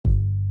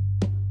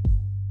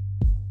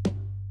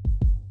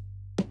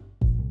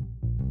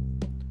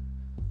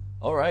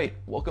All right,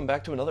 welcome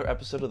back to another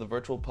episode of the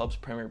Virtual Pubs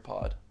Premier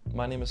Pod.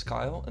 My name is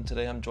Kyle, and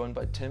today I'm joined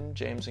by Tim,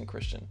 James, and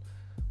Christian.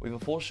 We have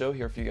a full show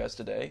here for you guys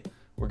today.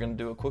 We're going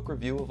to do a quick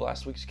review of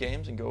last week's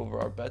games and go over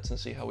our bets and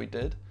see how we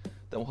did.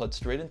 Then we'll head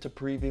straight into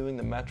previewing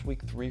the Match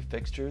Week 3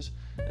 fixtures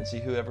and see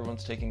who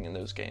everyone's taking in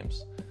those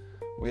games.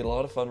 We had a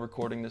lot of fun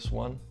recording this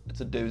one.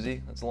 It's a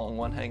doozy. It's a long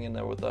one. Hang in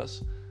there with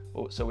us.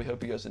 So we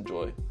hope you guys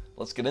enjoy.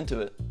 Let's get into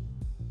it.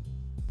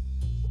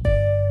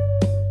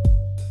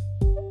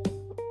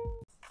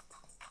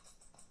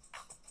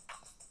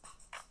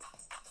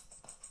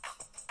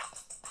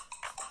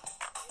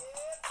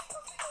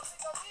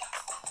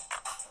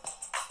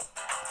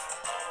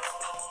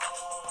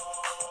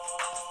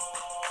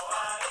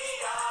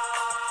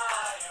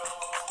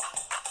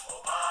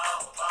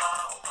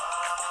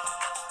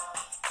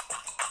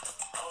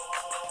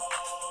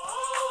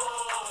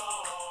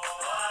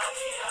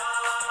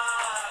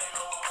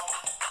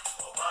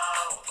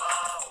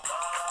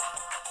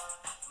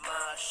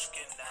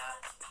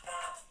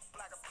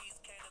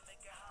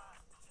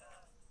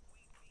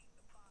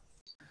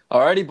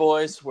 Alrighty,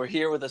 boys, we're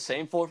here with the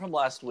same four from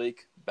last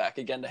week, back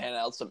again to hand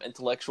out some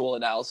intellectual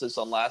analysis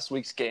on last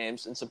week's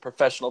games and some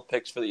professional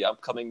picks for the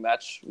upcoming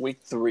Match Week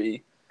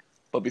 3.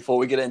 But before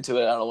we get into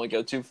it, I don't want to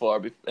go too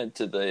far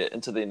into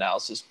the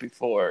analysis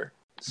before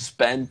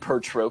spend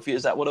per trophy.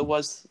 Is that what it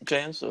was,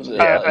 James? Was it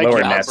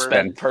lower net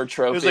spend per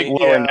trophy? It was like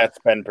lower net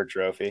spend per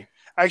trophy.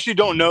 I actually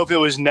don't know if it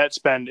was net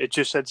spend. It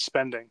just said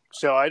spending.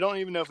 So I don't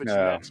even know if it's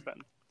net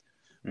spend.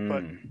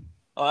 But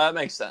Oh, that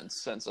makes sense,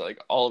 since like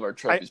all of our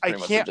trophies pretty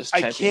much are just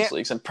Champions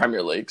Leagues and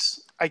Premier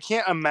Leagues. I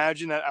can't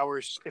imagine that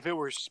if it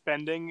were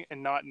spending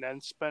and not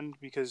net spend,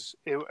 because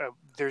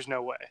there's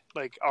no way.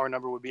 Like, our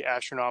number would be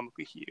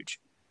astronomically huge.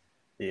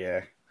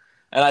 Yeah.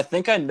 And I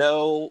think I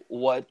know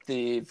what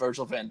the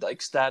Virgil van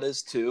Dijk stat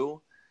is,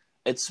 too.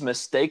 It's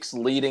mistakes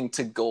leading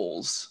to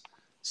goals.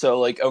 So,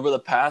 like, over the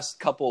past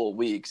couple of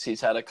weeks, he's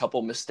had a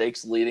couple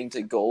mistakes leading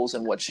to goals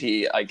in which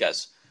he, I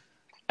guess,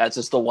 that's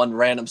just the one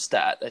random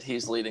stat that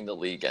he's leading the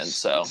league in.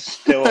 So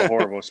still a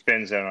horrible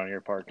spin zone on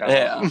your part.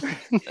 Yeah.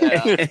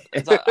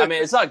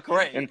 It's not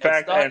great. In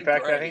fact,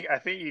 I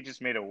think you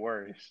just made it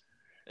worse.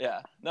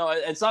 Yeah, no,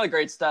 it's not a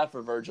great stat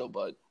for Virgil,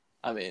 but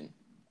I mean,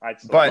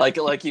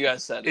 like you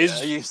guys said,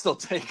 you still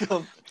take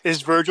him.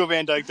 Is Virgil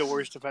van Dijk the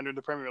worst defender in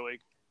the Premier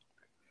League?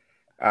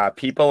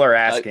 People are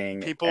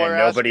asking.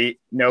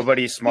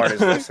 Nobody smart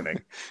is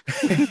listening.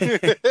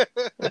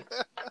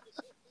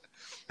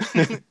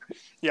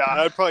 Yeah,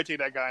 I would probably take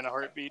that guy in a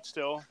heartbeat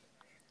still.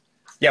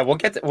 Yeah, we'll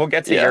get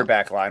to your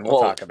back line.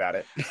 We'll talk about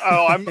it.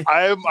 Oh,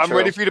 I'm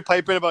ready for you to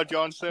pipe in about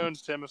John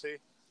Stones, Timothy.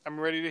 I'm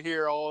ready to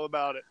hear all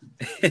about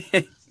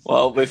it.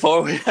 Well,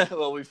 before we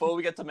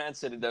get to Man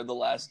City, they're the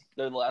last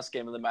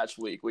game of the match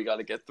week. We got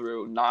to get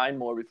through 9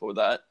 more before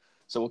that.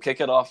 So we'll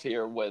kick it off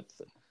here with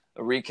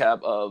a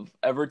recap of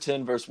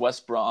Everton versus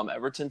West Brom.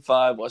 Everton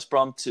 5, West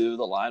Brom 2.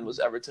 The line was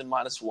Everton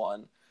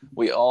 -1.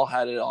 We all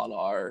had it on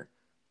our,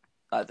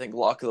 I think,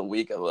 lock of the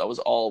week. That was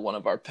all one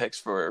of our picks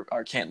for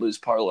our can't lose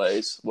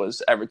parlays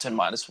was Everton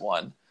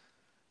 -1.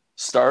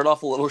 Started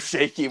off a little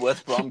shaky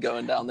with Brom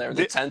going down there in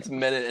the 10th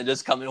minute and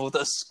just coming with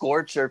a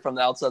scorcher from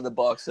the outside the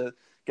box to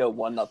go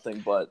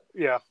 1-0. But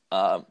yeah,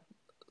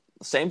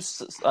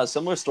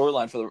 similar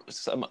storyline for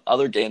some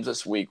other games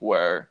this week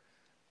where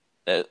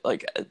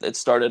it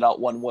started out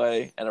one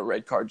way and a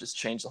red card just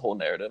changed the whole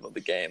narrative of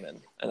the game,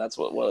 and that's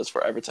what it was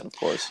for Everton, of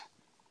course.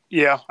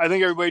 Yeah, I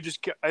think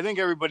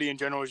everybody in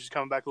general is just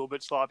coming back a little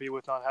bit sloppy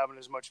with not having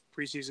as much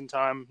preseason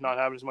time, not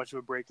having as much of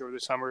a break over the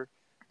summer.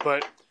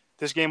 But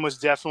this game was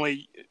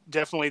definitely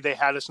they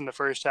had us in the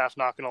first half,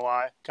 not going to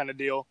lie, kind of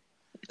deal.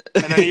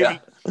 And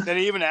then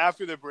even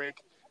after the break,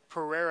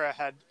 Pereira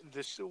had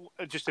this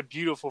just a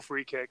beautiful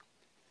free kick.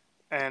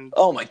 And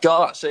oh my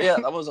gosh, yeah,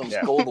 that was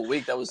almost goal of the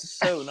week. That was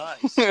so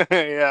nice.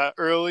 Yeah,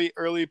 early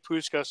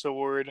Puskás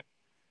award.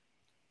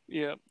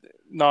 Yeah,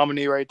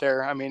 nominee right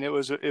there. I mean, it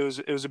was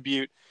a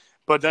beaut.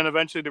 But then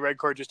eventually the red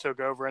card just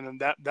took over, and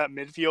then that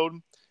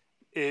midfield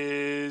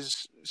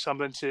is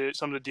something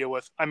to deal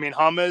with. I mean,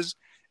 James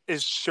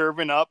is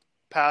serving up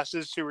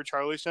passes to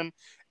Richarlison,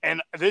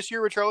 and this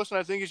year Richarlison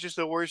I think is just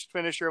the worst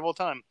finisher of all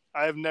time.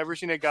 I have never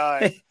seen a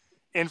guy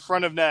in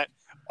front of net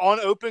on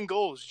open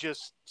goals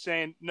just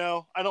saying,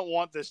 "No, I don't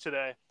want this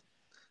today."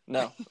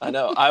 No, I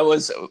know. I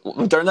was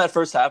during that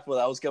first half when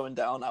I was going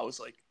down, I was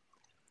like,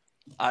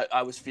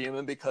 I was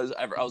fuming because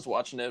I was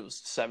watching it. It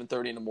was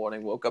 7:30 in the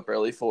morning. Woke up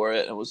early for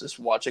it and was just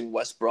watching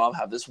West Brom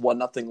have this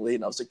 1-0 lead.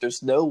 And I was like,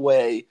 "There's no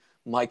way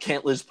my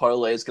can't lose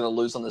parlay is going to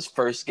lose on this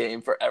first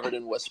game for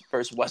Everton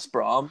versus West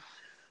Brom."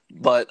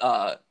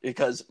 But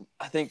because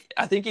I think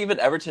even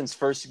Everton's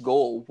first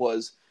goal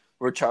was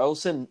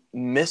Richarlison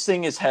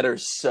missing his header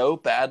so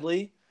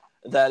badly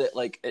that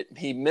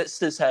he missed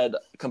his head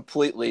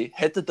completely,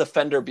 hit the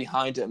defender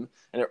behind him,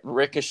 and it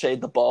ricocheted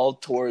the ball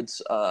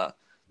towards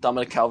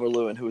Dominic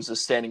Calvert-Lewin, who was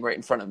just standing right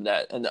in front of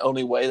net. And the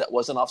only way that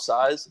wasn't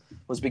offsides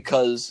was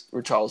because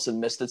Richarlison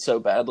missed it so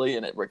badly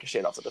and it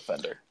ricocheted off the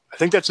defender. I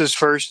think that's his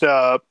first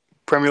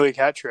Premier League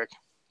hat trick,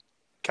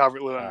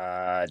 Calvert-Lewin.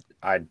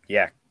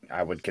 Yeah,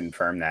 I would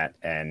confirm that.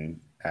 And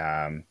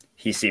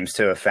he seems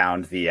to have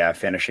found the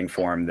finishing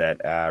form that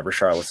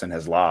Richarlison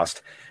has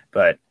lost.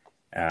 But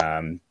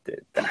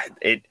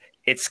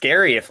it's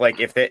scary if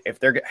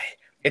they're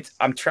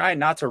I'm trying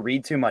not to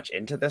read too much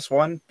into this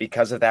one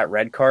because of that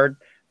red card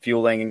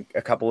fueling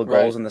a couple of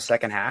goals in the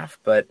second half.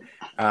 But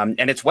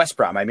and it's West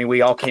Brom. I mean,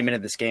 we all came into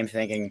this game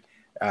thinking,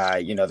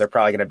 they're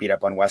probably going to beat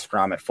up on West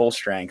Brom at full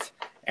strength,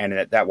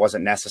 and that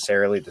wasn't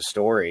necessarily the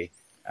story.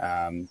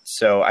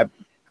 So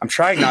I'm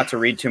trying not to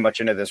read too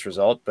much into this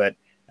result, but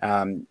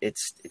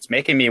it's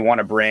making me want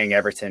to bring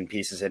Everton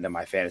pieces into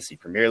my fantasy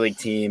Premier League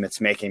team.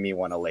 It's making me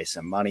want to lay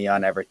some money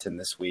on Everton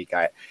this week.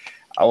 I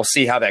will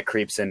see how that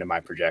creeps into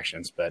my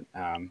projections, but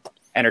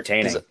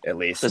entertaining at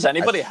least. Does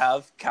anybody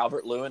have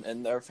Calvert-Lewin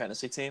in their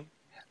fantasy team?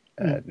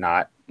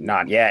 Not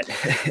yet.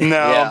 No.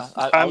 Yeah,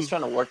 I was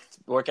trying to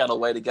work out a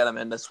way to get him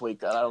in this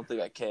week. I don't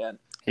think I can.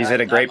 He's at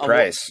a great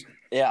price.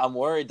 I'm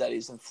worried that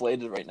he's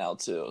inflated right now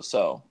too.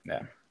 So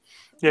yeah,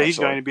 he's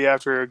going to be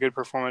after a good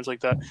performance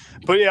like that.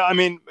 But yeah, I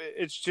mean,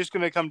 it's just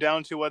going to come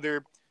down to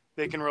whether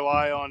they can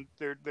rely on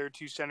their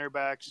two center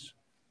backs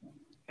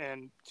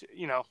and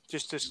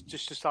just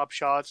to stop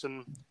shots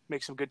and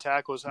make some good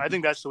tackles. I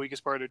think that's the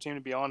weakest part of their team,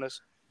 to be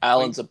honest.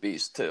 Allen's a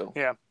beast too.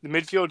 Yeah, the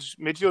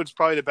midfield's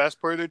probably the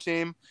best part of their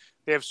team.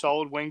 They have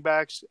solid wing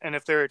backs, and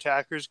if their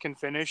attackers can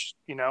finish,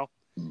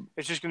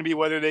 it's just going to be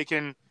whether they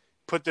can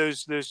put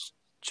those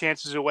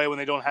chances away when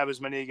they don't have as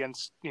many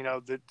against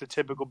the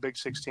typical Big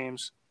Six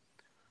teams.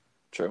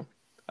 True.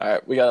 All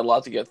right, we got a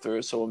lot to get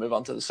through, so we'll move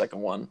on to the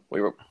second one.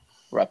 We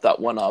wrap that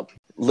one up.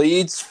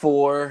 Leeds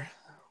 4,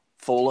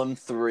 Fulham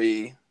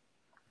 3.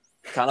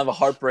 Kind of a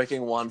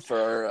heartbreaking one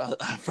for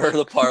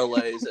the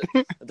parlays.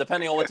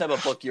 Depending on what type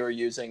of book you're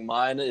using,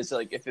 mine is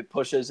like if it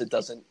pushes, it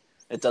doesn't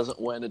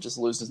win. It just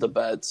loses the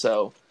bet.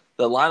 So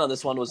the line on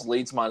this one was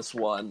Leeds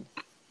 -1,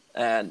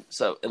 and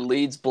so it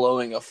Leeds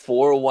blowing a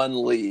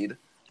 4-1 lead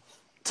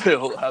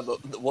to have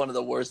one of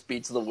the worst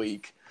beats of the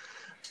week.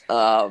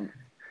 The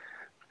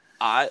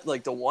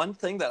one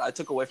thing that I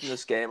took away from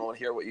this game. I want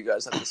to hear what you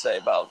guys have to say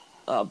about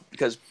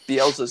because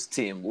Bielsa's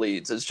team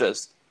Leeds is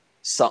just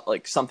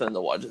something to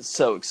watch. It's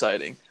so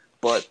exciting,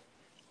 but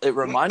it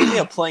reminded me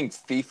of playing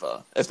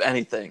FIFA. If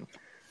anything,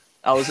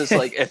 I was just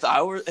like, if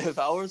I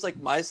was like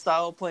my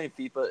style of playing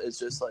FIFA is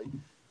just like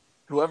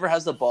whoever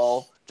has the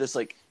ball, just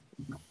like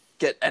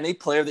get any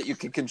player that you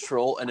can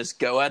control and just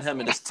go at him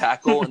and just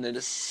tackle and then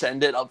just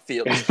send it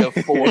upfield, just go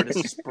forward,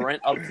 just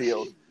sprint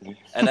upfield,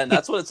 and then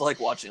that's what it's like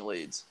watching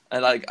Leeds.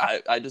 And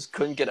I just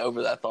couldn't get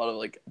over that thought of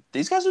like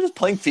these guys are just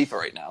playing FIFA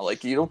right now.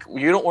 Like you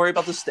don't worry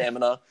about the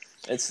stamina.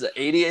 It's the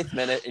 88th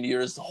minute, and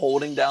you're just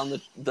holding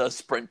down the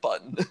sprint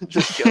button.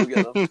 Just go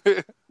get them.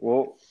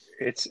 Well,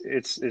 it's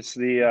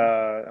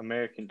the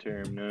American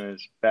term known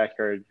as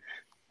backyard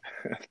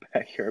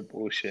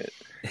bullshit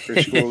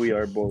or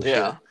schoolyard bullshit.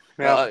 Yeah.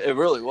 It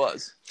really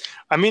was.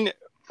 I mean,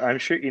 I'm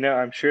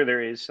sure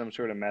there is some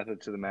sort of method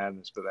to the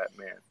madness, but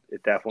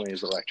it definitely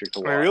is electric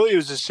to watch. Really, it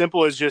was as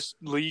simple as just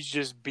Leeds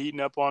just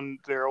beating up on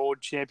their old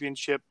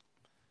championship,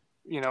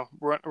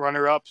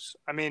 runner-ups.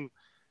 I mean,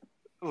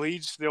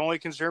 Leeds, the only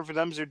concern for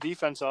them is their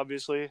defense,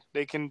 obviously.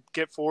 They can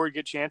get forward,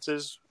 get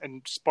chances,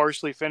 and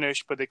sparsely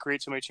finish, but they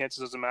create so many chances,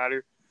 it doesn't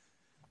matter.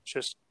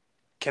 Just,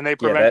 can they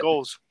prevent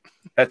goals?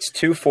 That's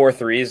 2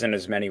 4-3s in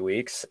as many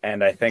weeks,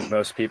 and I think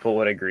most people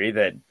would agree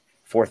that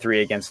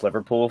 4-3 against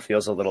Liverpool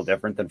feels a little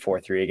different than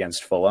 4-3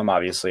 against Fulham,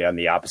 obviously on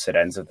the opposite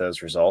ends of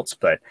those results.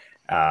 But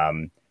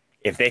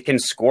if they can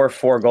score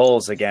 4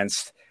 goals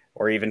against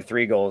or even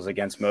 3 goals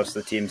against most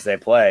of the teams they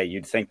play,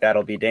 you'd think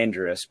that'll be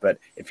dangerous. But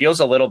it feels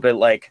a little bit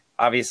like,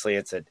 obviously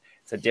it's a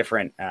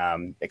different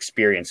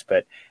experience,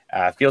 but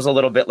feels a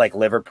little bit like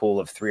Liverpool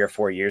of 3 or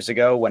 4 years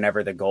ago,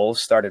 whenever the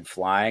goals started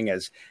flying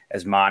as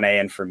Mane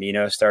and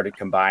Firmino started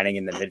combining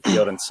in the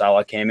midfield and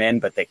Salah came in,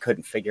 but they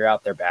couldn't figure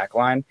out their back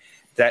line.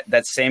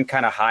 That same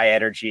kind of high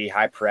energy,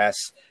 high press,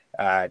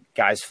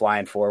 guys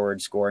flying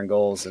forward, scoring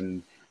goals,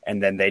 and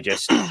then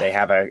they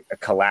have a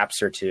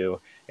collapse or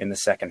two in the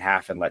second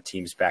half and let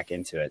teams back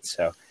into it.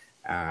 So,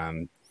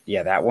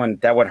 that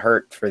one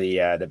hurt for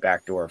the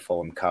backdoor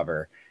Fulham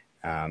cover.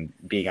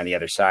 Being on the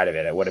other side of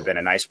it, it would have been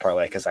a nice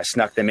parlay because I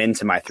snuck them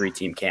into my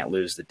 3-team can't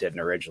lose that didn't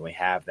originally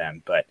have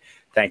them. But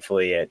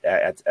thankfully, at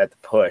the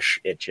push,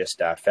 it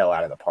just fell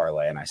out of the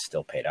parlay, and I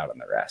still paid out on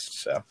the rest.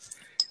 So,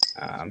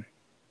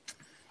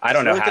 I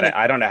don't know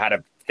how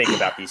to think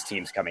about these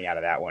teams coming out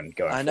of that one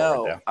going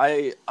forward.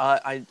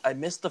 I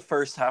missed the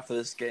first half of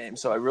this game,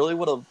 so I really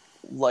would have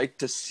liked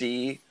to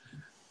see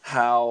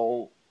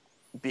how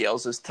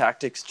Bielsa's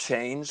tactics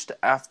changed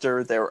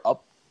after they were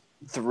up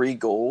 3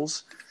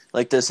 goals.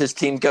 Like, does his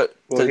team go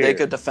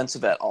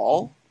defensive at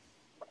all?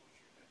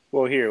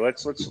 Well, here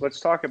let's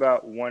talk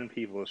about when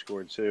people have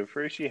scored. So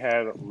first, you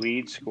had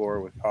Leeds score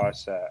with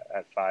Costa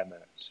at 5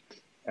 minutes,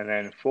 and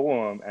then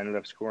Fulham ended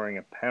up scoring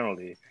a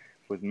penalty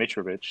with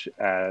Mitrovic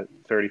at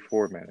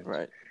 34 minutes.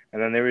 Right.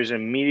 And then there was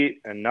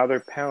another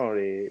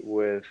penalty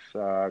with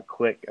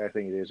Klic, I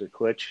think it is, a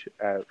Klic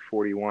at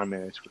 41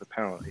 minutes with a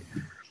penalty.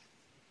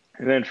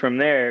 And then from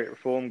there,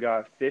 Fulham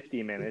got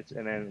 50 minutes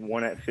and then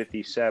one at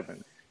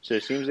 57. So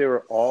it seems they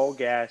were all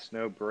gas,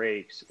 no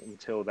brakes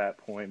until that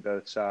point,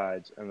 both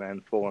sides. And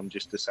then Fulham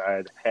just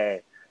decided,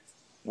 hey,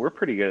 we're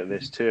pretty good at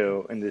this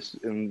too. And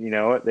you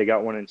know what? They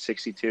got one in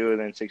 62 and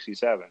then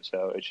 67.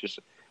 So it's just,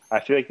 I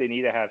feel like they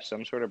need to have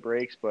some sort of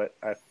breaks. But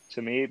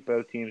to me,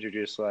 both teams are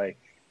just like,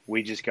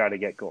 we just got to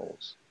get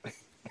goals.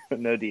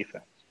 No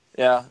defense.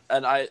 Yeah,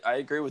 and I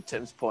agree with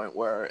Tim's point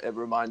where it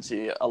reminds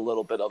you a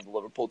little bit of the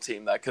Liverpool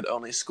team that could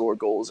only score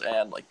goals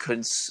and like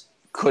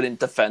couldn't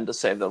defend to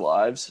save their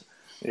lives.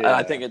 Yeah. And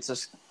I think it's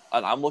just,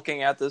 and I'm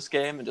looking at this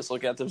game and just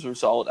looking at this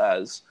result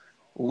as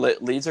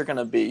Leeds are going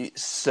to be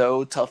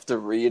so tough to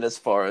read as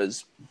far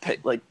as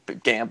like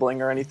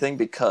gambling or anything,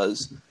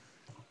 because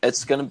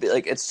it's going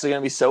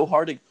to be so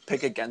hard to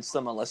pick against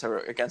them unless they're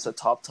against a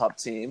top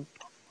team.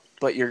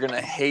 But you're going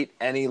to hate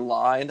any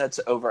line that's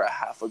over a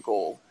half a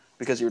goal,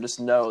 because you just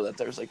know that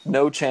there's like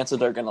no chance that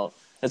they're going to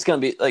 – it's going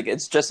to be like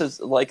it's just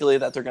as likely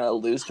that they're going to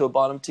lose to a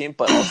bottom team,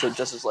 but also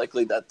just as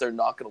likely that they're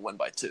not going to win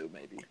by 2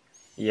 maybe.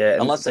 Yeah.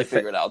 Unless they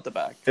figure it out the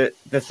back.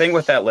 The thing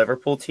with that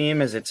Liverpool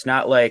team is it's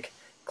not like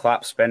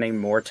Klopp spending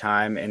more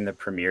time in the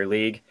Premier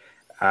League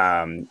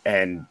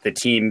and the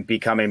team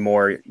becoming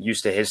more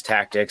used to his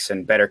tactics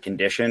and better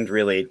conditioned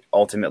really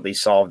ultimately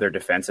solved their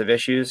defensive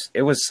issues.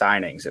 It was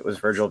signings. It was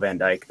Virgil van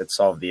Dijk that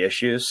solved the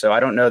issues. So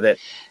I don't know that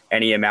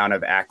any amount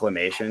of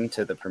acclimation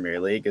to the Premier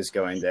League is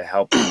going to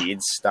help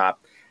Leeds stop,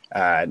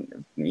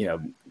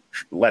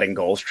 letting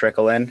goals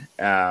trickle in.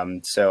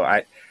 So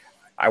I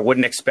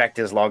wouldn't expect,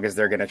 as long as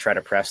they're going to try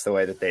to press the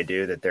way that they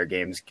do, that their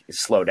games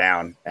slow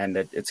down. And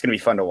it's going to be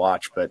fun to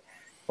watch, but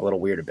a little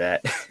weird to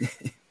bet.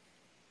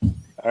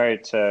 All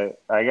right, so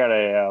I got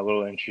a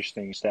little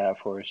interesting stat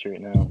for us right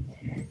now.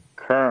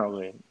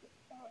 Currently,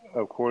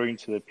 according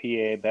to the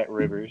PA Bet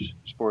Rivers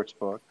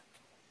Sportsbook,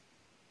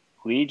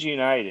 Leeds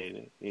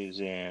United is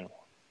in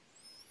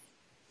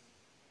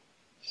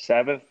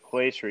 7th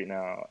place right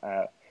now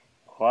at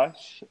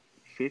plus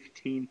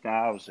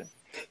 15,000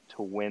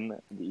 to win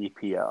the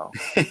EPL.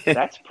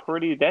 That's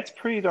pretty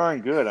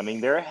darn good. I mean,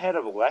 they're ahead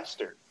of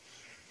Leicester.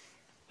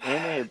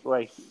 And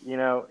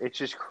it's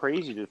just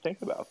crazy to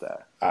think about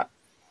that.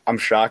 I'm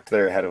shocked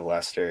they're ahead of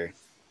Leicester.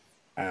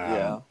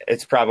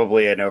 It's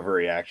probably an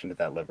overreaction to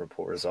that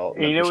Liverpool result.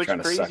 And you know what's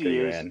crazy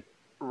is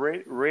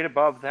right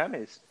above them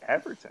is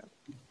Everton.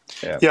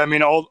 Yeah. I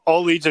mean,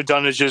 all Leeds have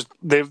done is just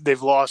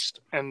they've lost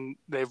and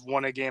they've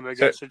won a game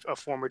against a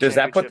former. Does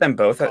that put them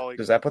both?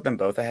 Does that put them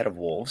both ahead of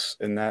Wolves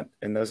in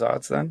those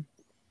odds then?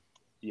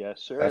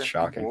 Yes, sir. That's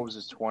shocking. Wolves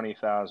is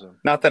 20,000.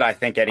 Not that I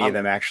think any of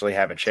them actually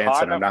have a chance,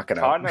 and I'm not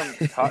going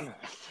to.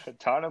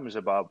 Tottenham is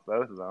about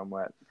both of them.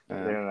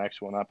 They're the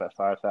next one up at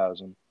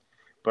 5,000.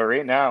 But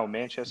right now,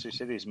 Manchester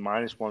City is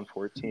minus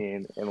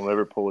 114, and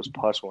Liverpool is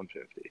plus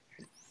 150.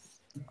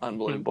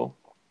 Unbelievable.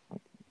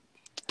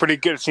 Pretty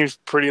good. It seems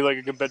pretty like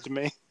a good bet to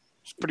me.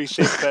 It's a pretty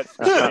safe bet.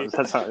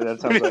 That's not even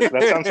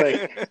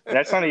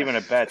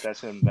a bet.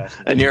 That's an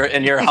investment.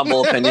 In your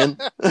humble opinion.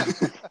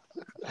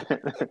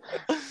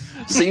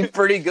 Seems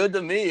pretty good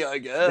to me, I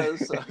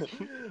guess.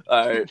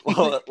 All right,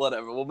 well,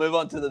 whatever. We'll move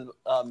on to the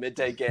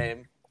midday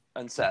game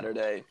on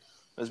Saturday.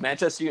 It was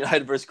Manchester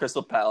United versus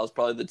Crystal Palace,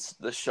 probably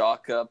the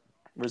shock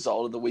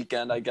result of the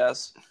weekend, I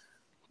guess.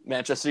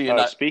 Manchester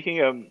United. Speaking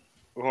of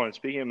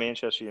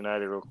Manchester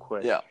United, real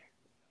quick. Yeah.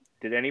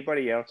 Did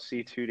anybody else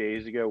see 2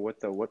 days ago what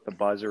the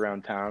buzz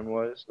around town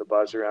was? The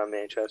buzz around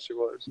Manchester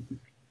was?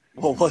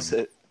 What was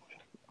it?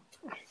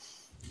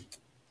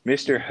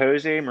 Mr.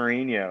 Jose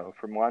Mourinho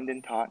from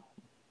London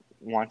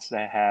wants to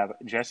have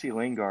Jesse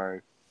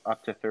Lingard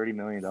up to $30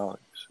 million or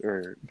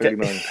 30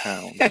 million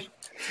pounds.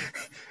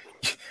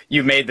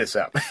 You made this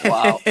up.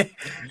 Wow.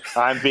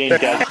 I'm being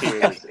dead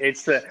serious.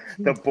 It's the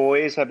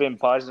boys have been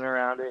buzzing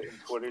around it, and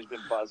Twitter's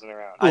been buzzing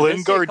around it.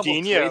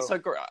 Lingardinho.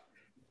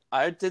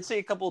 I did see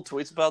a couple of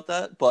tweets about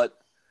that, but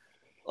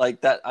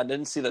like that, I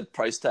didn't see the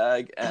price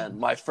tag. And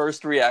my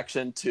first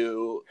reaction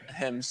to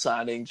him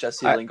signing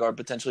Jesse Lingard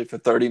potentially for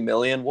 $30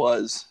 million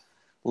was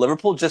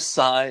Liverpool just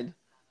signed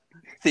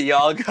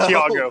Thiago for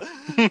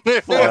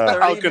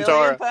 $30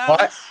 million.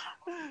 What?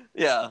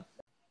 Yeah.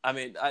 I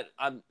mean,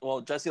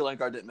 Jesse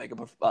Lingard didn't make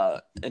an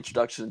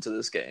introduction to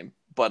this game,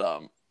 but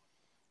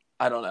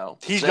I don't know.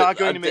 He's not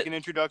going to make an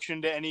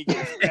introduction to any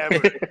game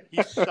ever.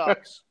 He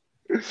sucks.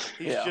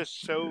 He's just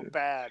so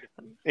bad.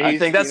 I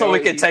think that's what we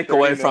can take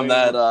away from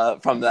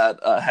that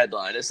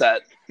headline is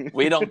that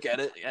we don't get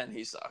it and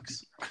he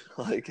sucks.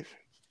 Like,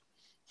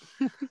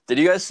 did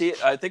you guys see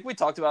it? I think we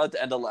talked about it at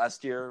the end of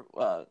last year.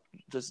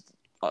 Just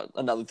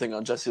another thing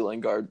on Jesse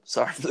Lingard.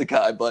 Sorry for the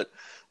guy, but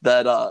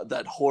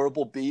that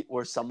horrible beat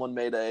where someone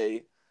made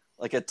a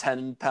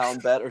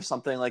 10-pound bet or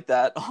something like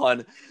that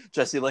on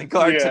Jesse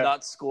Lingard to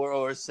not score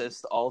or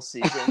assist all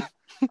season.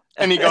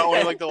 And he got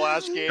one in the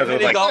last game. And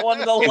he got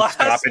one in the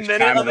last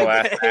minute of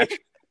the game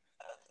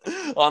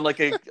on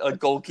a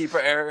goalkeeper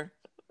error.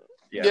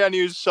 Yeah, and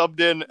he was subbed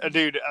in.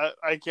 Dude,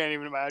 I can't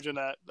even imagine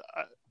that.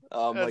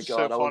 Oh my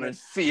God, I would have been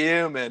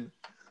fuming.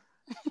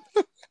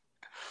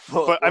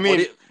 But I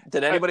mean,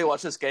 Did anybody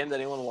watch this game? Did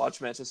anyone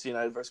watch Manchester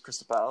United versus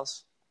Crystal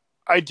Palace?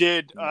 I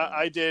did. No.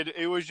 I did.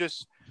 It was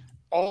just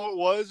all it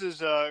was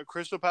is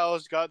Crystal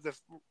Palace got the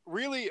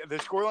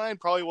scoreline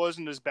probably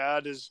wasn't as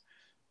bad as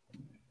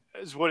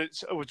what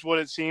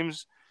it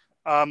seems.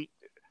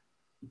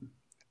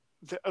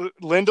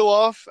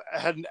 Lindelof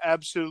had an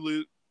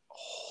absolute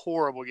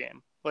horrible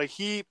game. Like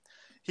he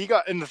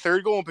got in the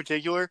third goal in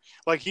particular.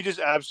 Like he just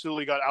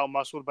absolutely got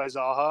outmuscled by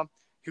Zaha,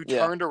 who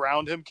turned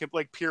around him,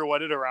 like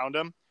pirouetted around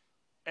him,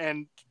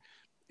 and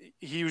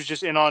he was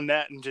just in on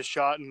net and just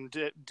shot, and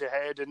De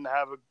Gea didn't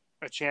have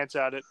a chance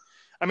at it.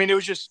 I mean, it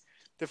was just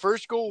the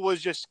first goal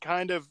was just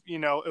kind of,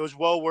 it was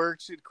well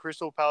worked.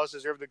 Crystal Palace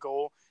deserved the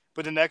goal,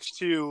 but the next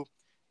two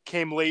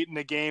came late in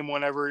the game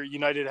whenever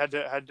United had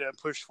to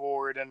push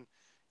forward, and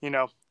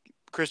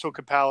Crystal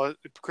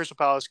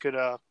Palace could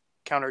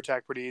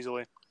counterattack pretty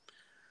easily.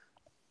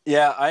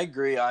 Yeah, I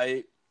agree.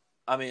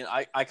 I mean,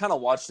 I kind of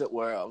watched it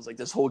where I was like,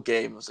 this whole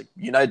game, I was like,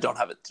 United don't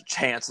have a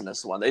chance in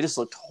this one. They just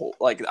looked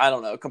like, I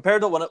don't know,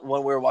 compared to when we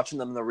were watching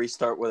them in the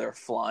restart where they're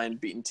flying,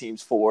 beating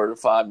teams 4 or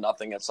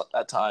 5-0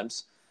 at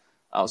times.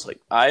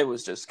 I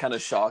was just kind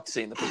of shocked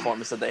seeing the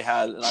performance that they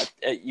had.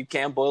 And you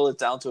can boil it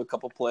down to a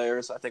couple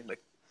players. I think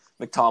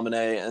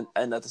McTominay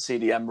and at the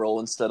CDM role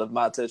instead of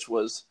Matic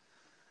was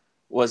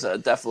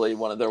definitely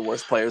one of their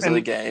worst players of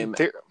the game.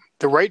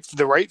 The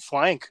right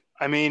flank.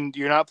 I mean,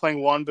 you're not playing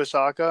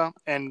Wan-Bissaka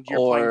and you're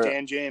playing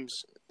Dan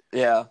James.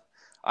 Yeah.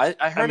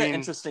 I heard an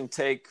interesting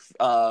take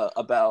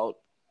about,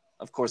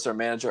 of course, our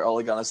manager,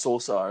 Ole Gunnar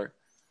Solskjaer.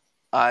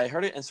 I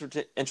heard an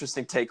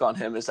interesting take on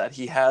him is that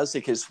he has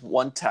like his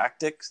one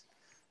tactic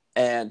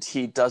and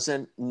he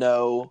doesn't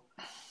know,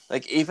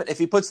 like even if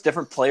he puts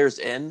different players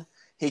in,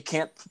 he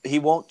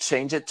won't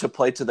change it to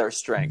play to their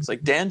strengths.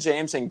 Like Dan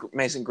James and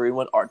Mason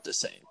Greenwood aren't the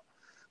same.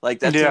 Like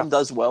that team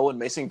does well when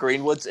Mason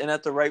Greenwood's in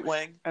at the right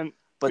wing.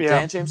 But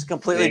Dan James is a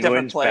completely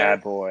different player.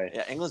 Bad boy.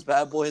 Yeah, England's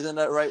bad boy is in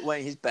that right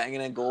wing. He's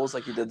banging in goals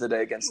like he did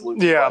today against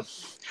Luton. Yeah,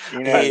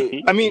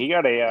 he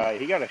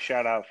got a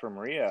shout out from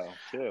Rio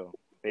too.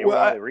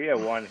 Rio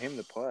wanted him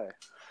to play.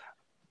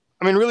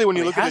 I mean, really, when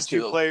you look at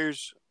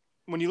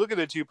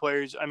the two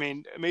players, I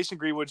mean, Mason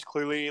Greenwood's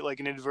clearly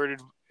like an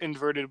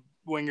inverted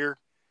winger,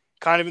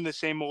 kind of in the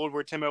same mold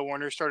where Timo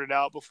Werner started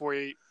out before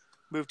he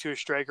moved to a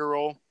striker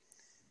role,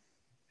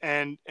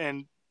 and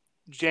Dan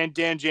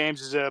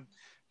James is a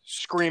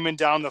screaming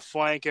down the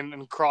flank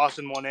and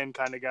crossing one in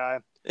kind of guy.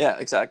 Yeah,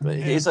 exactly.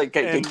 He's like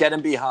get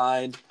him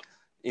behind.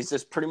 He's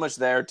just pretty much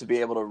there to be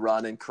able to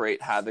run and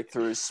create havoc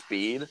through his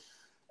speed.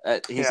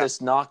 He's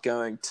just not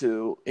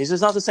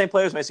the same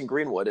player as Mason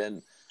Greenwood,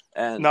 and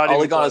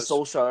Ole Gunnar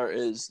Solskjaer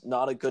is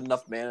not a good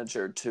enough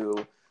manager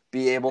to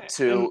be able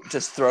to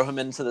just throw him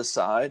into the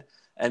side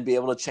and be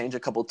able to change a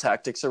couple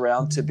tactics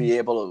around to be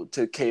able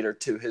to cater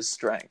to his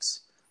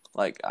strengths.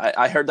 Like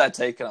I heard that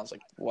take and I was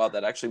like, wow,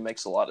 that actually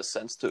makes a lot of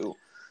sense to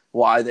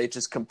why they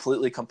just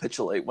completely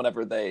capitulate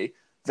whenever they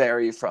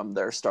vary from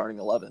their starting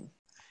 11.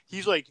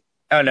 He's like,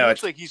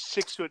 it's like he's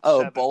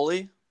 6'7".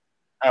 Bowley?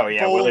 Oh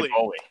yeah, Willie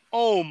Bowley.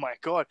 Oh my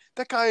god,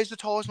 that guy is the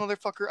tallest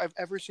motherfucker I've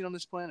ever seen on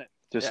this planet.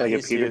 Just like a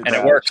Peter, and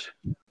it worked.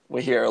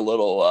 We hear a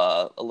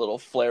little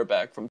flare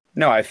back from.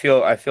 No, I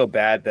feel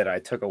bad that I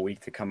took a week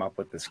to come up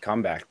with this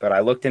comeback, but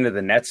I looked into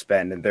the net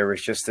spend and there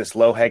was just this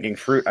low hanging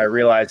fruit. I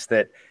realized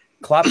that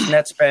Klopp's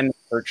net spend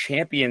for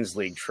Champions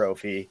League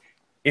trophy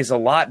is a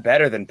lot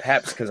better than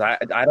Pep's because I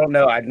don't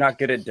know. I'm not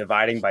good at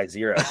dividing by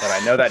zero, but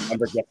I know that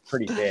number gets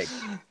pretty big.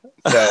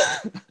 So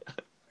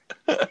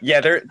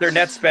yeah, their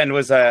net spend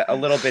was a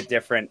little bit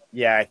different.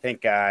 Yeah, I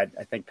think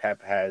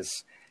Pep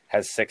has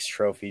 6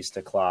 trophies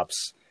to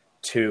Klopp's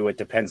 2. It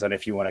depends on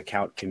if you want to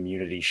count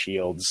community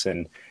shields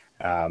and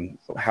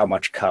how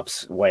much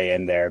cups weigh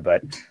in there.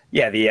 But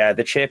yeah,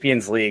 the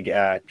Champions League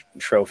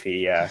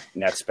trophy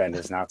net spend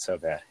is not so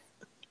bad.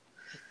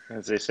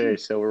 As they say,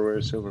 silverware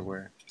is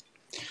silverware.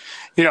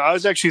 I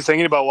was actually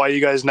thinking about why you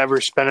guys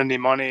never spend any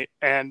money,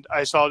 and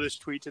I saw this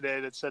tweet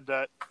today that said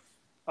that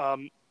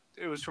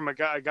it was from a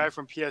guy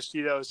from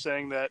PSG that was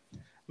saying that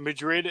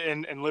Madrid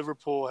and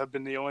Liverpool have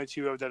been the only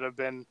two that have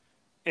been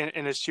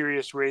in a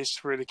serious race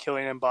for the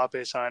Kylian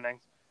Mbappe signing.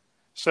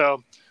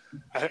 So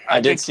I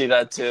did see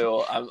that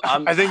too.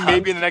 I think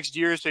maybe in the next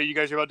year or so, you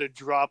guys are about to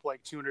drop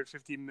like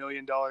 $250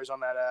 million on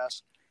that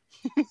ass.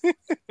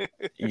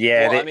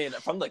 Yeah, well, I mean,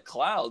 from the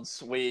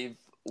clouds, we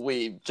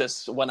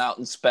just went out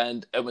and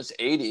spent a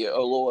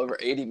little over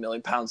 80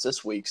 million pounds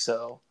this week.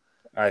 So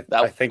I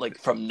think like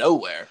from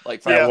nowhere,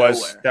 nowhere.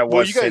 That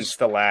was since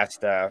the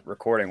last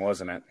recording,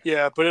 wasn't it?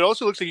 Yeah, but it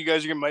also looks like you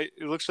guys it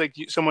looks like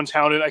someone's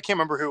hounded. I can't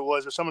remember who it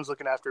was, but someone's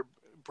looking after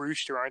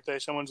Brewster, aren't they?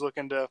 Someone's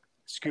looking to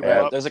scoop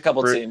him up. There's a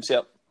couple teams.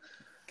 Yep.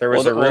 There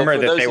was a rumor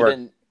that they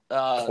were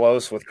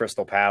close with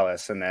Crystal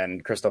Palace, and then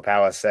Crystal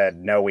Palace said,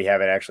 no, we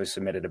haven't actually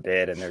submitted a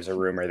bid, and there's a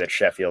rumor that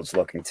Sheffield's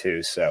looking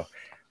too. So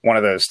one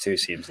of those two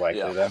seems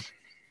likely, though.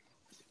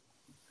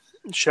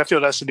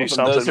 Sheffield has to do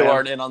something. Those who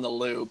aren't in on the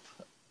loop,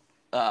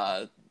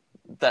 that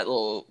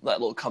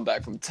little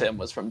comeback from Tim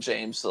was from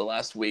James the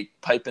last week,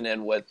 piping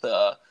in with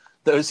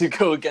those who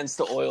go against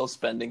the oil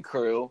spending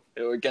crew,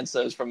 or against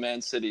those from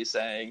Man City,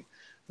 saying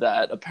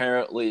that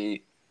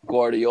apparently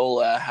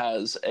Guardiola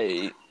has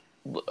a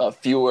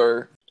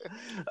fewer.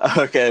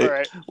 Okay. All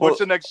right. What's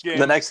the next game?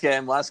 The next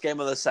game, last game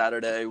of the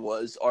Saturday,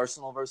 was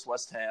Arsenal versus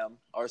West Ham.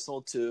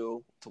 Arsenal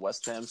 2 to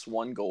West Ham's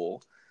 1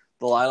 goal.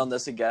 The line on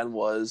this again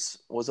was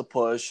a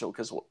push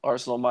because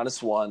Arsenal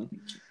 -1.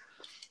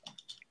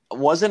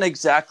 Wasn't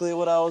exactly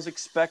what I was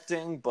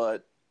expecting,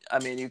 but I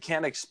mean, you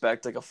can't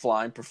expect like a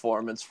flying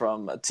performance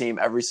from a team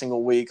every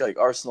single week. Like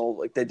Arsenal,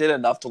 like they did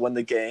enough to win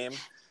the game,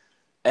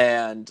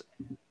 and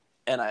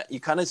you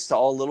kind of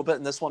saw a little bit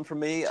in this one for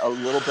me, a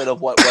little bit of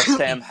what West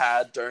Ham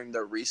had during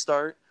their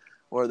restart,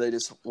 where they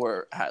just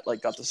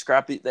got the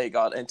scrappy. They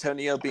got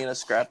Antonio being a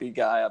scrappy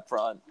guy up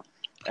front,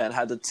 and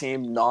had the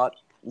team not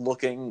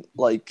looking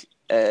like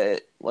a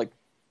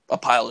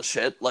pile of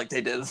shit like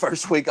they did the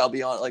first week. I'll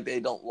be honest, like they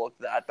don't look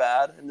that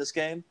bad in this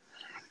game.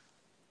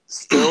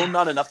 Still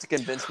not enough to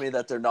convince me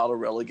that they're not a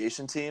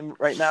relegation team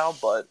right now,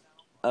 but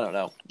I don't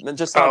know. And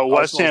just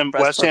West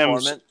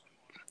Ham's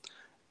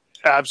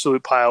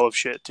absolute pile of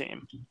shit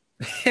team.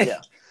 Yeah,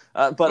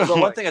 but the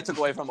one thing I took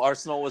away from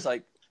Arsenal was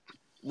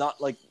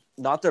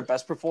not their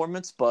best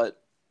performance,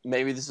 but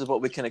maybe this is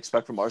what we can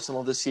expect from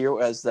Arsenal this year,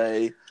 as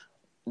they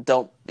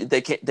don't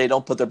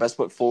put their best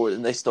foot forward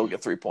and they still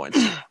get 3 points,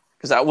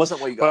 because that wasn't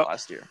what you got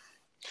last year.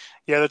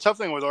 Yeah, the tough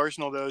thing with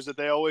Arsenal though is that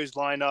they always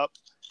line up,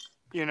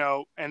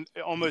 and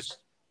almost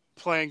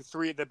playing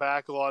 3 at the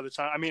back a lot of the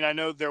time. I mean, I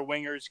know their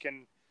wingers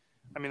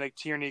like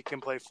Tierney can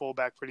play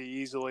fullback pretty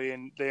easily,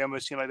 and they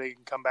almost seem like they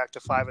can come back to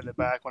 5 at the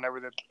back whenever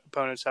the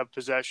opponents have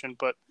possession.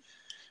 But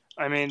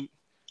I mean,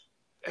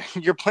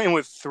 you're playing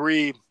with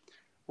 3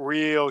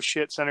 real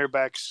shit center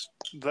backs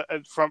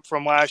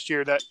from last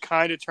year that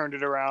kind of turned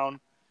it around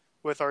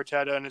with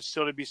Arteta, and it's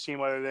still to be seen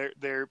whether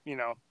they're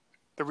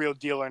the real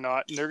deal or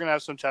not. And they're going to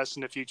have some tests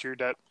in the future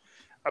that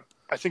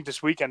I think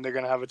this weekend they're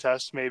going to have a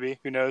test, maybe.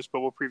 Who knows?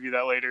 But we'll preview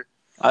that later.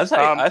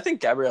 I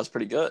think Gabriel's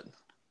pretty good.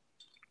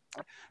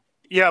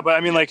 Yeah, but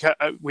I mean,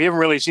 we haven't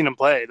really seen him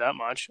play that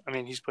much. I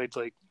mean, he's played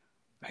like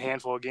a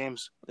handful of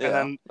games. Yeah, and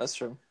then, that's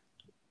true.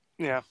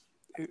 Yeah.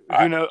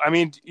 Who knows? I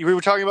mean, we were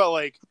talking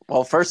about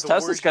first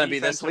test is going to be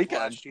this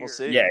weekend. We'll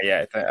see.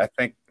 Yeah.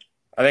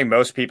 I think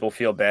most people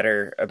feel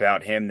better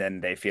about him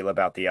than they feel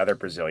about the other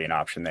Brazilian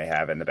option they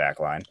have in the back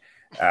line.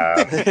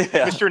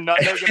 Mr.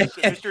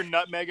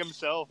 Nutmeg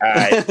himself.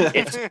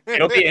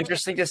 It'll be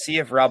interesting to see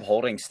if Rob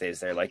Holding stays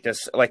there.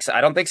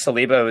 I don't think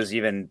Saliba was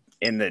even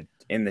in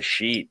the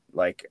sheet.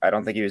 I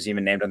don't think he was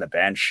even named on the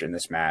bench in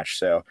this match.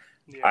 So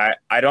yeah.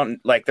 I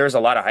don't there's a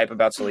lot of hype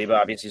about Saliba.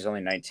 Obviously, he's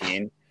only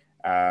 19.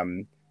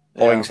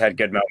 Holding's had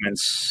good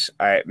moments.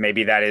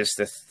 Maybe that is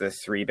the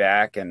 3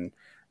 back, and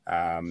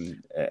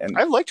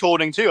I liked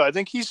Holding too. I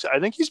think he's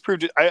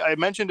proved it. I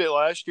mentioned it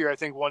last year. I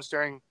think once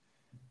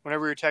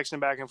whenever we were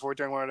texting back and forth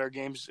during one of our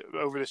games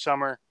over the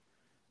summer,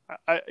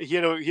 he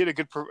had a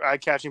good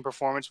eye-catching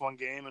performance one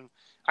game, and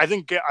I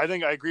think I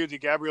agree with you.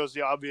 Gabriel's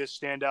the obvious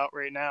standout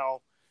right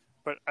now,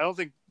 but I don't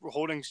think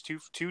Holding's too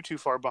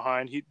far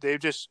behind. They've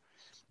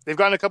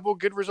gotten a couple of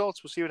good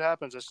results. We'll see what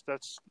happens.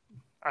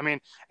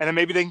 And then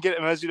maybe they can get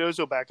Mesut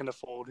Ozil back in the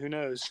fold. Who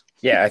knows?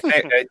 Yeah, I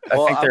think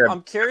they're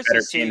I'm curious a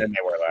better to see team than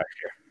they were last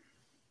year.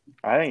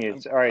 I think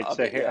it's all right.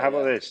 So how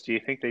about this? Do you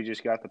think they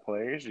just got the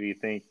players, or do you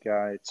think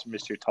it's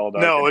Mr. Tall,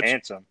 Dark, and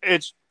Handsome?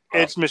 It's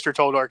Mr.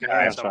 Tall, Dark, and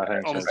Handsome.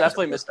 It's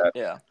definitely Mr.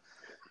 Yeah.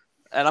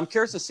 And I'm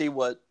curious to see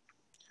what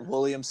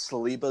William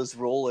Saliba's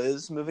role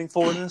is moving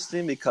forward in this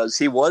team, because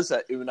he was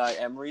at Unai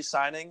Emery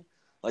signing.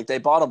 They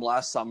bought him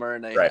last summer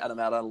and they had him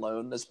out on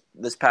loan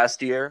this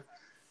past year,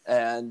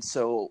 and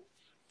so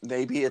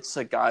maybe it's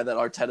a guy that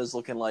Arteta's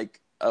looking like,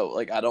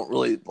 I don't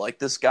really like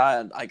this guy,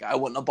 and I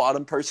wouldn't have bought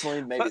him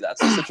personally. Maybe that's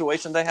the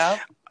situation they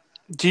have.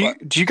 Do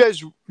you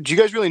guys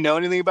really know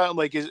anything about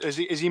him?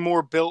 Is he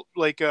more built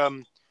like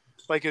a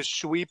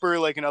sweeper,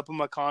 like an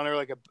Upamecano,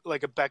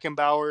 like a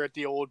Beckenbauer at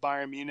the old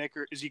Bayern Munich,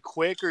 or is he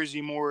quick, or is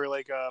he more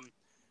like a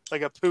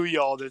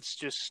Puyol that's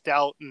just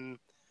stout and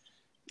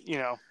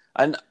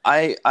And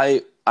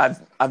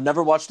I've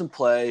never watched him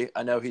play.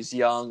 I know he's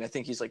young. I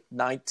think he's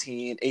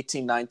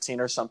 18,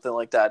 19 or something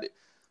like that.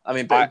 I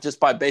mean,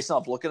 based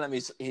off looking at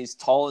him, he's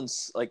tall and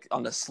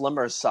on the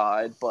slimmer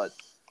side, but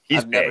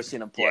I've never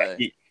seen him play.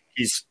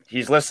 Yeah,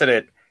 he's listed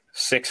at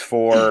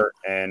 6'4"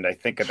 and I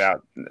think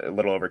about a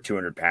little over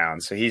 200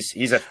 pounds. So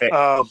he's a big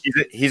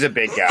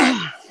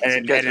guy,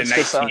 and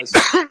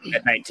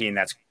at 19,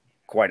 that's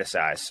quite a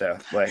size. So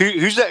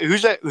who's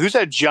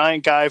that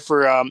giant guy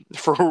for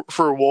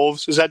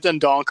Wolves? Is that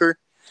Dendoncker?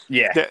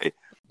 Yeah.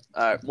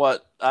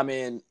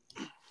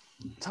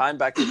 Time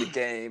back to the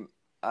game.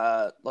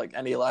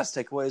 Any last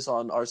takeaways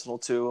on Arsenal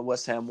 2 and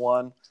West Ham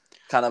 1?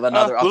 Kind of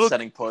another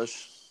upsetting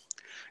push.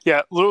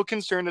 Yeah, a little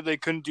concerned that they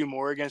couldn't do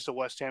more against a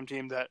West Ham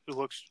team that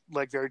looks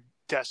like they're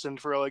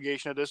destined for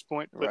relegation at this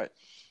point. But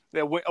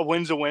a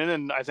win's a win,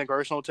 and I think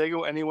Arsenal will take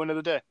any win of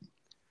the day.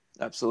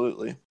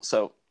 Absolutely.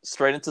 So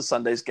straight into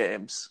Sunday's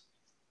games.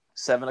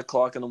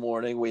 7:00 in the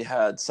morning, we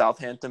had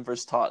Southampton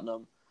versus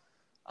Tottenham.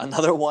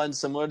 Another one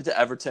similar to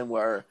Everton,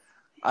 where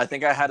I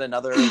think I had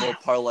another little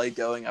parlay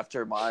going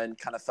after mine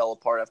kind of fell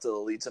apart after the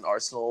Leeds and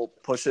Arsenal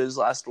pushes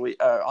last week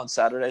on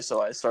Saturday.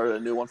 So I started a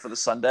new one for the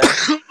Sunday,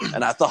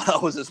 and I thought I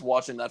was just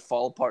watching that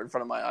fall apart in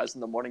front of my eyes in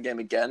the morning game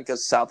again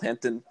because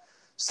Southampton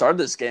started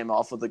this game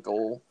off with a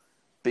goal,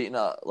 beating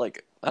and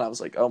I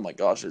was like, oh my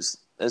gosh, is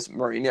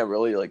Mourinho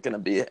really like going to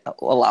be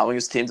allowing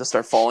his team to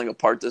start falling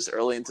apart this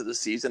early into the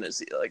season? Are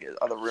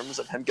the rumors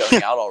of him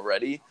going out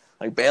already?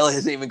 Like Bailey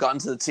hasn't even gotten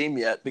to the team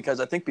yet because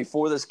I think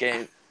before this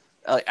game.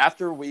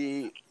 After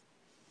we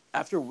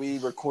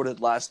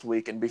recorded last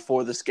week and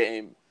before this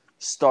game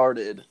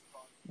started,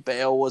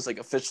 Bale was like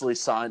officially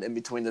signed in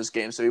between those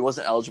games, so he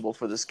wasn't eligible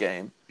for this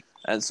game,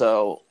 and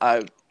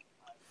I'm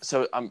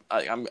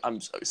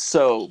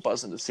so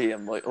buzzing to see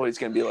him what he's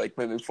going to be like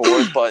moving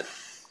forward. But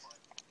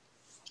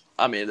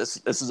I mean, this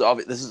is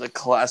obvious. This is a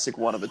classic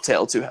one of a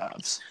tale of two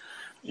halves.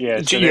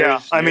 Yeah, so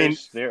I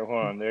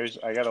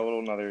got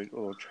another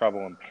little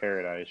trouble in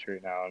paradise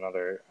right now.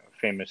 Another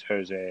famous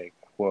Jose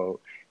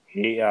quote.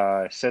 He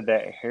said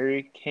that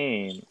Harry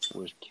Kane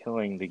was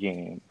killing the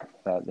game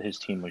that his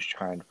team was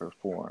trying to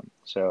perform.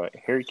 So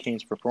Harry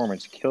Kane's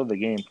performance killed the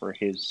game for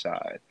his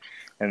side.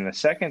 And the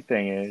second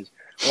thing is,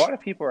 a lot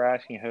of people are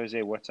asking Jose,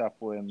 what's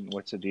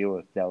the deal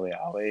with Dele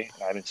Alli?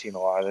 I've been seeing a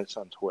lot of this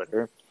on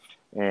Twitter.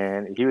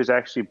 And he was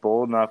actually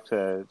bold enough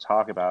to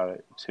talk about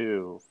it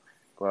too.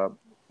 But,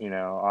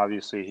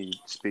 obviously he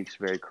speaks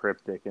very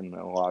cryptic in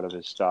a lot of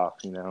his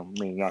stuff,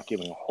 not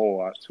giving a whole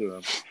lot to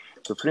him.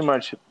 So pretty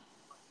much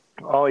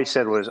all he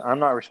said was, I'm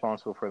not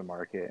responsible for the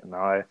market, and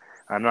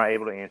I'm not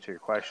able to answer your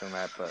question on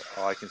that, but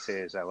all I can say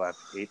is I left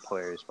 8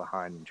 players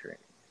behind in training.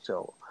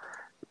 So,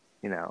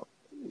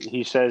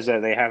 he says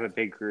that they have a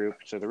big group.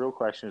 So the real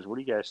question is, what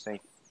do you guys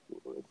think?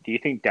 Do you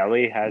think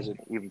Dele has an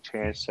even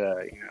chance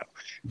to,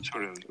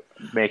 sort of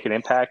make an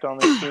impact on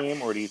this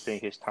team, or do you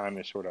think his time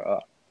is sort of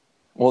up?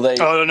 Well,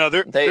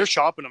 they're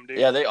shopping him, dude.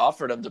 Yeah, they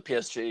offered him to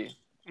PSG.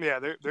 Yeah,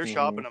 they're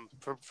shopping him.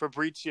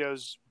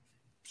 Fabrizio's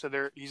said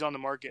he's on the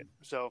market,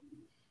 so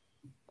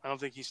I don't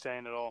think he's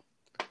staying at all.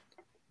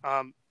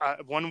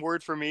 One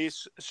word for me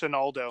is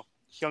Sonaldo,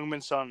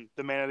 Heung-min Son,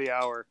 the man of the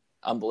hour.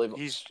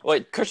 Unbelievable.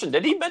 Wait, Christian,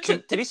 did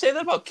he say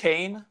that about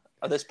Kane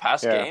this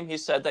past game? He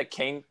said that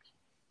Kane,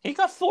 he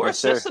got 4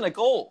 assists and a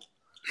goal.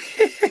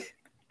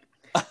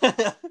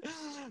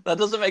 That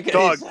doesn't make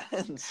any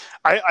sense.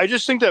 I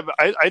just think that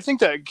I think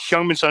that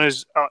Heung-min Son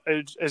is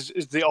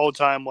the all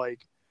time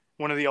like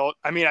one of the all.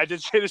 I mean, I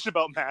did say this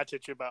about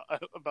Matic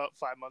about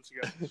 5 months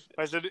ago.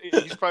 I said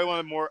he's probably one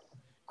of the more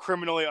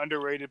criminally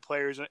underrated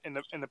players in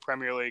the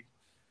Premier League.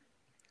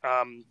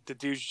 The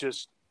dude's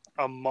just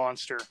a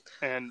monster,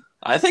 and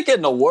I think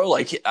in the world,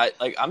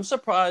 I'm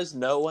surprised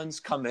no one's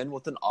come in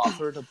with an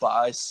offer to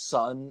buy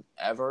Son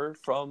ever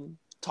from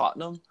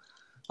Tottenham.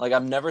 Like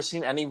I've never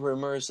seen any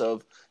rumors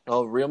of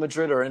Real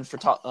Madrid are in for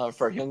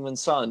Heung-min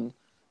Son.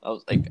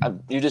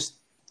 You just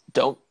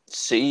don't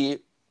see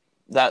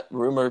that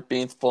rumor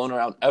being flown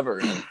around ever.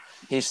 And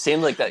he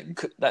seemed like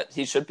that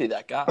he should be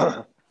that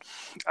guy.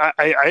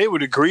 I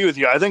would agree with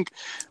you. I think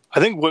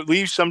what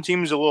leaves some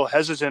teams a little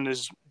hesitant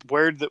is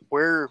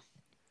where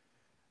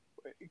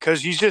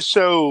because he's just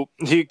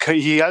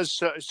he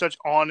has such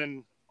on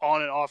and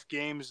off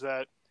games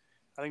that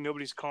I think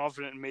nobody's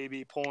confident in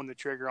maybe pulling the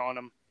trigger on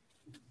him.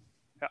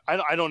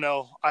 I don't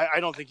know. I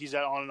don't think he's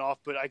that on and off,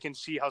 but I can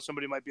see how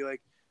somebody might be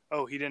like,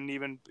 oh, it didn't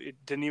even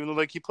look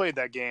like he played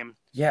that game.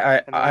 Yeah,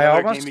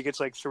 game he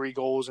gets like 3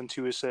 goals and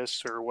 2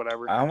 assists or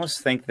whatever. I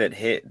almost think that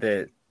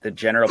the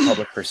general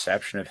public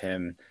perception of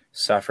him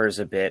suffers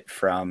a bit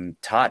from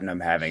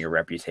Tottenham having a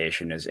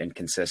reputation as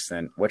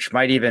inconsistent, which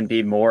might even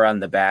be more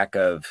on the back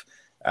of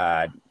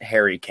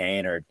Harry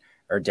Kane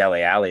or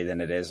Dele Alli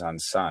than it is on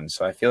Son.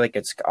 So I feel like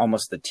it's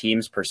almost the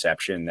team's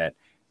perception that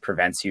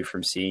prevents you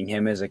from seeing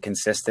him as a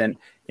consistent,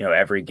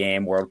 every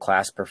game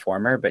world-class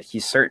performer. But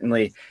he's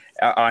certainly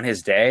on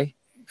his day,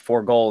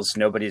 4 goals.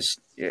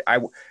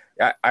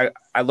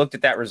 I looked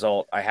at that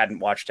result. I hadn't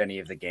watched any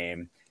of the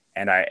game.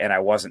 And I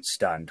wasn't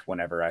stunned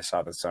whenever I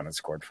saw that Son had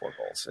scored 4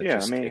 goals.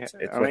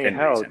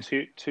 Hell,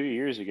 2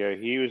 years ago,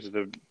 he was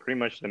pretty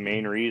much the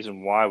main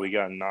reason why we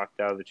got knocked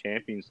out of the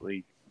Champions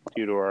League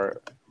due to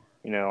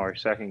our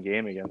second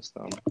game against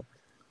them.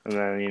 And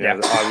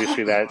then,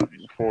 obviously that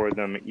forwarded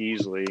them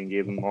easily and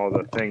gave them all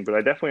the thing. But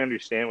I definitely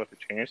understand with the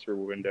transfer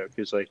window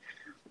because,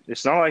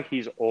 it's not like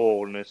he's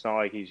old and it's not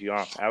like he's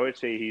young. I would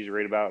say he's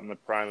right about in the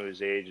prime of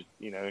his age.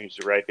 He's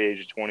the ripe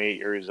age of 28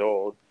 years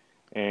old.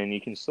 And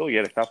you can still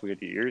get a couple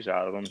good years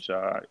out of him. So,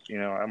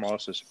 I'm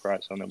also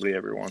surprised how nobody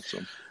ever wants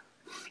him.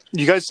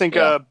 You guys think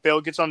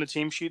Bale gets on the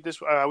team sheet this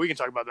we can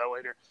talk about that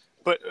later.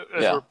 But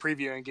as we're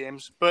previewing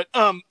games. But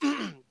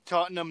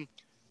Tottenham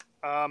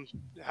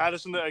had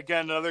us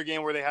another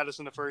game where they had us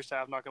in the first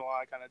half, not going to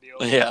lie, kind of deal.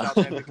 Yeah.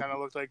 Southampton kind of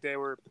looked like they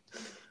were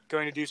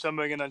going to do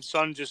something, and then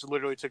Son just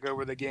literally took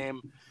over the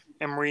game.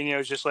 And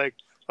Mourinho's just like,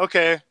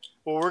 okay,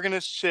 well, we're going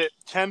to sit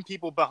 10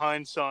 people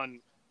behind Son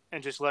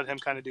and just let him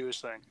kind of do his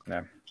thing.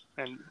 Yeah.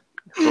 And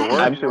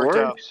it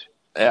works.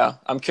 Yeah,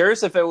 I'm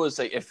curious if it was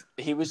if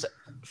he was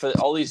for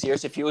all these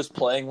years, if he was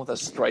playing with a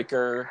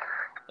striker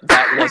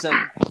that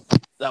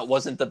that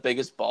wasn't the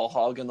biggest ball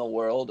hog in the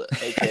world,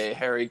 aka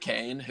Harry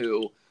Kane,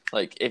 who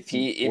like if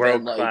he even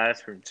world like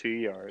class from 2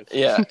 yards.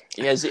 yeah,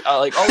 he has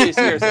like all these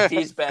years if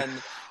he's been.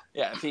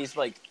 Yeah, if he's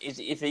like,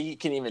 if he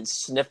can even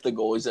sniff the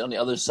goal, he's on the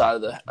other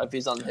side of if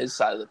he's on his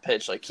side of the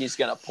pitch, like he's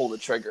gonna pull the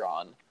trigger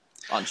on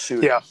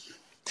shooting. Yeah.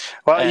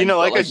 Well, and,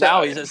 like I said,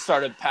 now he's just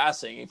started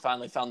passing. He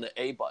finally found the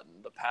A button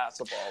to pass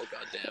the ball.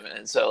 God damn it!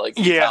 And so like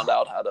he found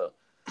out how to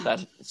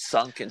that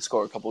Son can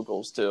score a couple of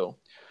goals too.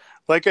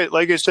 Like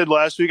I said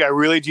last week, I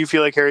really do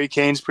feel like Harry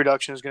Kane's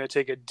production is going to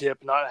take a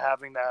dip, not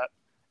having that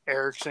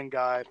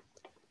Eriksson-like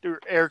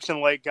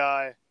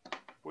guy.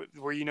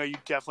 Where you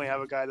definitely have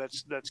a guy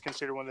that's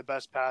considered one of the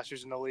best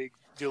passers in the league,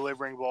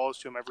 delivering balls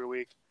to him every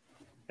week,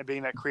 and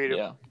being that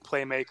creative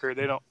playmaker.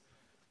 They don't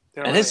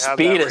and really his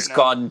speed has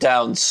gone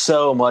down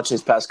so much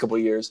these past couple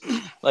of years.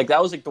 Like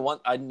that was like the one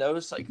I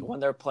noticed, like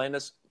when they're playing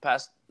this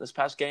past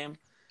game,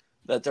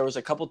 that there was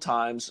a couple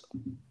times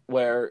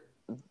where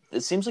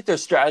it seems like their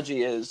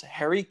strategy is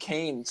Harry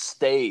Kane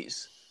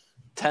stays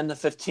 10 to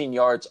 15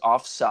 yards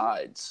off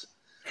sides,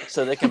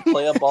 so they can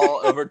play a ball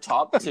over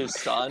top to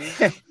Son.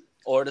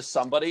 Or to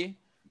somebody,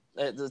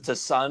 to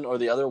Son or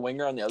the other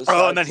winger on the other side.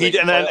 Oh, and then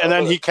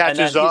he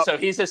catches up. So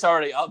he's just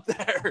already up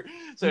there.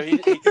 So he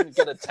can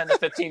get a 10 to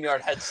 15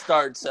 yard head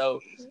start. So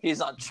he's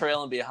not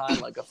trailing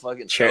behind like a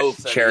fucking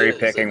cherry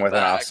picking with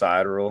an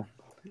offside rule.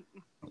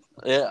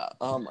 Yeah.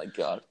 Oh my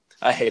god,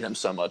 I hate him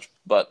so much.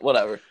 But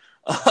whatever.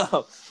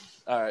 All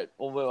right,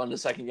 we'll move on to the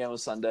second game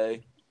of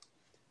Sunday.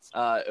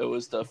 It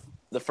was the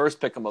first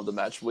pick'em of the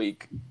match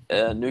week.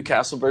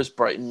 Newcastle versus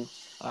Brighton.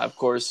 I, of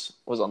course,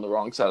 was on the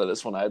wrong side of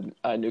this one. I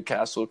had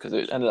Newcastle because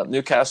it ended up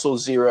Newcastle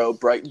 0,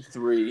 Brighton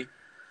 3.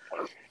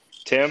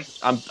 Tim,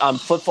 I'm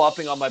flip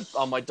flopping on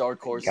my dark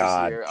horse this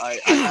year.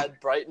 I had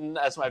Brighton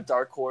as my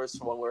dark horse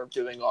when we were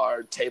doing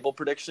our table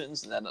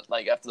predictions, and then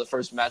like after the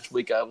first match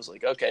week, I was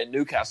like, okay,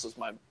 Newcastle's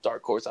my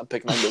dark horse. I'm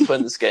picking them to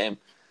win this game.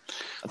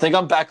 I think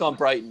I'm back on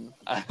Brighton.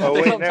 Was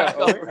that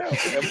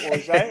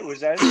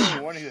the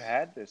only one who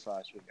had this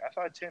last week? I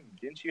thought, Tim,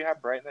 didn't you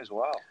have Brighton as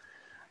well?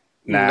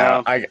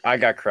 No. I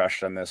got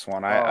crushed on this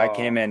one. I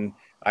came in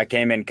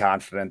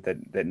confident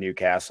that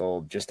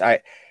Newcastle just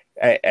at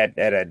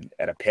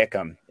a pick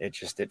 'em. It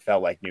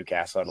felt like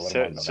Newcastle had a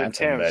little more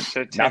momentum.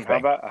 Tim,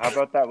 how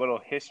about that little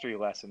history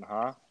lesson,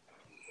 huh?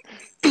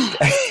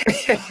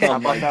 How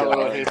about that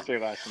little history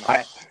lesson?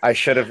 Huh? I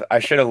should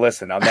have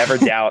listened. I'll never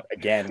doubt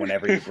again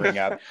whenever you bring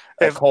up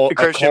a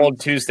cold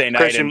Tuesday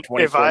night in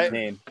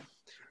 2014.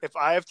 If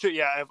I have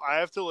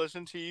to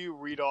listen to you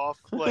read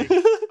off like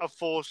a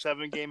full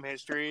 7-game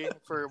history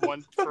for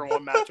one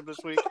matchup this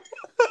week,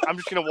 I'm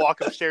just gonna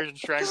walk upstairs and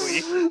strangle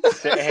you.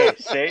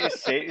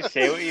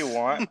 Say what you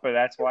want, but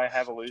that's why I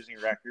have a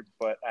losing record.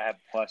 But I have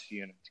plus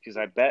units because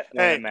I bet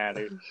when it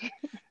matters.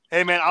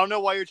 Hey man, I don't know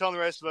why you're telling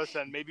the rest of us.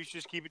 Then maybe you should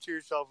just keep it to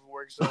yourself. It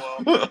works so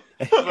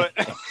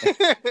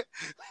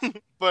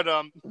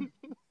well.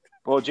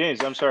 Well,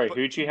 James, I'm sorry.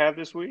 Who'd you have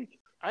this week?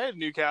 I had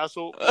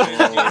Newcastle, but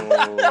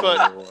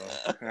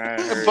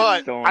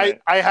I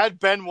had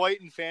Ben White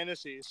in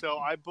fantasy, so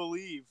I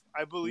believe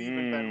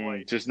in Ben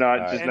White. Just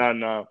not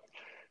enough.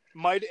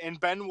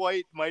 Ben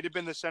White might have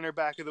been the center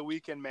back of the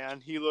weekend, man.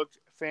 He looked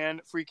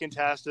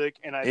fan-freaking-tastic,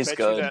 and I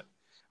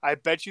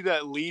bet you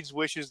that Leeds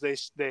wishes they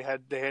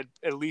had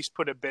at least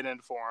put a bid in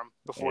for him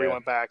before he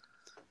went back.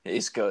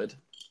 He's good.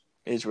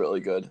 He's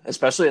really good,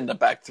 especially in the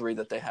back three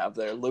that they have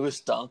there.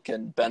 Lewis Dunk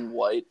and Ben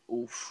White.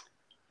 Oof.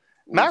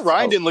 Matt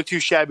Ryan didn't look too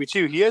shabby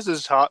too. He has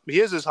his hot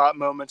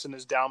moments and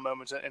his down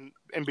moments and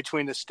in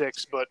between the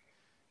sticks, but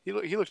he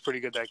looks pretty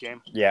good that game.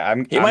 Yeah,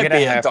 he might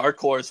be a dark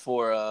horse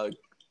for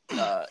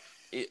the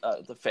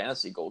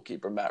fantasy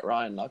goalkeeper Matt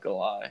Ryan. Not gonna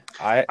lie,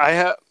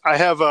 I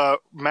have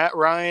Matt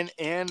Ryan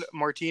and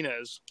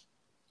Martinez.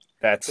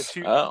 That's a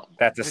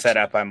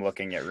setup I'm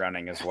looking at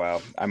running as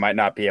well. I might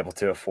not be able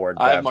to afford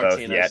both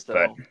yet,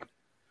 but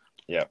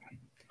yeah.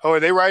 Oh, are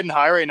they riding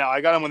high right now?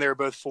 I got them when they were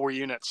both 4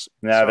 units.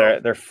 No,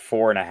 they're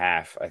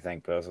 4.5. I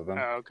think both of them.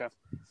 Oh, okay.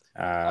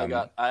 I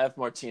have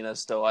Martinez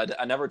still. I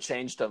never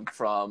changed him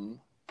from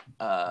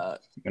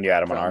when you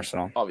had him on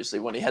Arsenal. Obviously,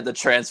 when he had the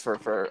transfer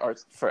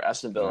for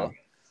Aston Villa.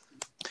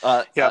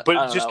 But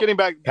just getting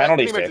back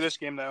to this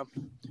game though,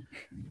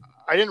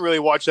 I didn't really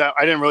watch that.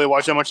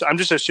 Much. I'm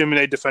just assuming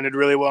they defended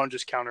really well and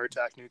just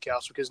counterattacked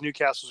Newcastle because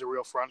Newcastle's a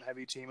real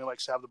front-heavy team who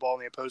likes to have the ball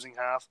in the opposing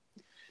half.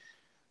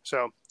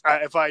 So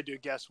if I do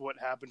guess what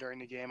happened during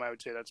the game, I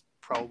would say that's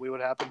probably what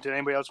happened. Did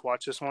anybody else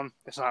watch this one?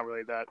 It's not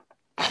really that.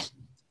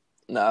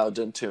 No, I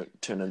didn't tune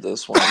into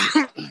this one.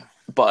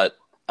 But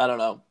I don't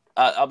know.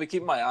 I'll be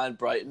keeping my eye on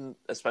Brighton,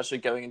 especially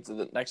going into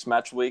the next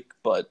match week.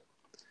 But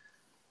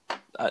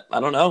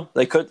I don't know.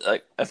 They could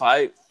if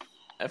I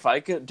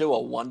could do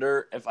a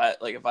wonder. If I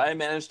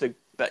managed to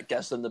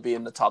guess them to be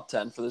in the top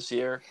 10 for this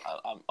year,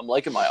 I'm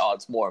liking my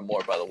odds more and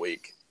more by the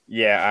week.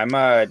 Yeah,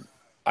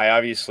 I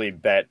obviously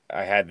bet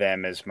I had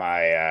them as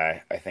my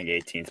I think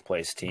 18th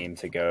place team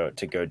to go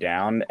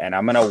down, and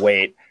I'm gonna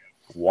wait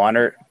 1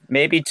 or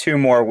maybe 2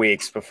 more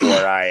weeks before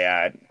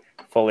I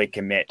fully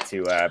commit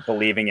to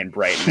believing in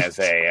Brighton as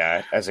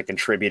a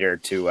contributor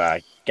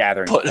to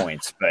gathering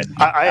points. But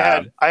I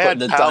had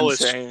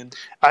Palace. Unchained.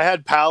 I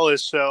had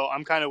Palace, so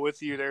I'm kind of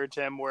with you there,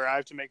 Tim. Where I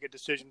have to make a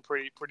decision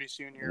pretty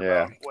soon here.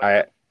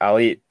 Yeah, I'll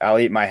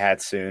eat my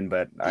hat soon,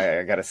 but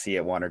I got to see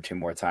it one or two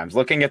more times.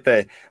 Looking at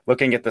the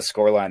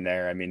scoreline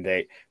there, I mean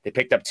they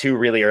picked up 2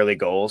 really early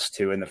goals,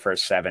 2 in the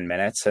first 7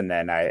 minutes, and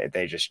then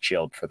they just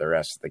chilled for the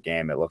rest of the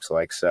game. It looks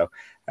like so.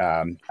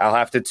 I'll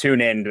have to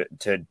tune in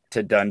to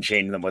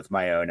Dunchain them with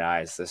my own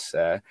eyes this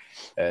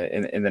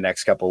in the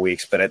next couple of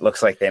weeks, but it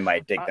looks like they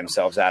might dig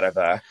themselves out of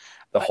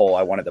the hole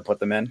I wanted to put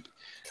them in.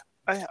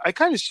 I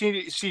kind of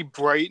see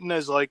Brighton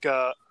as like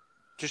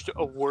just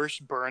a worse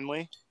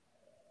Burnley.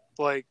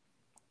 Like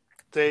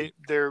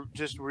they're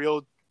just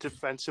real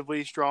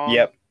defensively strong.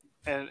 Yep.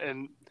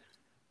 And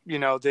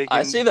they.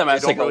 I see them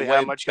as like really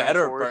a way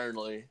better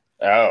Burnley.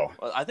 Oh,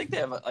 well, I think they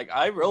have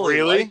I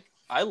really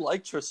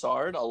like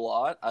Trossard a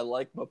lot. I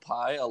like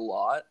Mapai a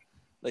lot.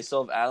 They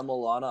still have Adam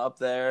Lallana up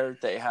there.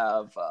 They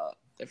have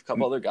a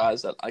couple other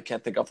guys that I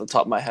can't think off the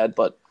top of my head,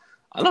 but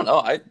I don't know.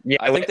 I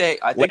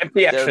think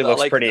Lamptey actually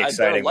looks pretty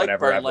exciting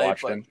whenever I've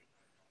watched him.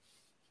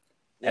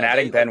 And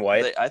adding Ben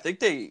White, I think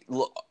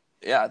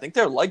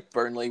they're like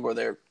Burnley, where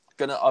they're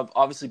gonna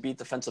obviously be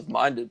defensive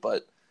minded,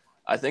 but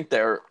I think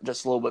they're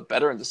just a little bit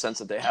better in the sense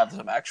that they have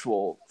some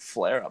actual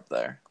flair up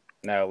there.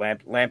 No,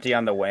 Lamptey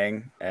on the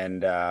wing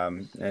and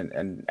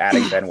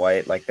adding Ben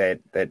White, like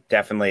that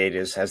definitely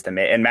just has the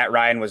and Matt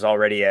Ryan was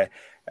already a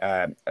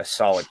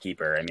solid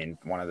keeper. I mean,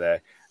 one of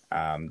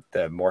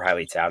the more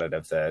highly touted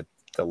of the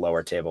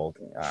lower table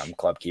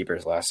club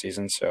keepers last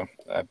season. So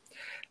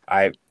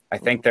I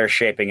think they're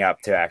shaping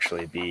up to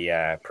actually be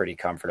pretty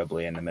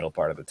comfortably in the middle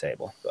part of the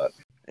table. But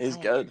he's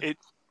good.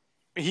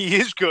 He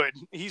is good.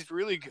 He's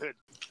really good.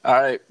 All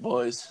right,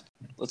 boys,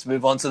 let's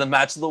move on to the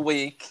match of the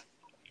week.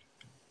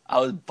 I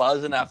was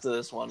buzzing after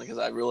this one because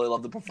I really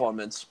love the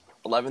performance.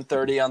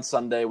 11:30 on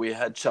Sunday, we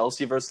had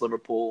Chelsea versus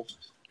Liverpool.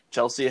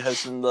 Chelsea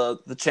hosting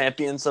the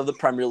champions of the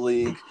Premier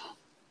League,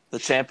 the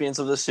champions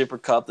of the Super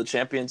Cup, the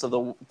champions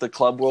of the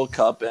Club World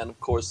Cup, and of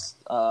course,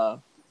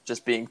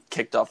 just being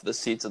kicked off the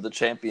seats of the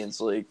Champions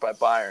League by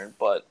Bayern.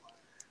 But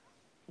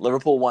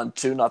Liverpool won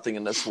 2-0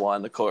 in this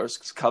one, of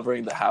course,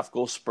 covering the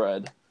half-goal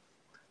spread.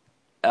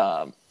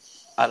 I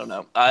don't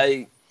know.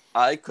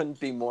 I couldn't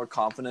be more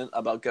confident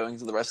about going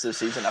to the rest of the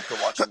season after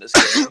watching this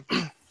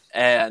game.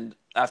 And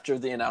after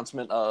the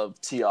announcement of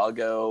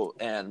Thiago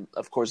and,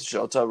 of course,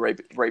 Jota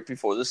right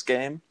before this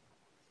game,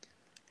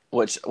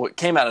 which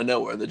came out of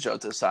nowhere, the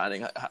Jota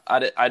signing. I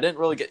didn't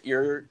really get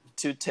your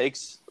two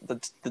takes, the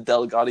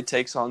Delegati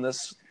takes on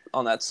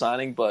that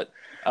signing, but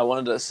I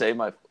wanted to say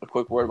a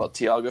quick word about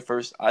Thiago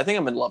first. I think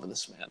I'm in love with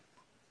this man.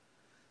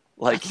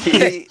 Like,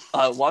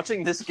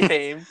 watching this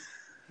game,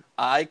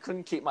 I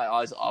couldn't keep my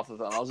eyes off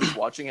of him. I was just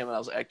watching him, and I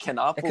was like, I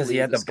cannot believe because he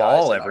had the this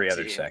ball guy's in every our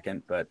other team.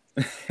 second. But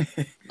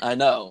I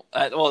know.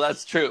 Well,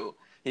 that's true.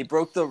 He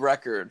broke the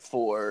record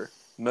for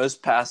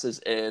most passes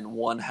in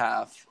one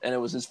half, and it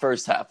was his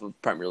first half of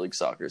Premier League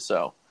soccer.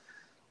 So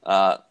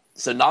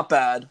not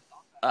bad.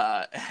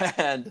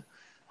 And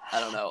I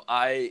don't know.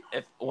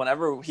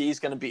 Whenever he's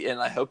going to be in,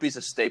 I hope he's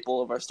a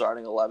staple of our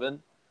starting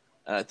 11,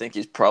 and I think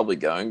he's probably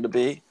going to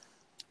be.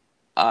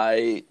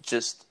 I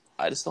just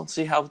don't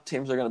see how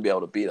teams are going to be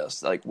able to beat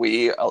us. Like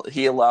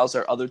he allows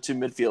our other two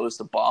midfielders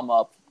to bomb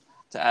up,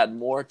 to add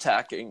more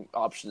attacking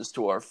options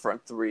to our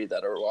front three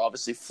that are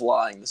obviously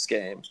flying this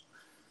game.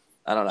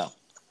 I don't know.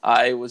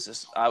 I was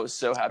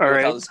so happy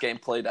with how this game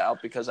played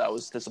out because I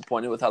was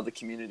disappointed with how the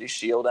Community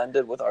Shield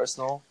ended with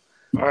Arsenal.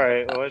 All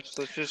right, let's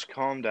just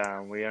calm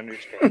down. We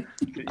understand.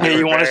 Hey,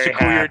 you want us to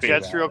cool your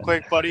jets real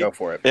quick, buddy? go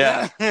for it.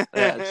 Yeah.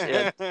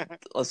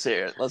 Let's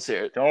hear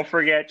it. Don't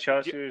forget,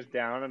 Chelsea is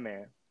down a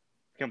man,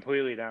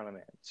 completely down a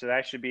man. So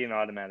that should be an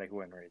automatic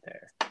win right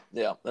there.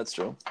 Yeah, that's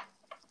true.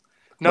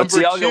 Number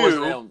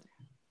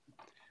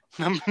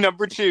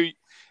two,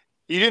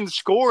 you didn't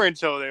score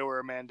until they were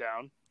a man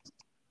down.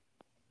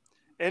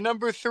 And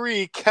number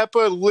three,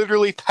 Kepa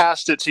literally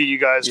passed it to you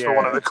guys for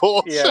one of the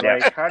goals. Yeah,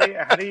 like how does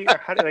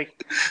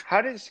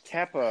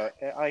Kepa,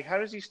 like, how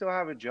does he still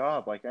have a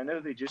job? Like, I know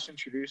they just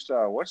introduced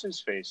what's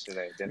his face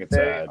today, didn't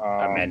they?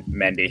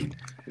 Mendy.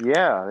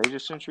 Yeah, they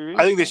just introduced.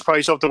 I think they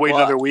probably still have to wait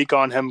another week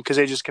on him because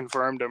they just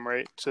confirmed him,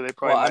 right? So they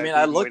probably.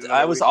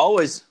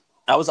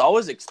 I was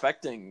always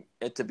expecting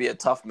it to be a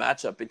tough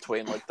matchup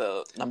between like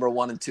the number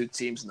 1 and 2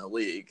 teams in the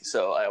league.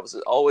 So I was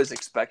always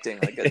expecting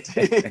like a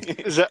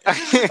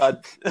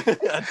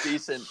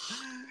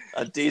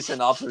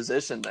decent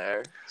opposition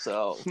there.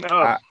 So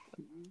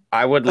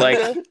I would like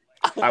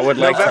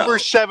November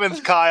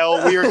 7th,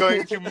 Kyle. We are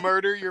going to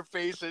murder your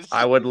faces.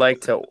 I would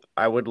like to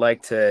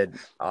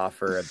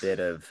offer a bit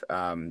of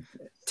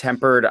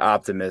tempered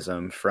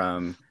optimism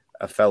from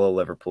a fellow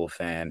Liverpool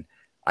fan.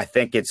 I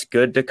think it's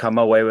good to come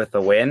away with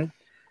a win.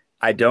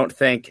 I don't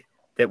think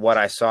that what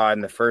I saw in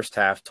the first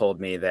half told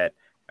me that,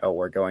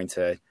 we're going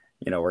to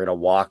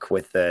walk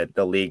with the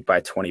league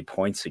by 20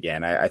 points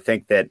again. I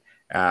think that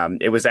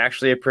It was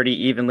actually a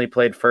pretty evenly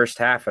played first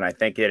half, and I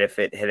think that if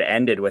it had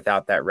ended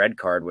without that red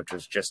card, which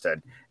was just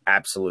an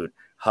absolute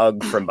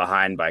hug from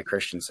behind by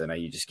Christensen,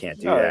 you just can't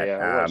do that.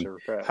 Yeah, it was a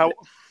regret.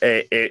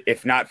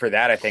 If not for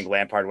that, I think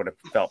Lampard would have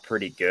felt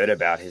pretty good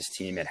about his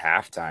team at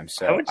halftime.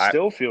 So I would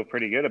still feel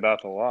pretty good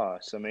about the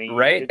loss. I mean,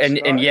 right,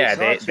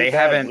 they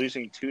haven't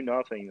losing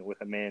 2-0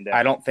 with a man down.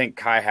 I don't think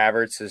Kai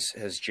Havertz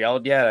has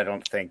gelled yet. I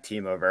don't think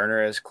Timo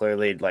Werner is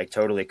clearly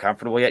totally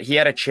comfortable yet. He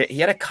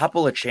had a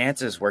couple of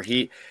chances where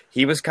he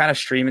was kind of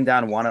streaming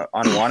down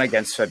one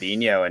against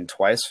Fabinho, and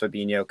twice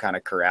Fabinho kind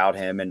of corralled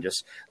him and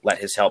just let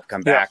his help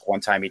come back. One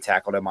time he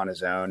tackled him on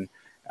his own.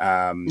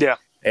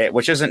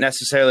 Which isn't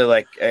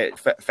necessarily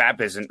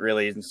Fab isn't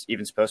really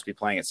even supposed to be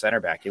playing at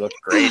center back. He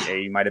looked great.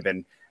 He might have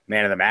been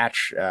man of the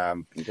match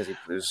because he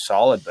was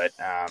solid. But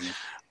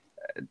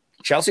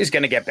Chelsea's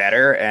going to get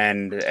better,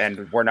 and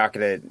we're not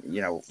going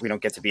to, we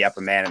don't get to be up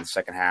a man in the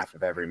second half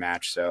of every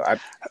match. So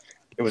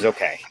it was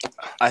okay.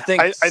 I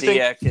think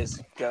Ziyech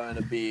is going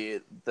to be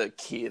the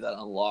key that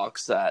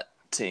unlocks that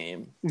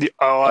team.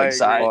 I agree. He's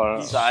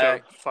so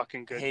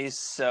fucking good. He's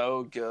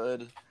so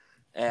good.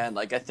 And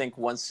I think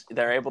once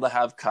they're able to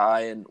have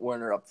Kai and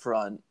Werner up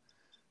front,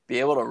 be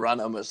able to run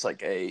almost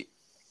like a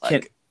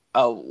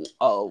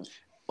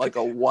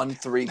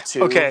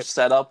 1-3-2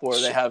 setup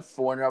where they have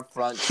Werner up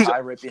front,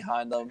 Kai right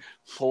behind them,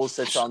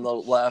 Pulisic on the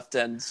left,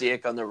 and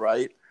Ziyech on the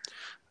right.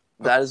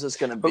 That is just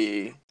going to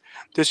be.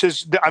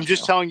 I'm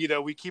just telling you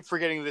though. We keep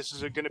forgetting this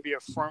is going to be a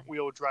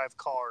front-wheel drive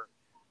car.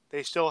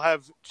 They still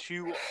have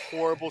two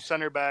horrible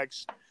center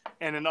backs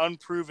and an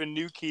unproven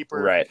new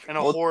keeper, and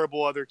a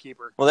horrible other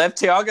keeper. Well, they have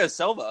Thiago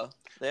Silva.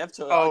 They have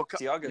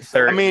Thiago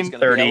Silva.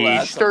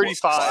 35.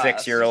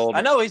 36-year-old.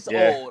 I know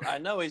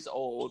he's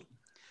old.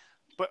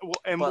 But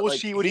we'll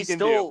see what he can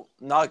do. He's still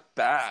not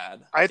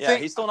bad. I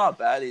think he's still not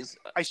bad.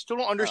 I still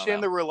don't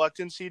understand the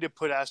reluctancy to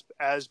put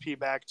Aspi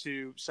back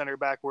to center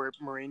back where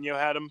Mourinho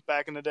had him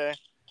back in the day.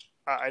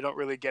 I don't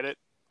really get it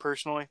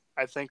personally.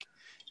 I think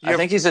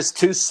he's just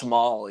too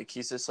small.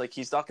 He's just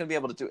he's not going to be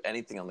able to do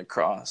anything on the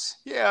cross.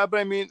 Yeah,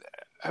 but I mean,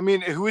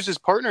 who was his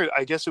partner?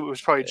 I guess it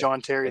was probably John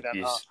Terry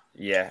then.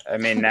 Yeah, I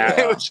mean, now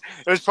it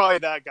was probably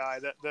that guy,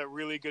 that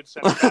really good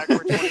center back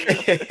for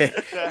 20 years.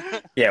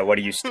 Yeah, what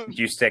do you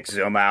stick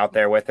Zuma out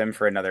there with him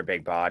for another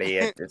big body?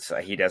 It's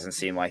he doesn't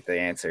seem like the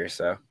answer.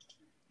 So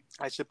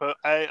I suppose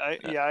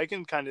I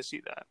can kind of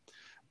see that.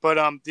 But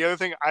the other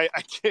thing I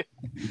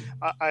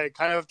kind of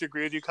have to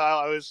agree with you,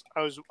 Kyle.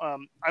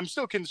 I'm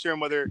still concerned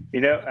whether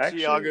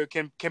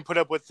Thiago can put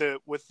up with the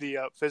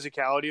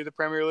physicality of the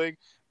Premier League.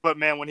 But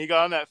man, when he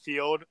got on that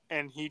field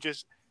and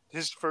his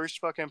first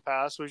fucking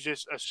pass was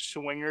just a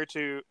swinger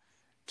to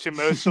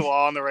Mo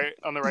Salah on the right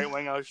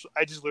wing, I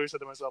just literally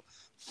said to myself,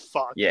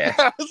 "Fuck." Yeah.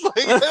 I was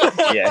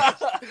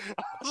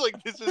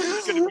like, "This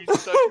is going to be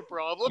such a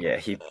problem." Yeah,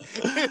 he's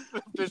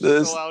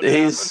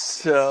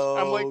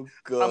so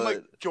good. I'm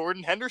like,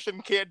 Jordan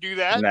Henderson can't do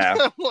that.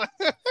 No.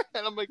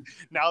 And I'm like,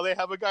 now they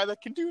have a guy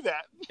that can do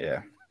that.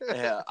 Yeah.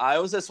 Yeah, I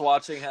was just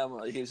watching him.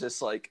 He's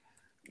just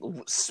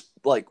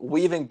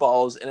weaving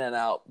balls in and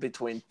out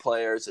between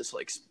players, just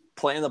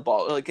playing the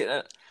ball.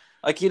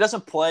 He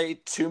doesn't play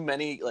too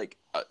many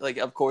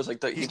of course he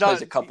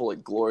plays a couple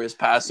glorious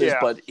passes,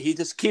 but he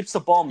just keeps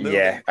the ball moving.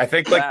 Yeah, I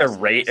think the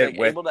rate at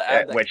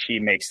which he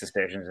makes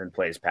decisions and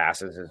plays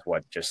passes is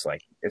what just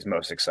is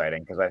most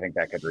exciting, because I think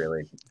that could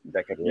really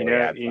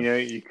add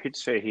you could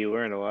say he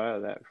learned a lot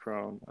of that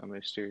from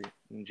Mr.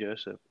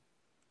 Joseph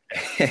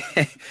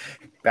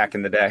back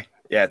in the day.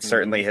 Yeah, it's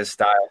certainly his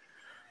style.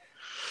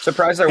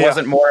 Surprised there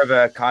wasn't more of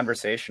a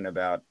conversation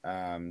about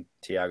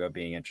Thiago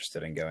being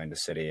interested in going to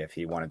City if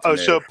he wanted to. Oh,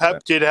 so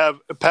Pep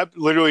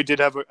literally did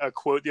have a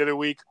quote the other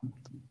week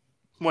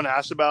when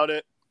asked about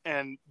it,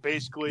 and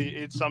basically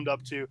it summed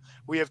up to,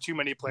 we have too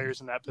many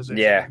players in that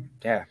position.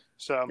 Yeah.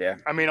 So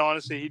I mean,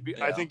 honestly, he'd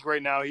be. I think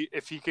right now,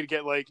 if he could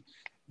get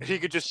if he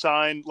could just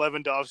sign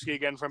Lewandowski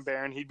again from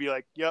Bayern, he'd be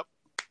like, "Yep,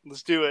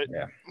 let's do it.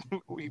 Yeah,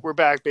 we're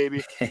back,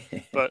 baby."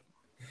 But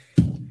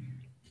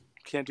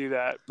can't do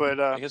that.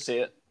 But I can see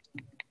it.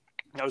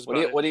 That was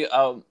what do you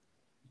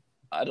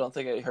I don't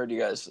think I heard you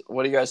guys.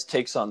 What are you guys'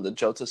 takes on the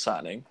Jota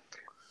signing?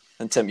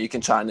 And Tim, you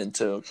can chime in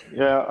too.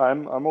 Yeah,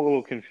 I'm a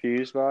little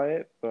confused by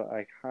it, but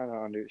I kind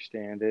of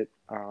understand it.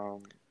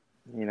 And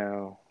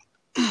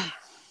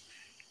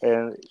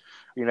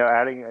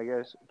adding, I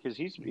guess, because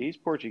he's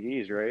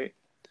Portuguese, right?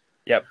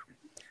 Yep.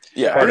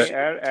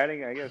 Yeah.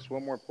 Adding, I guess,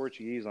 one more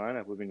Portuguese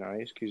lineup would be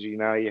nice, because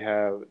now you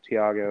have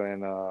Thiago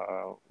and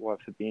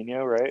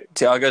Fabinho, right?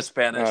 Thiago's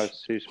Spanish. No,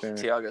 it's too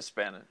Spanish. Thiago's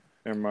Spanish.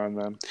 Never mind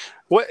them.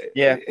 What?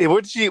 Yeah.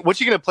 What's he going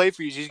to play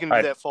for you? He's going to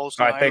do that false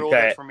nine role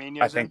that Firmino's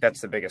I think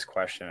that's the biggest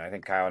question. I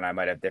think Kyle and I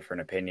might have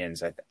different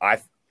opinions. I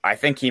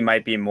think he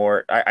might be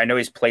more. I know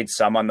he's played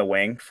some on the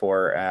wing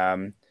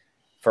for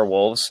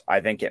Wolves. I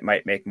think it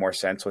might make more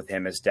sense with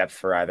him as depth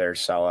for either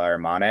Salah or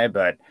Mane.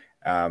 But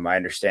I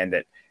understand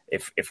that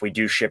if we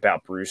do ship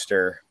out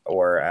Brewster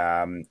or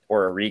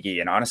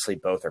Origi, and honestly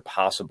both are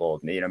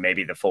possible,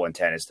 maybe the full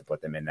intent is to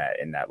put them in that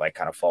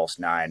kind of false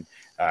nine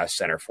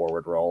center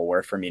forward role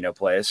where Firmino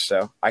plays.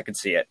 So I could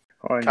see it.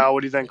 Kyle,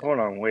 what do you think? Hold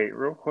on, wait,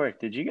 real quick.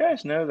 Did you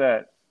guys know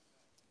that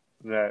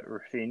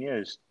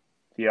Rafinha is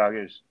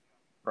Thiago's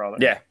brother?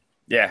 Yeah.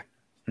 Yeah.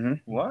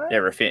 What? Yeah,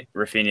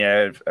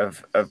 Rafinha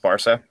of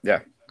Barca. Yeah.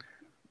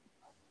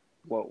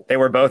 Whoa. They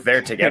were both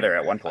there together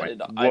at one I point. did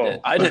not. Whoa.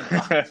 I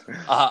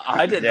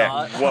did Yeah.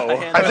 not. Whoa.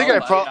 I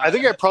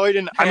think I probably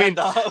didn't. I mean,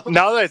 up.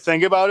 now that I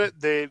think about it,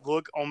 they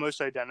look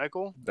almost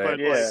identical. But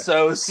Yeah. like,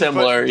 So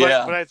similar,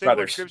 yeah. But I think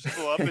Brothers. what trips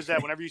people up is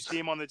that whenever you see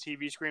them on the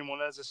TV screen, one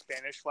has a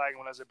Spanish flag and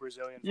one has a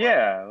Brazilian flag.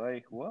 Yeah,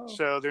 like, whoa.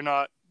 So they're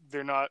not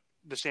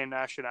the same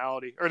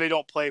nationality, or they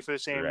don't play for the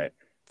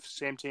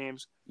same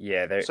teams.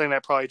 Yeah, Something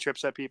that probably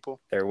trips at people.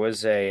 there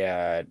was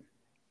a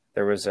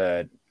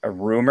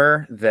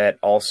rumor that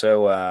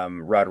also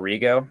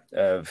Rodrigo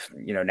of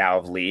now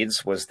of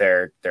Leeds was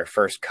their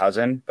first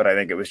cousin, but I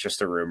think it was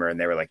just a rumor, and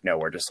they were like, no,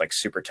 we're just like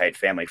super tight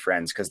family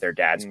friends because their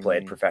dads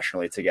played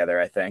professionally together,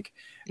 I think.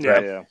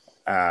 Yeah.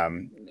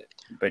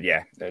 But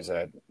yeah, there's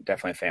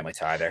definitely a family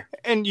tie there.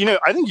 And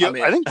I think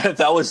if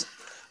that was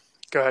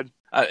go ahead.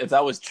 If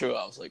that was true,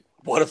 I was like,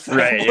 what a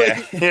family!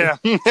 Right, Yeah.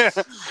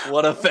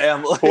 What a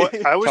family!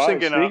 I was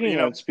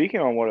thinking, speaking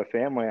on what a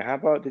family. How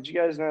about? Did you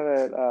guys know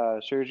that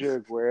Sergio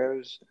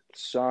Aguero's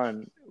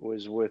son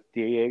was with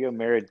Diego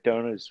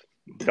Maradona's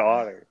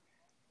daughter?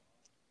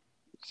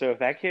 So if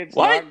that kid's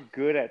not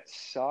good at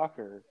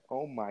soccer,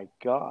 oh my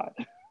god!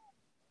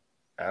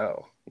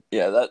 Oh,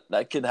 yeah,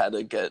 that kid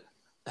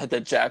had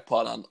the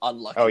jackpot on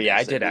Locky. Oh yeah,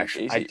 I did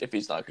actually. If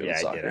he's not good at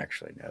yeah, soccer. I did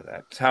actually know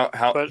that.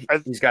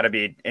 He's got to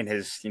be in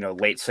his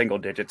late single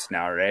digits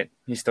now, right?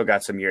 He's still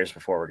got some years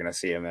before we're gonna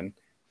see him in.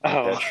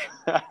 I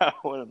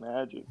would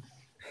imagine.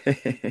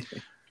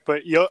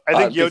 But I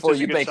think before Yota's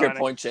you a good make signing. your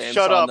point, James.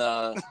 Shut on,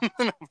 up. No,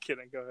 I'm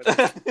kidding. Go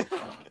ahead.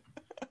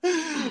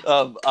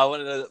 I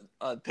wanted to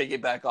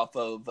piggyback off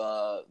of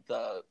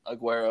the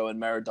Aguero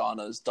and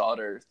Maradona's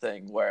daughter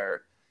thing,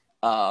 where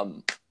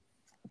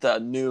the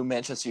new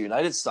Manchester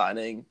United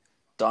signing,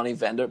 Donny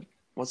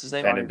what's his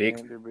name? Van de Beek.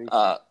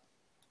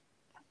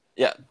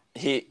 Yeah,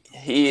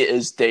 he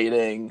is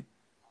dating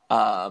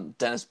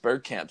Dennis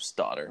Bergkamp's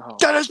daughter. Oh,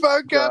 Dennis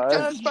Bergkamp. God.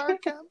 Dennis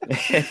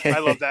Bergkamp. I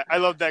love that. I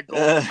love that goal.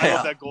 I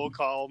love that goal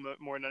call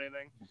more than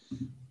anything.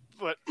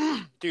 But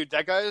dude,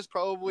 that guy is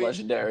probably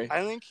legendary.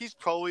 I think he's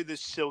probably the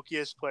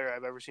silkiest player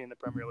I've ever seen in the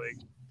Premier League.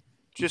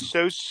 Just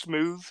so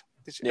smooth.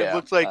 It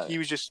looked like he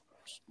was just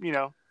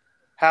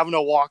having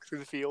a walk through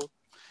the field.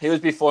 He was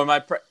before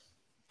my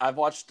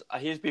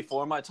he was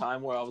before my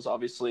time where I was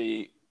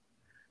obviously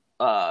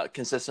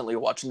consistently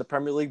watching the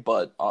Premier League,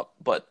 but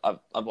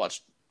I've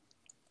watched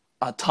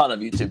a ton of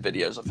YouTube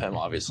videos of him,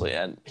 obviously,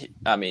 and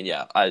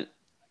I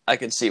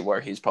can see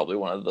where he's probably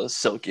one of the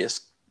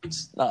silkiest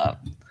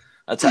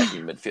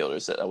attacking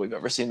midfielders that we've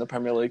ever seen in the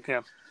Premier League. Yeah,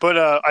 but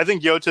I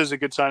think Jota is a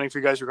good signing for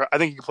you guys. I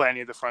think you can play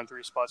any of the front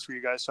three spots for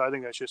you guys, so I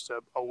think that's just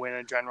a win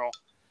in general.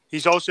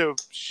 He's also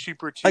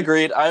super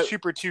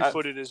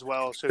two-footed as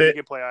well, so he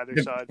can play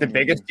either side. The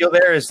biggest deal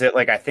there is that,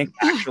 I think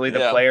actually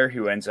the player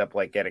who ends up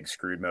getting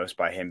screwed most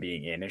by him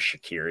being in is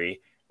Shaqiri,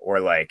 or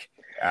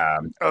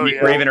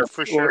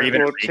for sure. Or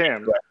even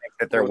Tim. I think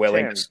that they're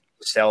willing to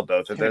sell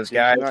both of those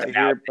guys. Did you not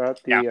hear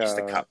about now he's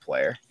the cup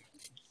player.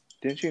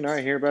 Didn't you not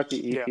hear about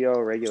the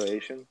EPL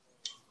regulation?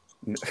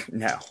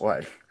 No,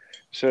 what?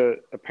 So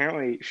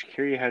apparently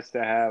Shaqiri has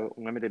to have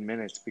limited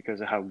minutes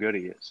because of how good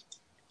he is.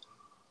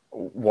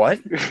 What?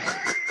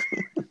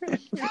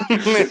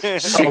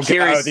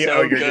 Shaqiri's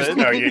so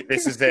good.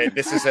 This is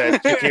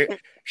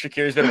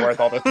Shaqiri's been worth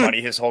all this money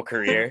his whole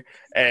career,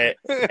 and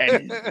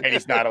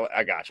he's not.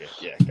 I got you.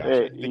 Yeah, gotcha.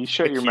 Hey, you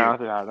shut your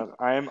mouth about him.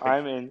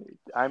 I'm in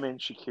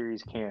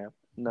Shaqiri's camp.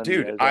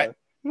 Dude,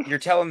 you're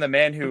telling the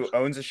man who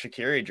owns a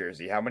Shaqiri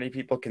jersey. How many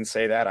people can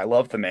say that? I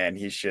love the man.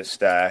 He's just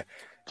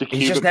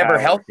never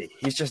healthy.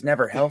 He's just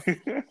never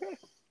healthy.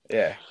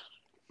 Yeah,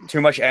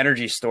 too much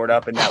energy stored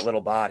up in that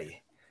little body.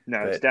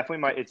 No, it's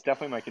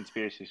definitely my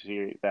conspiracy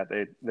theory that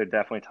they're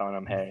definitely telling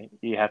him, hey,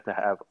 you have to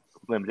have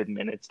limited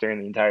minutes during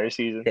the entire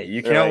season. Yeah,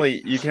 you can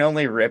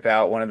only rip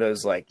out one of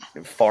those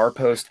far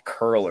post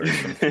curlers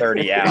from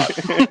 30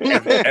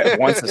 out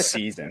once a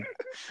season.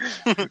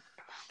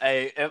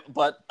 Hey,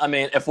 but I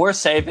mean, if we're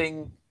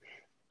saving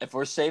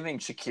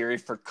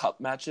Shaqiri for cup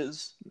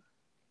matches,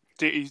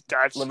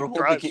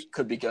 Liverpool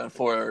could be going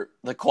for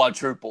the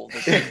quadruple.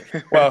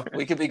 Well,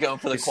 we could be going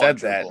for the quadruple.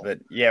 Said that, but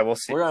yeah, we'll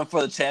see. We're going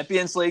for the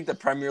Champions League, the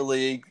Premier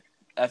League,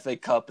 FA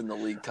Cup, and the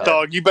League Cup.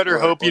 Dog, you better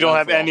hope you don't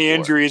have any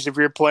injuries if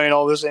you're playing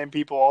all the same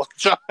people all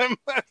the time.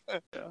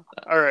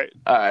 All right.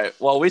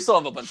 Well, we still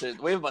have a bunch of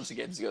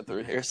games to go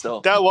through here.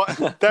 Still,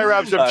 that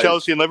wraps up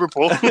Chelsea and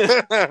Liverpool.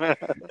 Yeah,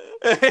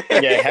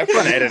 have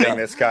fun editing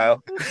this,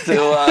 Kyle.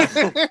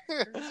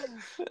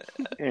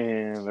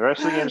 And the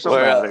rest of the games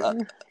don't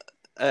matter.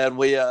 And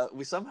we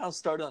somehow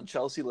started on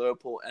Chelsea,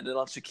 Liverpool, ended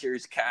on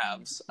Shaqiri's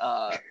Cavs,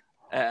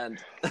 and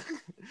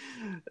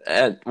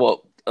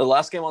well, the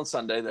last game on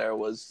Sunday there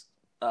was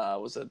a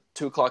 2:00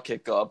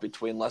 kickoff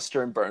between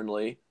Leicester and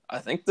Burnley. I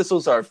think this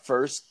was our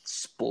first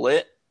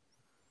split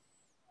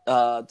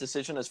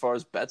decision as far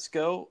as bets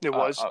go. It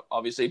was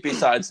obviously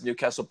besides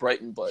Newcastle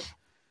Brighton, but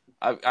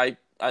I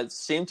I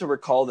seem to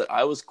recall that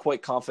I was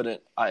quite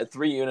confident. I had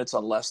 3 units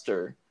on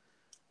Leicester,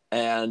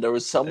 and there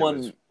was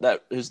someone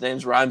whose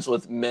names rhymes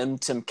with Mim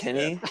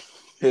Timkinney,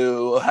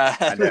 who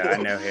had I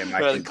know him.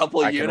 who had a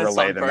couple of I can units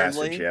relay on the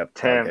Burnley. message. Yep.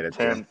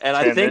 Tim, And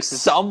I think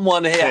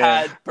someone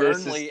had Tim,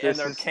 Burnley in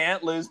their this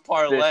can't lose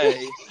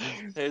parlay.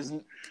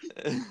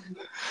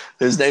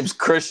 His name's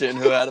Christian,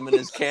 who had him in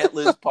his can't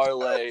lose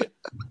parlay.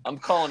 I'm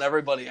calling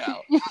everybody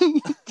out.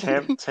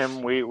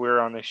 Tim, we're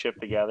on this ship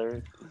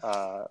together.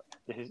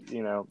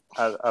 You know,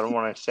 I don't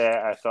want to say it.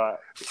 I thought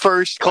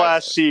first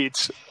class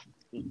seats.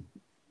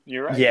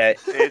 You're right. Yeah,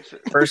 it's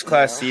first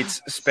class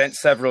seats. Spent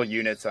several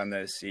units on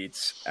those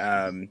seats.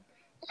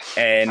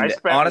 And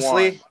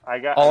honestly,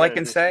 all I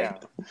can say,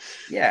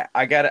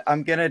 I'm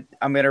gonna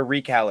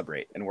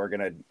recalibrate, and we're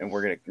gonna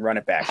run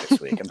it back this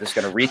week. I'm just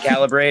gonna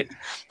recalibrate.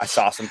 I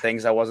saw some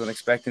things I wasn't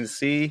expecting to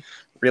see,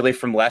 really,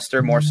 from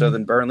Leicester more so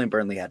than Burnley.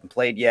 Burnley hadn't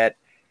played yet,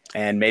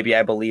 and maybe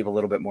I believe a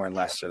little bit more in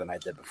Leicester than I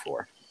did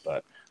before.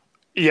 But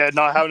yeah,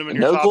 not having him in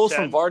your no top goals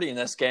 10. from Vardy in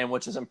this game,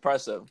 which is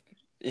impressive.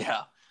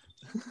 Yeah,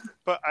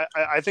 but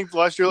I think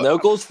Leicester. No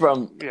goals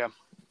from. Yeah.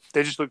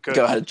 They just look good.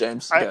 Go ahead,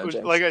 James. James.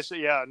 Like I said,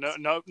 yeah,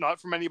 no,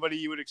 not from anybody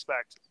you would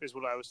expect is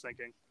what I was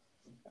thinking.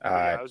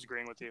 Yeah, I was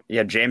agreeing with you.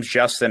 Yeah, James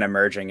Justin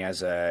emerging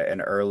as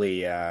an early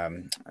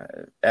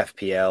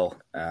FPL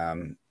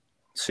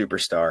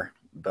superstar,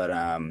 but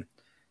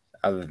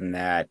other than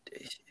that,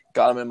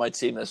 got him in my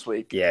team this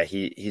week. Yeah,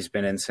 he's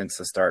been in since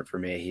the start for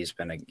me. He's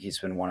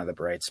been one of the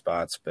bright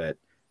spots, but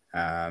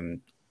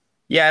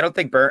yeah, I don't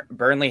think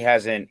Burnley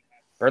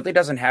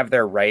doesn't have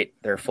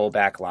their full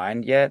back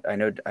line yet. I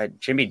know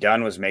Jimmy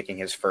Dunn was making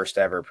his first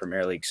ever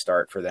Premier League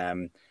start for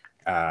them.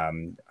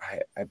 I'm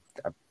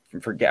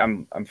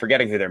forgetting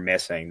who they're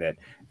missing that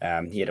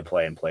he had to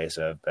play in place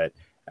of, but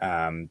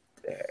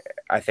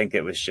I think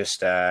it was just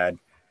the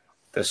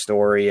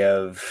story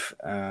of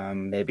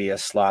maybe a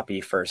sloppy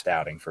first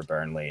outing for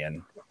Burnley,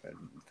 and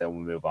then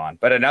we'll move on.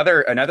 But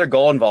another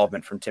goal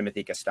involvement from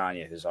Timothy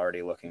Castagne, who's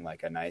already looking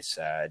like a nice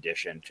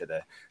addition to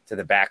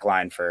the back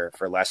line for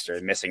Leicester,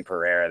 missing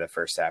Pereira the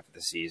first half of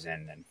the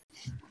season. And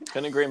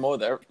couldn't agree more.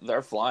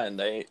 They're flying.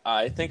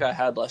 I think I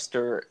had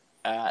Leicester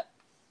at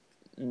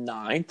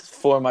 9th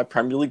for my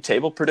Premier League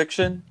table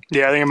prediction.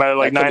 Yeah, I think I'm at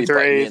like 9th or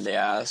 8th. In the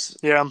ass.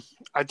 Yeah.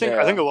 I think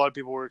a lot of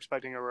people were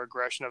expecting a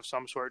regression of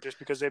some sort just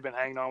because they've been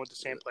hanging on with the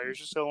same players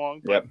for so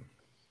long. Yep.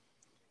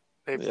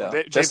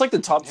 Just like the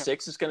top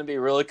 6 is going to be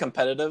really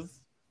competitive.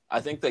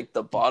 I think like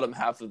the bottom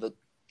half of the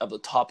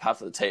top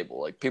half of the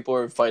table, like people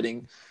are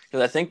fighting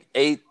because I think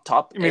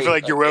top. You mean for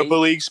like Europa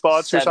League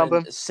spots 7, or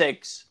something?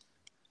 6.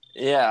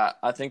 Yeah,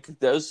 I think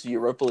those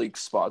Europa League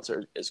spots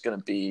is going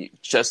to be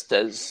just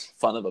as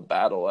fun of a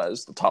battle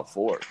as the top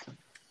 4.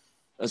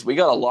 As we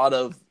got a lot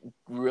of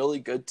really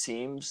good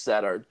teams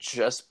that are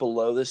just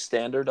below the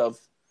standard of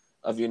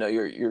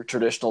your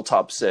traditional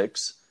top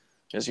 6.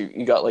 Because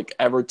you got like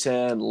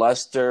Everton,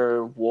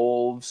 Leicester,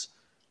 Wolves,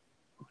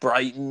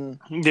 Brighton,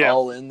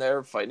 all in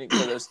there fighting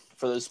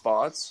for those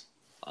spots.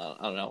 I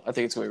don't know. I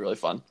think it's gonna be really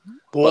fun.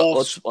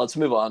 Wolves. But let's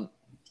move on.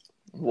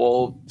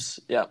 Wolves,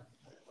 yeah.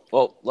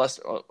 Well,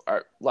 Leicester.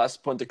 Our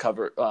last point to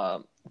cover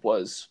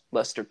was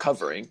Leicester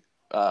covering,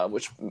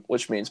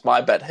 which means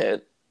my bet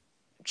hit,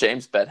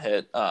 James' bet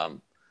hit.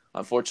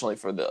 Unfortunately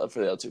for the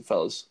other two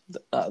fellas,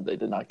 they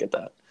did not get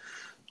that.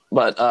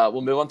 But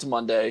we'll move on to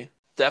Monday.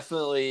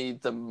 Definitely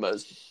the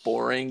most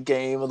boring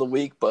game of the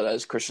week, but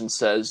as Christian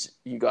says,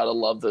 you got to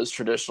love those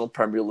traditional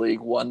Premier League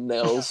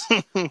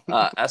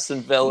 1-0s.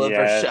 Aston Villa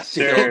versus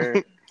Sheffield.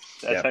 Sir.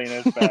 That's how you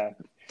know it's bad.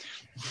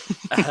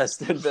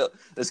 Aston Villa.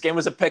 This game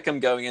was a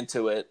pick'em going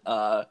into it.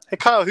 Hey,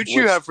 Kyle, who'd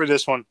you have for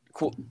this one?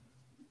 Cool.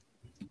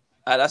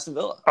 At Aston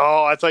Villa.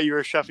 Oh, I thought you were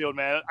a Sheffield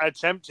man.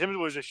 Tim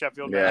was a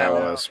Sheffield man. Yeah,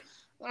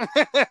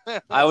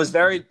 I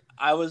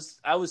was.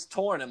 I was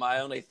torn, and my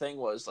only thing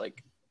was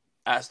like,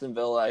 Aston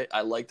Villa,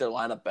 I like their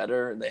lineup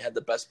better, and they had the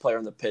best player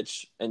on the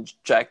pitch, and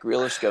Jack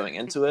Grealish going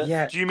into it.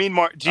 Yeah. Do you mean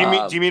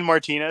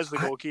Martinez, the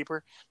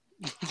goalkeeper?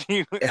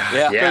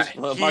 Yeah.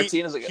 Well,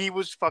 Martinez, he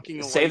was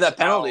fucking save that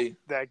penalty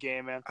that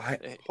game, man.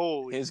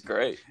 He's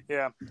great.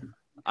 Yeah.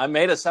 I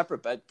made a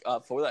separate bet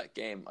for that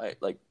game.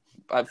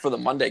 For the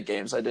Monday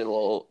games, I did a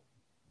little.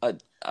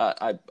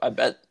 I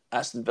bet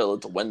Aston Villa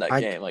to win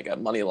that game, like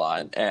at money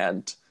line,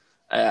 and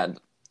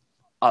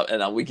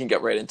we can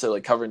get right into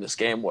like covering this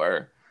game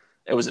where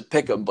it was a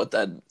pick'em, but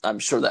then I'm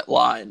sure that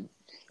line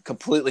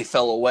completely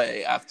fell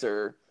away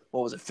after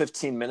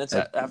 15 minutes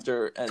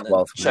after, and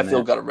then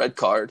Sheffield got a red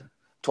card.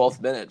 12th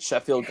minute,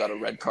 Sheffield got a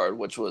red card,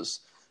 which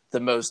was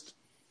the most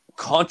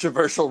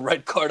controversial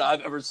red card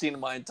I've ever seen in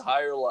my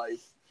entire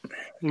life.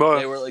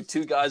 They were like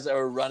two guys that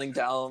were running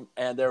down,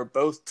 and they were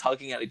both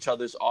tugging at each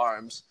other's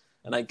arms.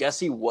 And I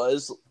guess it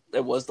was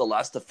the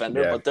last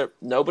defender, but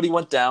nobody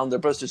went down. They're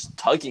both just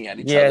tugging at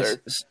each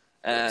other.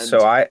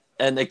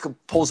 And they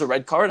pulls a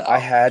red card out. I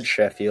had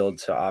Sheffield,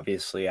 so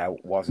obviously I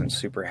wasn't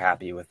super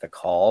happy with the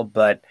call.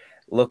 But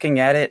looking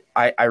at it,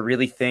 I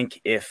really think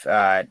if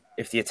the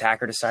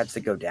attacker decides to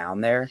go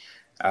down there,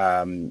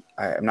 I'm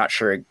not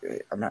sure.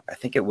 I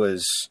think it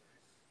was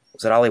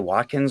was it Ollie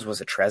Watkins?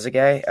 Was it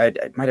Trezeguet?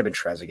 It might have been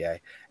Trezeguet.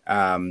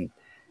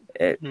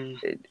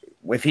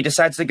 If he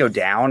decides to go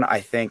down, I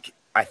think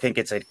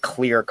it's a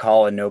clear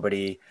call and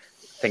nobody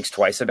thinks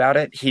twice about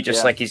it. He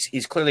just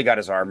he's clearly got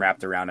his arm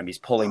wrapped around him. He's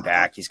pulling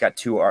back. He's got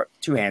two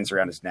hands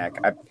around his neck.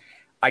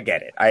 I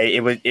get it.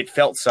 It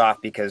felt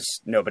soft because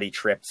nobody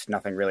tripped,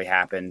 nothing really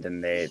happened,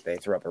 and they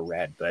threw up a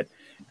red. But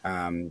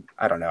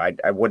I don't know.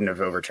 I wouldn't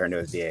have overturned it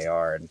with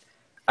VAR. And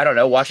I don't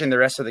know. Watching the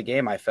rest of the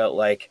game, I felt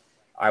like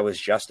I was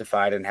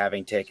justified in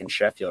having taken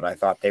Sheffield. I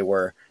thought they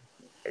were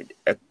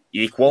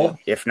equal,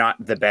 if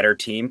not the better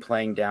team,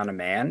 playing down a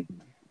man.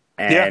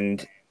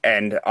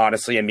 And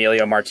honestly,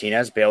 Emilio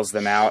Martinez bails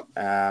out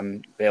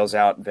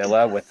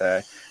Villa with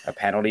a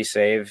penalty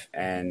save,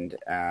 and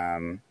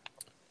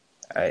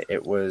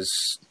it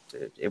was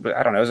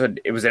I don't know.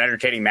 It was an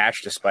entertaining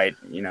match despite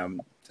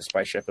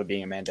Sheffield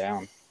being a man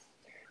down.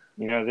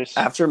 This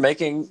after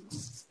making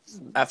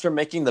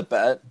the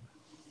bet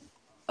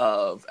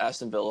of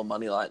Aston Villa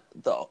money line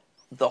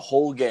the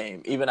whole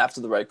game, even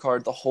after the red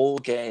card, the whole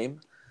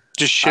game.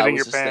 Just shitting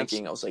your pants.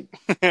 Thinking, I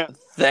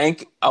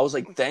was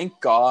like,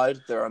 thank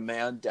God they're a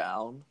man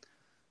down,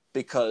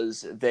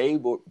 because they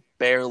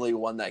barely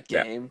won that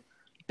game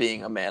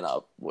being a man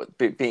up,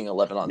 being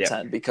 11 on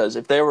 10. Because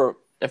if they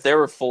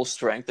were full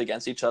strength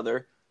against each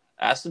other,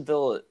 Aston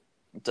Villa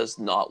does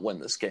not win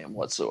this game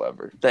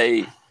whatsoever.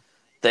 They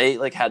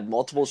had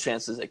multiple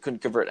chances. They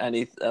couldn't convert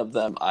any of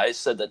them. I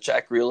said that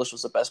Jack Grealish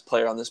was the best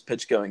player on this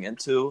pitch going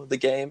into the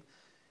game.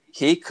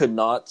 He could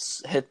not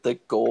hit the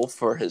goal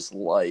for his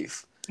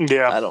life.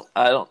 Yeah,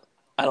 I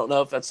don't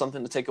know if that's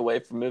something to take away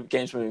from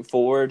games moving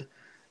forward.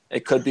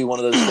 It could be one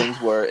of those things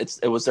where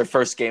it was their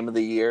first game of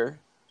the year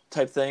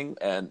type thing,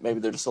 and maybe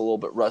they're just a little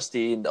bit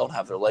rusty and don't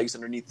have their legs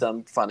underneath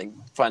them,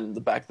 finding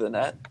the back of the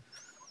net.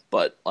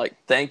 But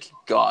thank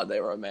God they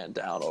were a man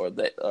down, or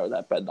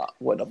that bet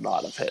would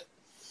not have hit.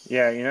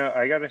 Yeah,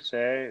 I gotta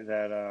say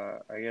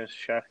that I guess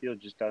Sheffield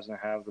just doesn't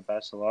have the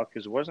best of luck,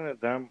 because wasn't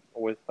it them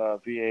with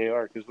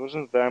VAR? Because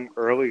wasn't it them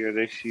earlier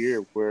this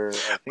year where I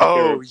think they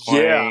were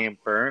playing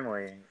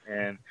Burnley,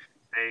 and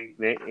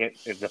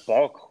the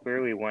ball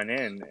clearly went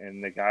in,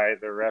 and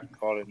the ref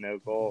called it no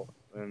goal,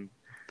 and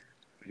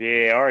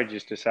VAR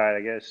just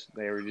decided, I guess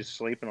they were just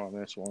sleeping on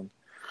this one.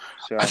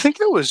 So I think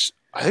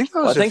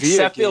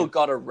Sheffield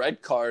got a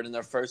red card in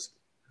their first.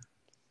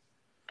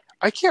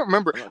 I can't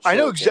remember. I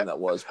know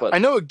exactly. I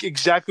know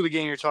exactly the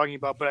game you're talking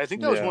about, but I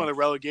think that was one of the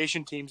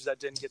relegation teams that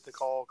didn't get the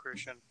call,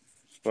 Christian.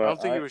 But I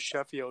don't think it was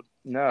Sheffield.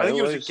 No, I think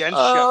it was against Sheffield.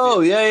 Oh,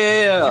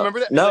 yeah. You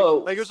remember that?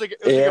 No, it was like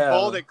a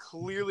ball that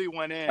clearly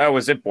went in. Oh,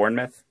 was it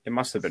Bournemouth? It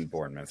must have been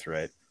Bournemouth,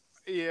 right?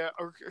 Yeah,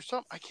 or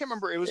something. I can't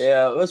remember. It was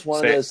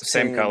one of those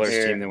same colors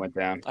team that went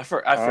down. I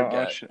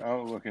forget.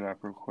 I'll look it up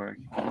real quick.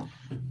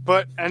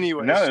 But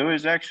anyway, no, it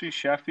was actually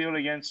Sheffield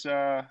against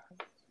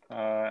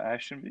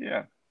Aston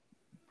Villa.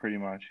 Pretty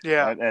much.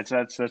 Yeah. That's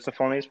the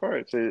funniest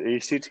part. It's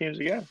these two teams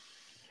again.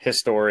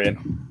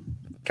 Historian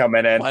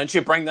coming in. Why didn't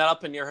you bring that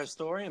up in your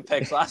historian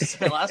picks last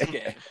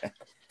game?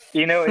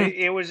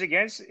 It was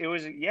against. It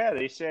was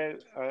they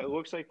said it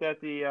looks like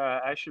that the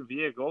Aston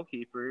Villa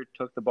goalkeeper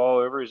took the ball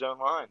over his own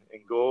line,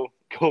 and goal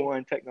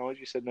line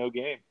technology said no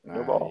game,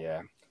 no ball.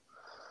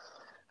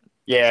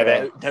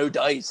 Yeah, no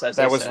dice.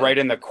 That was right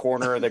in the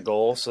corner of the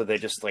goal, so they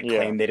just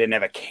claimed they didn't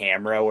have a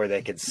camera where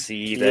they could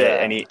see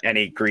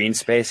any green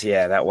space.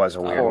 Yeah, that was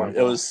a weird one.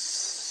 It was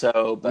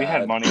so bad. We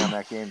had money on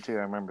that game too.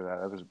 I remember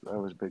that. That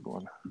was a big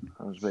one.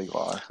 That was a big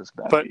loss. That's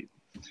bad. But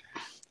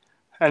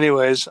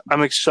anyways,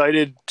 I'm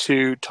excited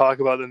to talk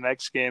about the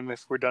next game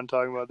if we're done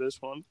talking about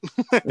this one.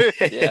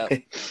 Yeah,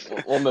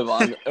 we'll move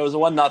on. It was a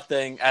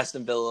 1-0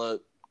 Aston Villa.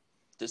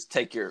 Just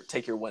take your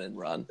win and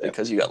run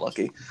because you got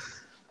lucky.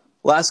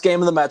 Last game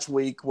of the match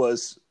week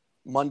was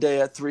Monday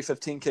at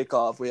 3:15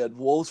 kickoff. We had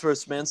Wolves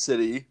versus Man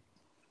City.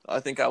 I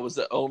think I was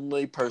the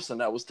only person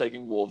that was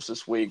taking Wolves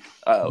this week.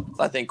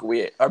 I think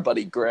our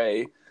buddy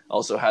Gray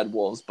also had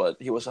Wolves, but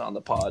he wasn't on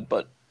the pod.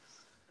 But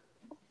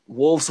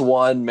Wolves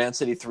won. Man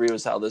City 3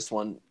 was how this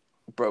one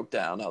broke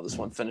down, how this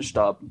one finished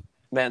up.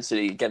 Man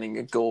City getting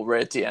a goal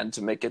right at the end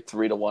to make it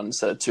 3-1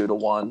 instead of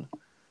 2-1.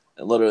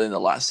 And literally in the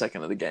last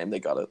second of the game, they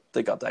got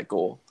that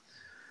goal,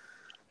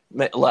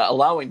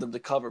 allowing them to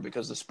cover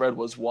because the spread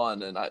was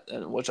 1,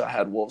 and which I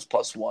had Wolves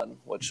 +1,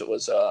 which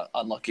was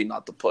unlucky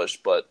not to push.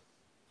 But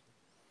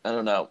I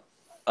don't know.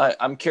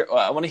 I'm curious.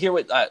 I want to hear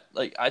what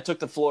I took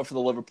the floor for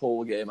the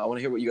Liverpool game. I want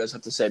to hear what you guys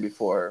have to say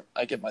before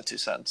I give my 2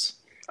 cents.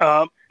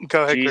 Go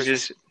ahead,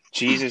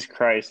 Jesus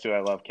Christ, do I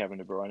love Kevin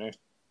De Bruyne?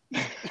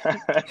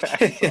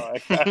 That's all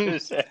I got to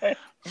say.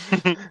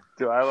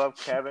 Do I love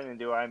Kevin and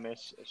do I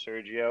miss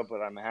Sergio?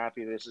 But I'm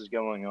happy this is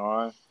going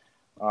on.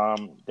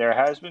 There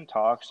has been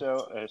talks,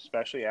 though,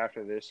 especially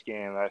after this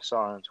game that I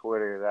saw on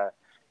Twitter,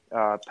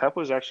 that Pep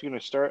was actually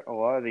going to start a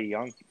lot of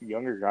the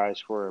younger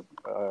guys for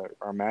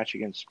our match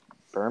against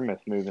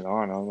Bournemouth moving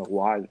on. I don't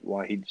know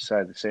why he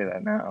decided to say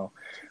that now,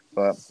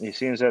 but it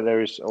seems that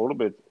there's a little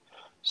bit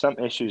some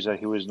issues that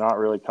he was not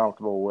really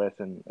comfortable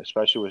with, and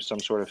especially with some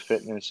sort of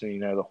fitness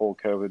and the whole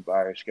COVID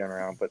virus going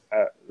around. But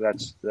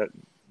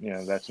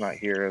that's not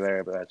here or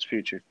there, but that's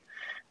future.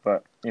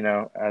 But,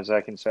 as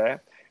I can say,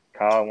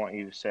 Kyle, I want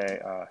you to say,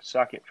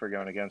 suck it for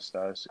going against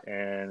us.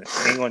 And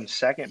England's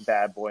second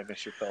bad boy,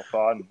 Mr. Phil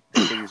Foden,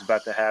 he's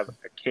about to have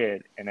a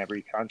kid in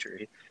every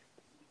country.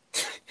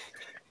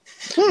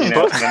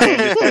 The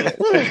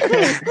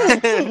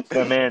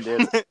man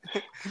did it.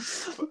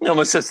 He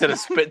almost just hit a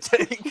spit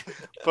take.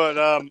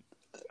 But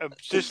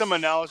just some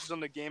analysis on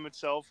the game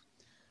itself.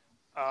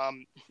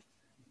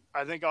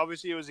 I think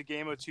obviously it was a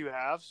game of two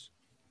halves.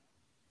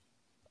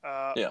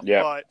 But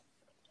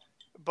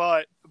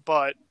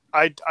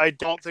I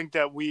don't think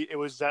that it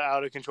was that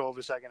out of control of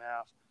the second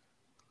half.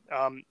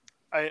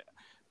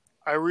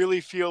 I really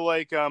feel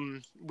like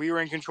we were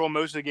in control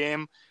most of the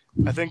game.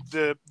 I think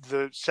the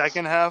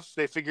second half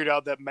they figured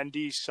out that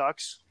Mendy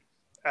sucks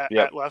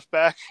at left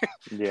back.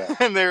 Yeah,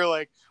 and they were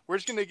like, we're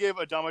just gonna give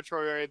Adama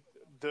Traore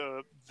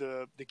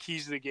the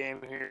keys to the game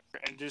here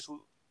and just see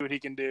what he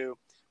can do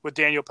with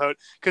Daniel Podence.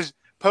 Because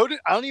Podence,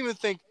 I don't even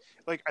think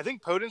I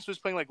think Podence was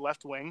playing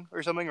left wing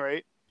or something,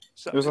 right?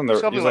 He was on the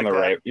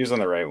right. He was on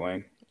the right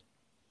wing.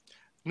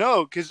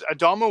 No, because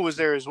Adama was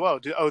there as well.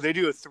 They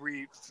do a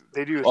 3.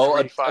 They do a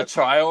 3-5.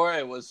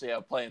 Traore was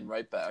playing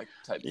right back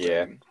type.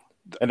 Yeah. Thing.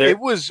 And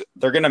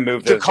they're going to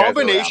move the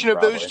combination of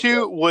those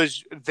two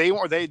was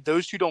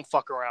those two don't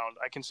fuck around.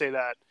 I can say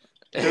that.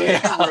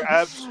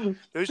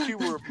 Those two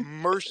were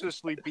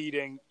mercilessly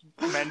beating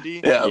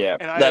Mendy. Yeah.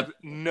 And I have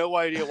no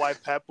idea why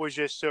Pep was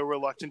just so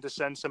reluctant to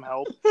send some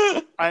help.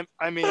 I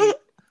mean,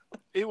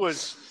 it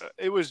was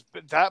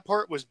that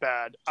part was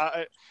bad.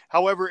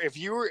 However, if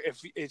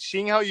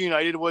seeing how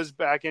United was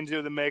back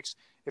into the mix,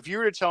 if you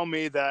were to tell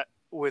me that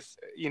with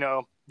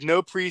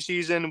no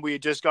preseason, we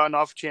had just gotten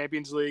off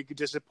Champions League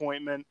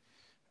disappointment,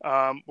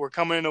 we're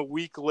coming in a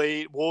week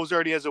late, Wolves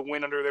already has a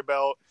win under their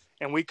belt,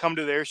 and we come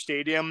to their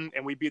stadium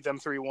and we beat them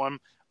 3-1,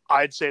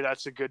 I'd say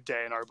that's a good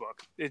day in our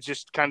book. It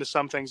just kind of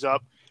sums things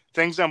up.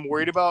 Things I'm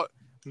worried about,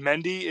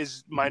 Mendy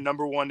is my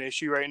number one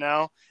issue right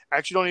now. I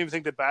actually don't even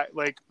think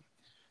that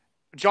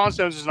John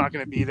Stones is not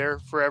going to be there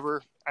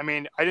forever. I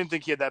mean, I didn't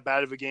think he had that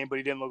bad of a game, but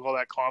he didn't look all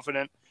that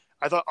confident.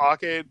 I thought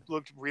Ake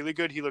looked really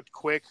good. He looked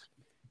quick.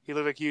 He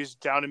looked like he was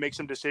down to make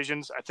some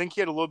decisions. I think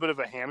he had a little bit of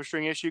a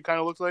hamstring issue, kind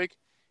of looked like.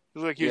 He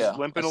looked like he was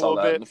limping a little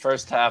bit. In the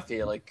first half,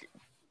 he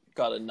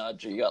got a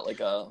nudge. He got a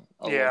little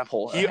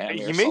pull. He made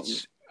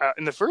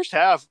in the first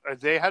half.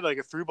 They had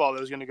a through ball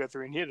that was going to go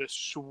through, and he had a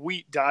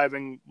sweet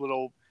diving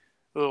little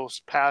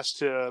pass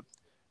to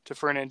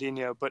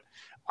Fernandinho. But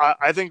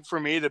I think for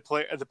me, the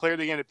player of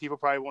the game that people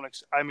probably won't.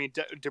 I mean,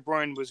 De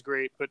Bruyne was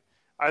great, but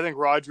I think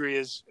Rodri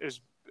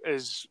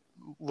is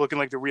looking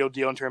like the real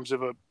deal in terms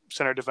of a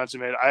center defensive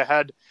mid. I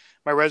had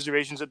my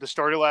reservations at the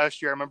start of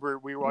last year. I remember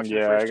we were watching.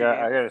 I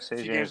gotta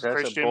say, James,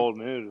 that's a bold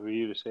move for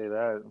you to say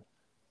that.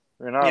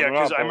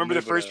 Because I remember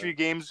the first few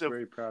games of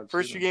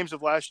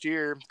last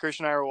year,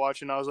 Christian and I were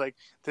watching. I was like,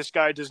 this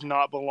guy does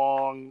not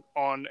belong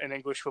on an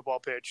English football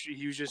pitch.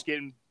 He was just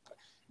getting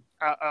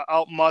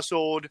out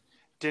muscled.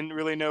 Didn't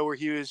really know where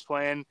he was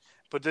playing.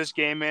 But this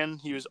game,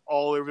 he was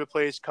all over the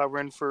place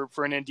covering for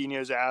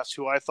Fernandinho's ass,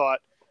 who I thought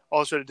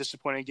also had a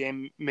disappointing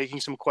game, making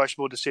some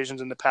questionable decisions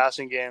in the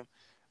passing game.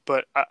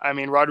 But, I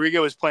mean,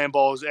 Rodrigo was playing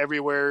balls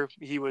everywhere.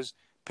 He was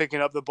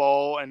picking up the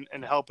ball and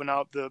helping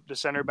out the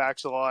center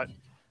backs a lot.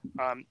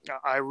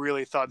 I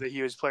really thought that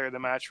he was player of the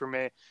match for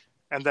me.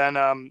 And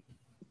then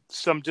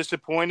some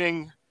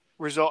disappointing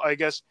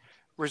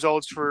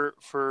results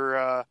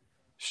for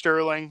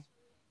Sterling.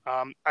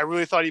 I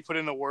really thought he put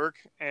in the work,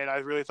 and I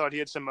really thought he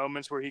had some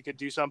moments where he could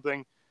do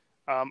something.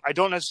 I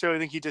don't necessarily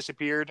think he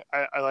disappeared.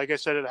 Like I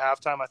said at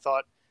halftime, I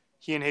thought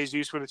he and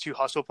Jesus were the two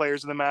hustle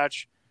players of the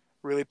match,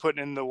 really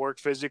putting in the work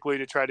physically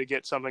to try to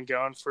get something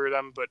going for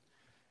them. But,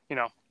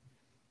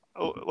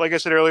 like I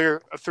said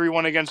earlier, a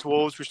 3-1 against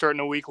Wolves. We're starting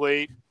a week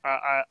late.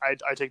 I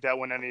take that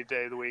one any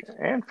day of the week.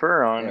 And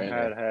Furron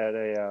had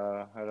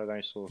a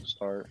nice little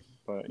start,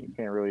 but you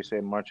can't really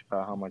say much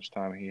about how much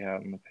time he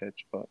had on the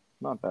pitch, but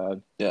not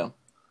bad. Yeah.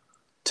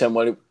 Tim,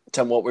 what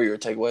were your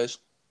takeaways?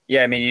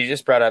 Yeah, I mean, you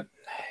just brought up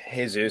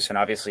Jesus, and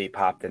obviously he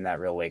popped in that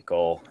real late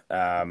goal.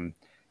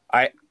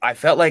 I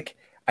feel like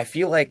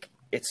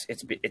it's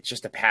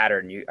just a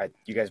pattern. You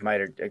guys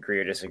might agree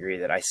or disagree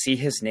that I see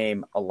his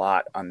name a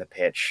lot on the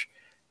pitch,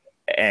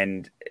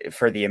 and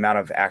for the amount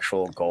of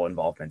actual goal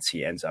involvements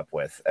he ends up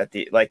with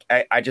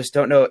I just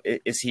don't know.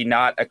 Is he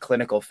not a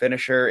clinical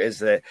finisher?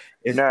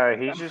 No,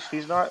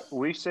 he's not.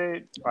 We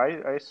say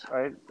I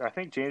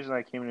think James and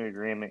I came into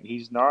agreement.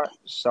 He's not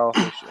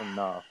selfish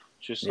enough.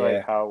 Just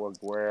like how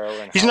Aguero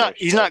and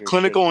he's not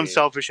clinical and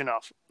selfish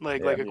enough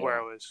like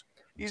Aguero is.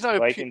 He's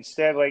not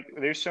instead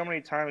there's so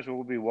many times where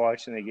we'll be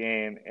watching the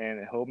game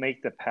and he'll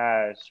make the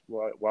pass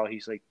while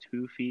he's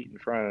 2 feet in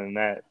front of the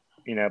net.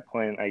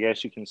 Playing, I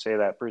guess you can say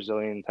that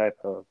Brazilian type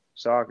of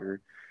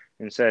soccer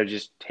instead of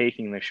just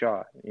taking the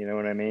shot. You know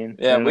what I mean?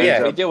 Yeah,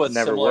 we deal with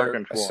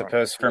similar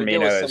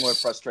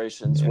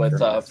frustrations with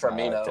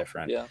Firmino.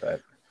 Different,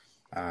 but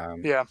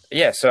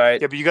Yeah. So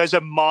but you guys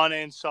have Mane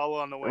and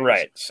Salah on the wings.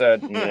 Right. So,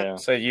 Yeah.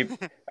 so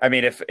I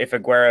mean, if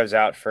Aguero's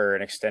out for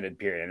an extended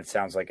period, and it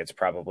sounds like it's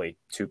probably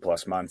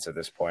 2+ months at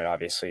this point,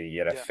 obviously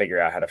you got to figure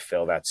out how to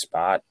fill that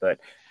spot. But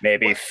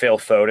maybe Phil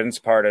Foden's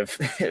part of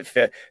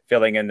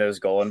filling in those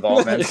goal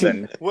involvements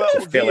and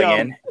filling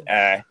in.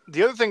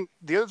 The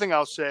other thing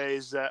I'll say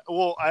is that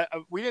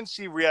we didn't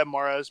see Riyad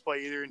Mahrez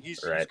play either, and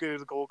he's good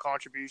with goal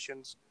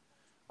contributions.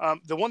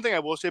 The one thing I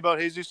will say about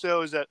Jesus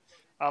though is that.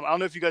 I don't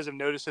know if you guys have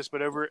noticed this,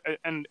 but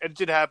and it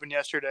did happen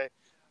yesterday.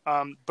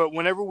 But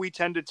whenever we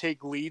tend to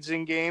take leads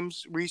in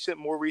games,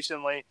 more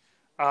recently,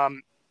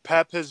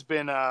 Pep has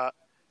been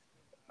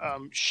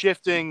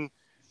shifting.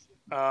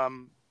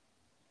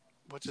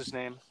 What's his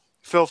name?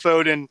 Phil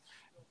Foden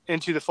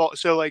into the fall.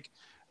 So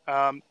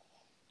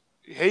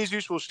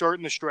Jesus will start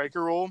in the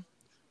striker role,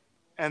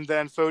 and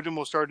then Foden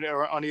will start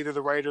on either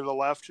the right or the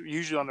left,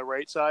 usually on the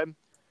right side.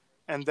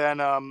 And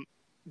then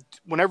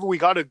whenever we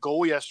got a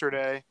goal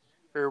yesterday.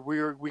 Or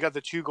we got the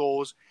 2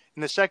 goals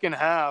in the second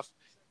half.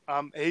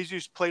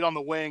 Jesus played on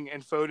the wing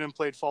and Foden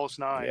played false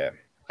 9. Yeah.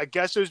 I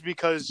guess it was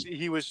because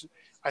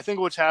I think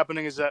what's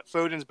happening is that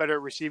Foden's better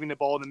at receiving the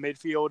ball in the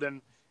midfield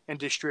and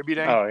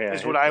distributing. Oh yeah,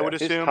 is what I would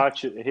assume.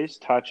 His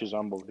touch is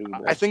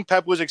unbelievable. I think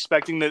Pep was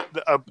expecting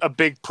a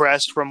big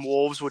press from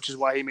Wolves, which is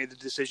why he made the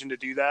decision to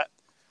do that.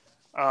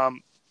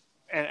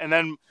 And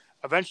then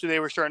eventually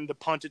they were starting to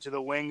punt it to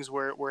the wings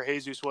where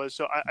Jesus was.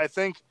 So I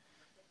think.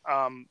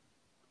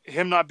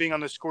 Him not being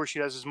on the score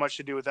sheet has as much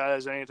to do with that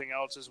as anything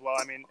else as well.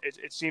 I mean,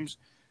 it seems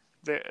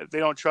they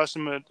don't trust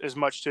him as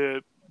much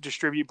to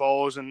distribute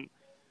balls and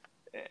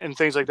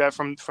things like that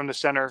from the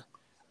center.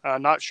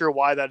 Not sure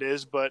why that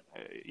is, but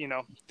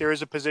there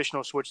is a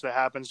positional switch that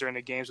happens during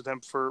the games with him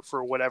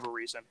for whatever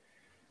reason.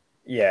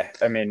 Yeah,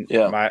 I mean,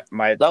 my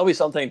that'll be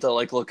something to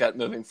look at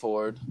moving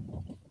forward.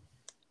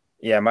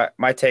 Yeah, my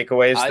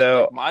takeaways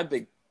though.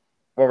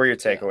 What were your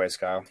takeaways,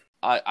 Kyle?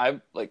 I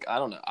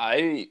don't know.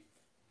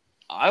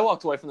 I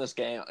walked away from this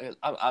game.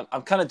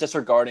 I'm kind of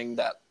disregarding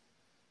that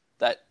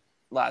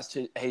last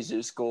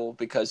Jesus goal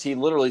because he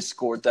literally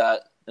scored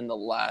that in the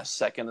last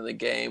second of the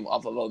game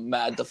off of a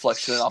mad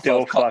deflection.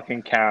 Still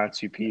fucking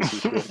counts, you piece of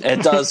shit.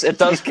 It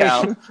does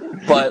count,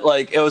 but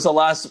it was the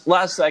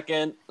last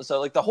second.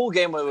 So the whole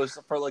game it was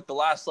for the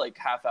last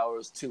half hour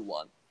was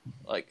 2-1.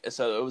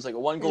 So it was a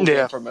 1-goal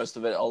game for most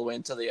of it all the way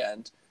into the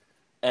end,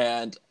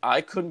 and I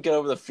couldn't get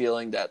over the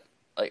feeling that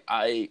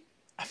I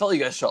felt you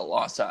guys should have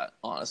lost that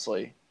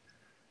honestly.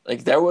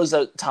 There was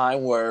a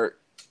time where,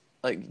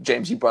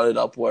 James, you brought it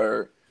up,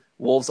 where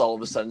Wolves all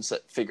of a sudden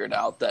figured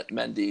out that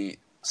Mendy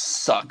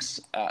sucks.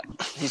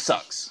 He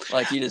sucks.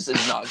 He just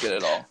is not good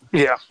at all.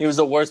 Yeah. He was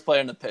the worst player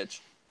in the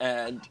pitch.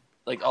 And,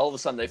 all of a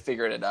sudden they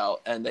figured it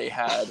out. And they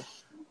had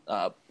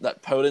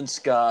that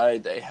Podence guy.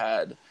 They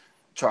had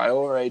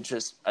Traore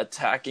just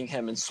attacking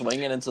him and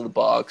swinging into the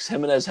box.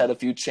 Jimenez had a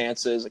few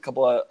chances. A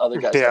couple of other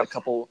guys had a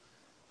couple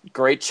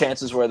great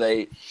chances where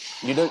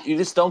you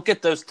just don't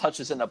get those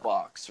touches in the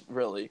box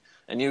really,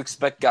 and you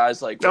expect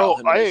guys like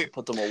to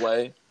put them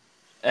away.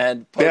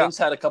 And Podence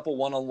had a couple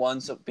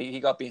one-on-ones. He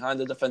got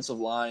behind the defensive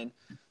line.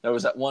 There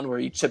was that one where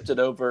he chipped it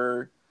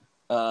over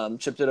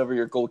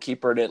your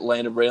goalkeeper and it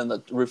landed right on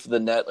the roof of the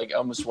net.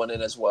 Almost went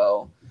in as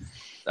well.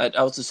 I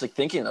was just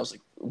thinking,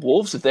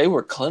 Wolves, if they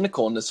were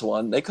clinical in this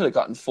one, they could have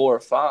gotten 4 or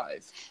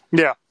 5.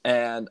 Yeah,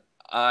 and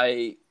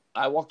I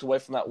walked away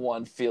from that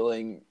one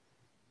feeling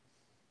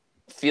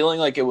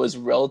like it was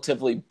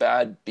relatively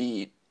bad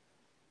beat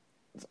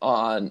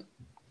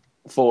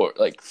for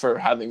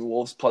having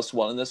Wolves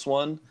 +1 in this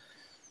one.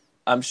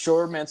 I'm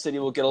sure Man City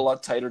will get a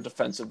lot tighter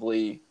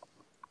defensively.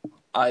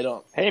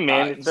 Hey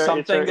man,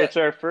 it's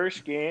our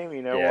first game.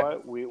 You know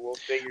what? We'll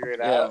figure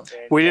it out.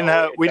 And, we didn't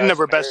have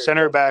our best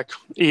center back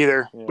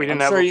either. Yeah. We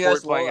didn't have a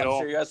forward playing at all.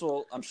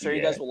 I'm sure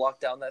you guys will lock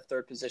down that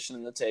third position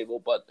in the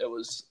table. But it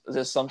was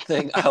just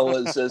something. I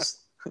was just.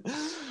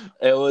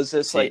 It was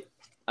just I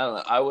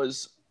don't know.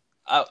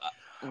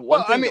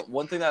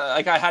 One thing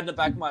that I had in the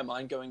back of my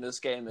mind going to this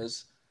game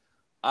is,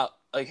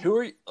 who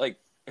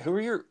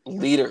are your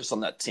leaders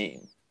on that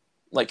team?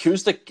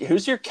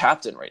 Who's your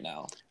captain right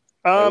now?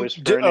 It was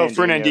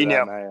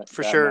Fernandinho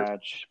for sure.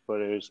 Match,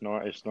 but it's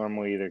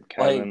normally either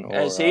Kevin or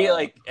is he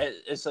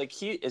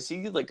is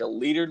he a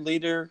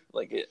leader?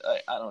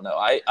 I don't know.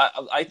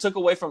 I took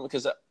away from it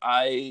because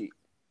I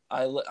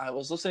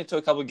was listening to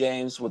a couple of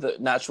games with a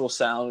natural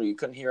sound where you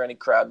couldn't hear any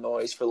crowd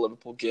noise for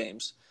Liverpool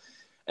games.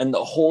 And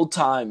the whole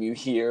time you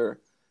hear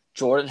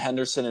Jordan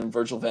Henderson and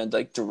Virgil van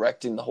Dijk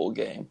directing the whole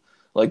game.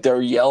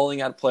 They're yelling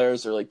at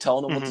players. They're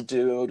telling them what to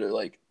do. They're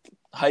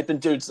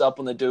hyping dudes up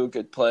when they do a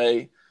good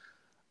play.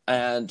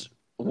 And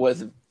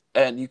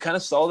you kind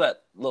of saw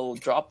that little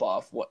drop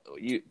off.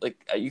 You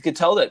could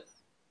tell that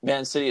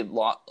Man City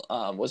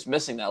was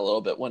missing that a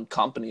little bit when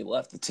Kompany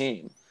left the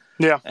team.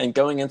 Yeah. And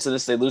going into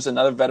this, they lose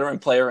another veteran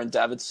player in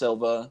David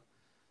Silva.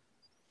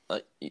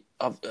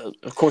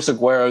 of course,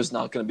 Aguero's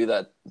not going to be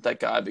that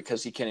guy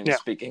because he can't even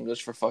speak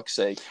English for fuck's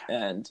sake.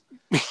 And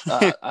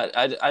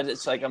I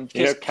just like I'm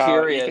just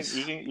Kyle, curious.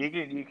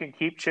 You can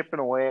keep chipping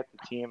away at the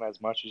team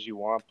as much as you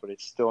want, but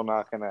it's still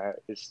not gonna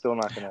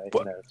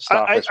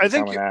stop us from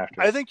coming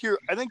after. I think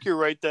you're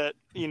right that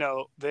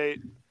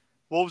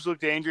Wolves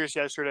looked dangerous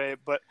yesterday,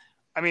 but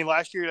I mean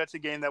last year that's a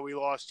game that we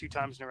lost 2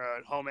 times in a row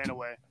at home and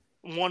away.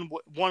 One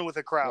with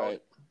a crowd,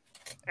 right.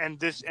 and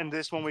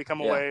this one we come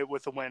away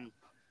with a win.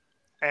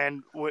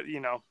 And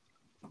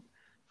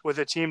with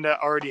a team that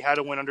already had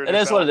a win under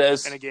their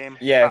belt in a game.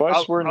 Yeah.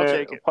 Plus, I'll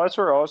take it. Plus,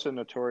 we're also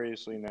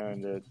notoriously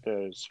known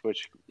to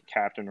switch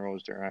captain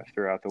roles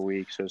throughout the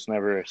week, so it's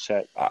never a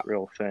set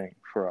real thing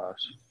for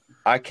us.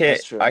 I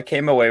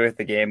came away with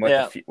the game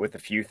with a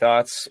few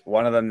thoughts.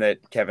 One of them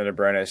that Kevin De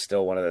Bruyne is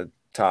still one of the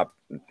top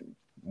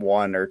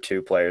 1 or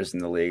 2 players in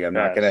the league. I'm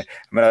gonna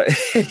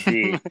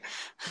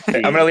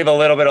leave a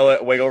little bit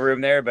of wiggle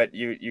room there, but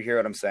you hear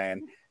what I'm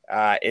saying.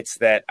 It's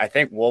that I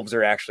think Wolves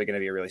are actually going to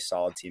be a really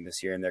solid team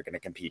this year, and they're going to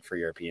compete for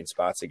European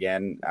spots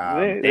again.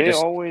 They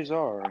always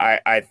are.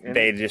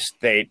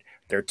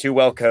 They're too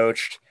well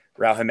coached.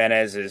 Raul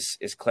Jimenez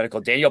is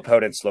clinical. Daniel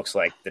Podence looks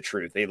like the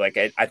truth.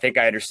 I think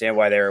I understand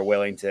why they were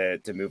willing to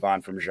move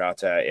on from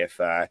Jota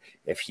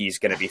if he's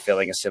going to be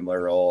filling a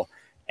similar role.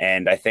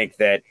 And I think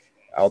that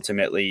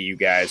ultimately you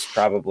guys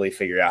probably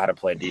figure out how to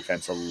play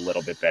defense a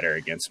little bit better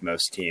against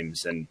most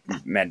teams, and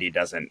Mendy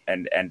doesn't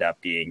end up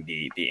being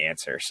the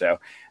answer. So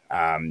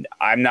I'm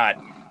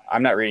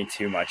not reading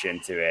too much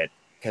into it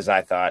because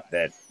I thought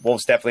that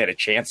Wolves definitely had a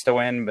chance to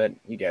win, but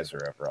you guys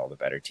were overall the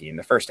better team.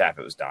 The first half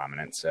it was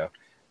dominant, so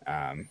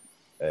I'm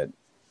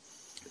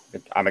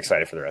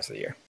excited for the rest of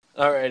the year.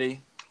 Alrighty.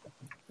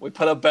 We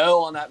put a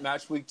bow on that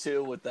match week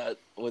 2 with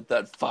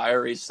that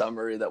fiery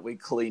summary that we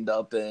cleaned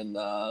up in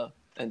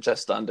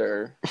just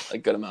under a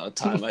good amount of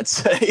time, I'd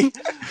say.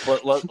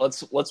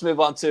 Let's move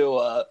on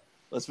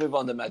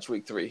to match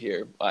week 3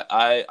 here.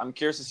 I'm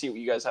curious to see what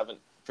you guys have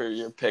for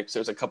your picks.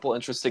 There's a couple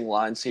interesting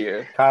lines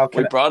here. Kyle,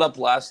 we brought up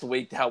last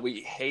week how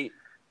we hate.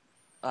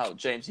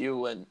 James,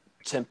 you and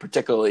Tim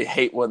particularly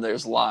hate when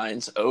there's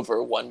lines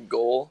over 1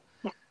 goal.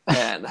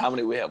 And how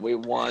many we have? We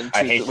won.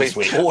 I hate this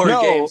week. 4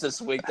 games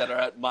this week that are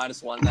at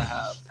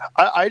 -1.5.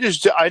 I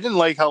didn't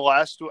like how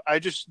I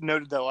just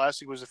noted that last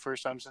week was the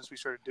first time since we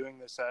started doing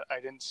this that I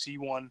didn't see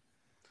one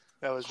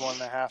that was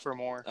 1.5 or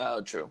more.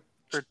 Oh, true.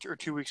 Or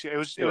 2 weeks ago. It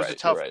was right, a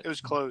tough. right. It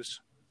was close.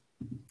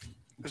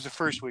 It was the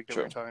first week that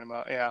we True. were talking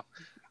about. Yeah.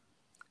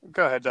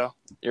 Go ahead, though.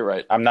 You're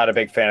right. I'm not a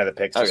big fan of the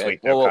picks this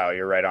week, though, Kyle.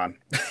 You're right on.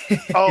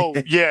 Oh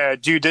yeah,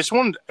 dude. This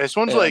one's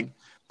like.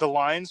 The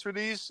lines for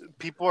these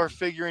people are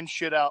figuring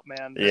shit out,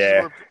 man.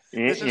 This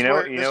is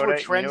where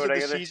trends of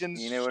the season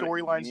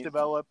storylines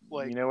develop.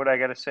 Like, you know what I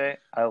gotta say?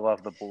 I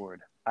love the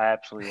board. I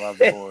absolutely love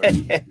the board.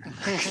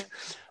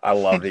 I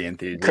love the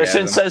enthusiasm.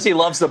 Christian says he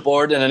loves the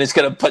board, and then he's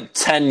gonna put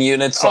 10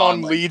 units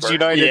on Leeds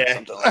United. Yeah.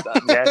 Something like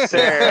that. Yes,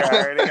 sir.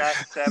 I already got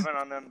 7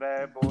 on them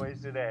bad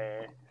boys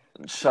today.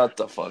 Shut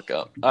the fuck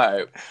up. All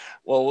right.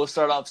 Well, we'll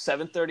start off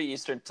 7:30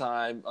 Eastern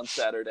time on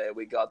Saturday.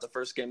 We got the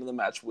first game of the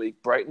match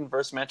week: Brighton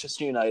versus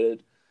Manchester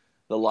United.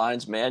 The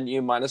line's Man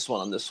U -1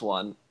 on this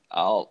one.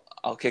 I'll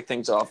kick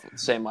things off with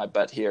saying my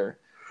bet here.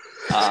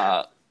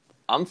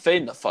 I'm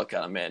fading the fuck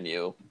out of Man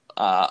U.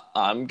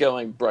 I'm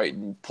going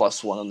Brighton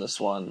 +1 on this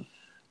one.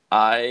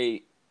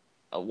 I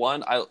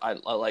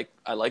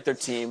like their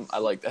team.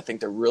 I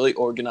think they're really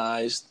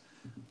organized.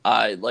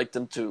 I like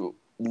them to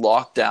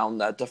lock down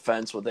that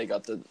defense where they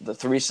got the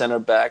 3 center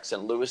backs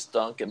and Lewis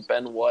Dunk and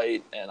Ben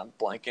White, and I'm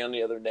blanking on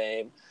the other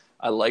name.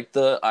 I like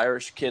the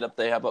Irish kid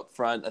they have up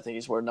front. I think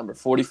he's wearing number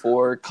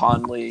 44,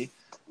 Conley.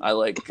 I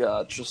like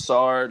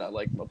Trossard. I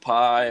like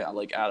Mapai. I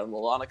like Adam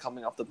Lallana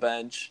coming off the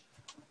bench.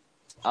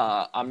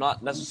 I'm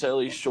not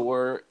necessarily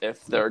sure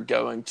if they're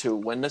going to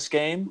win this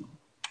game.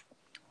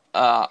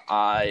 Kyle,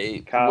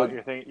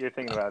 you're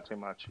thinking about it too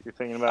much. You're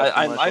thinking about it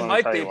too much. I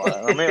might be.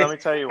 Let me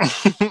tell you why.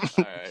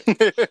 All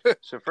right.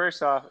 So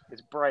first off,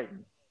 it's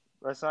Brighton.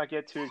 Let's not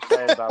get too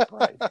excited about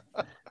Brighton.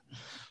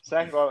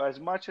 Second of all, as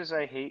much as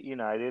I hate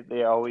United,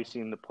 they always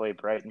seem to play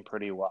Brighton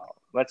pretty well.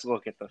 Let's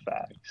look at the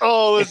facts.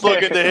 Oh, let's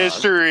look at the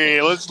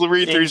history. Let's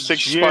read through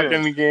 6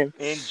 fucking games.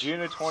 In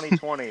June of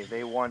 2020,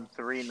 they won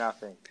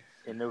 3-0.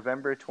 In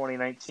November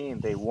 2019,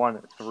 they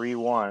won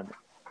 3-1.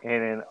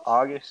 And in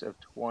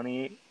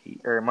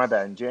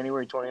in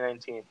January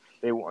 2019,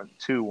 they won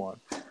 2-1.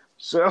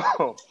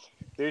 So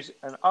there's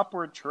an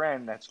upward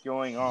trend that's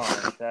going on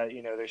that,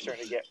 they're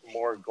starting to get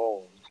more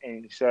goals.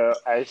 And so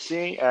as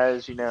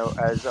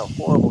a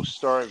horrible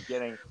start of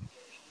getting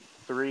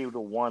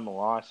 3-1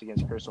 loss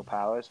against Crystal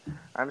Palace,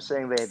 I'm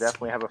saying they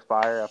definitely have a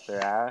fire up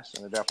their ass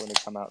and they're definitely going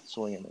to come out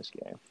swinging this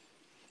game.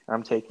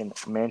 I'm taking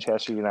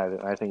Manchester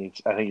United. I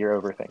think you're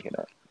overthinking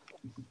it.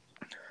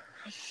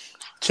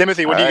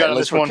 Timothy, what do you got on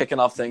this we're one? kicking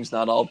off things,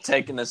 not all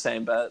taking the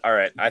same bet. All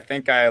right, I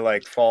think I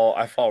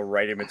fall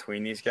right in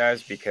between these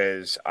guys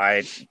because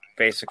I'm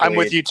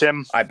with you,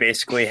 Tim. I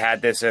basically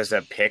had this as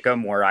a pick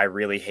 'em where I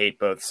really hate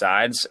both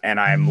sides, and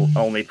I'm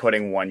only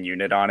putting one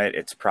unit on it.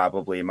 It's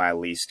probably my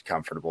least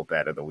comfortable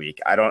bet of the week.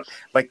 I don't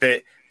like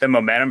the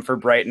momentum for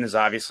Brighton is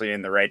obviously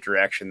in the right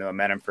direction. The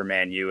momentum for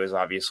Man U is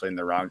obviously in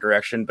the wrong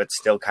direction, but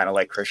still kind of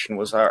like Christian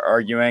was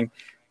arguing.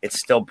 It's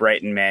still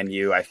Brighton, Man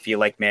U. I feel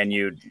like Man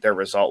U, their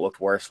result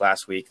looked worse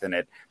last week than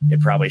it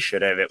probably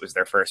should have. It was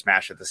their first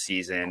match of the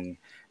season.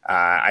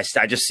 I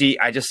just see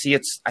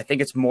it's. I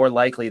think it's more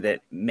likely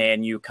that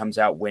Man U comes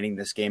out winning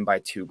this game by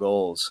 2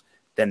 goals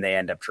than they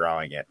end up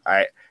drawing it.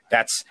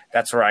 That's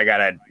where I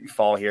gotta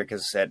fall here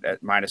because at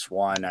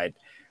 -1,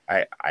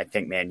 I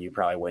think Man U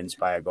probably wins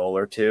by a goal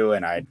or two,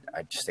 and I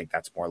just think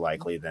that's more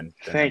likely than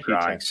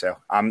drawing. So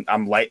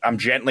I'm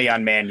gently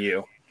on Man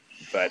U.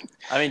 But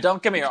I mean,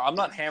 don't get me wrong. I'm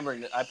not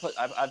hammering it. I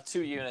have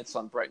 2 units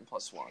on Brighton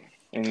 +1.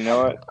 And you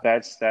know what?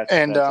 That's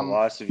a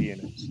loss of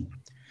units.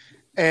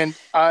 And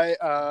I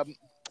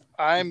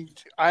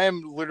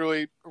am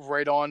literally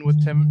right on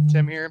with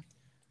Tim here.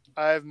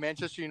 I have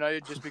Manchester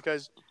United just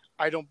because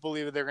I don't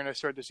believe that they're going to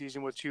start the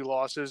season with 2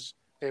 losses.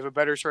 They have a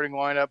better starting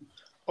lineup.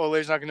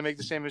 Ole's not going to make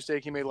the same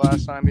mistake he made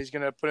last time. He's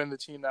going to put in the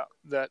team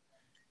that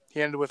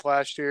he ended with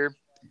last year.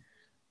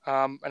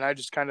 And I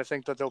just kind of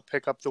think that they'll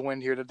pick up the win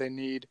here that they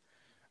need.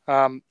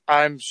 Who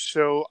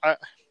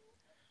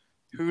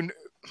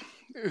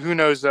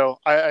knows though?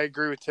 I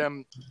agree with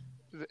Tim.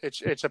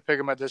 It's a pick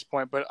 'em at this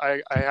point, but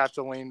I have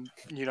to lean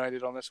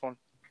United on this one.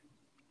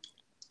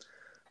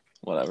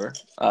 Whatever.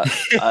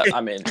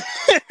 I mean,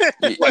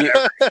 you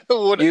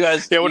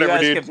guys, whatever,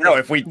 dude. No,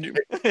 if you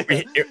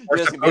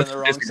guys can be on the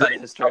wrong side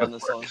of history on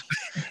this one.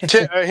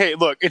 Hey,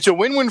 look, it's a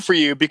win-win for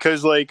you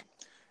because like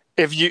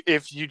if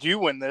you do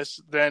win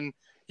this, then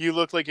you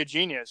look like a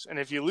genius, and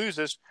if you lose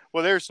this,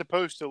 well, they're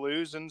supposed to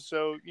lose, and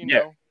so you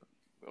know,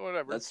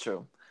 whatever. That's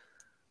true.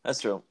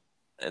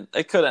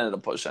 It could end in a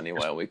push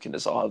anyway. We can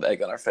just all have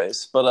egg on our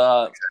face,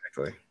 but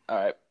exactly. All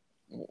right,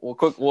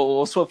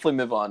 we'll swiftly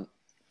move on.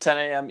 10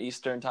 a.m.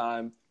 Eastern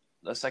time,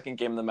 the second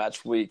game of the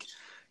match week,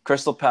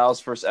 Crystal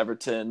Palace versus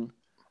Everton.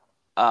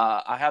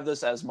 I have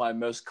this as my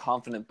most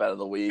confident bet of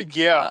the week.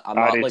 Yeah, I'm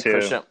not like too.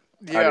 Christian.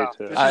 Yeah,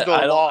 this is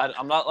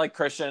I'm not like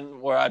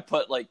Christian where I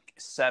put like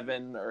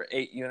 7 or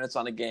 8 units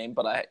on a game,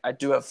 but I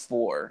do have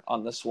 4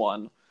 on this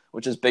one,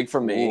 which is big for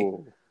me.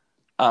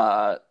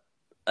 Because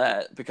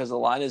the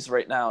line is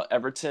right now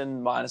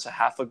Everton minus a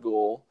half a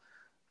goal,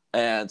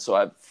 and so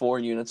I have 4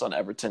 units on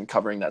Everton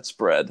covering that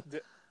spread.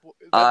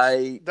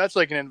 That's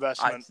like an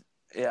investment.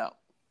 Yeah.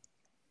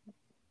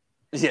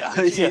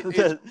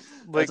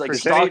 Like like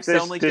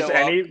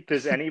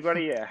does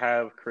anybody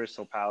have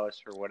Crystal Palace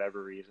for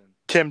whatever reason?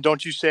 Tim,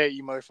 don't you say it,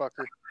 you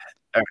motherfucker.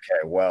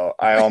 Okay, well,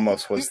 I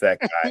almost was that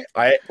guy.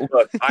 I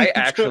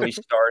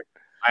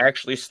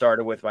actually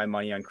started with my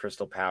money on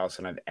Crystal Palace,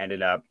 and I've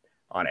ended up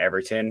on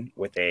Everton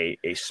with a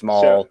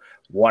small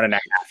 1.5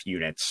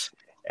 units.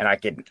 And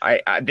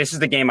this is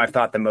the game I've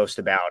thought the most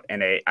about,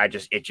 and it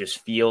just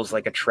feels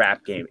like a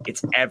trap game.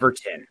 It's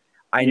Everton.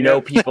 I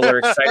know people are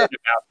excited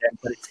about them,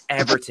 but it's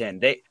Everton.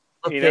 They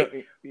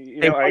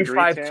won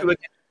 5-2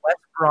 against West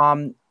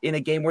Brom in a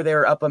game where they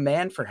were up a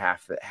man for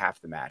half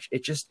the match.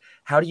 It just,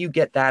 how do you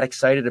get that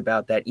excited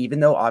about that?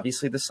 Even though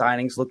obviously the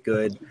signings look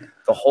good,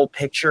 the whole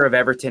picture of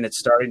Everton, it's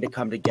starting to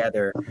come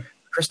together.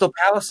 Crystal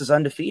Palace is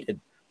undefeated.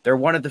 They're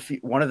one of the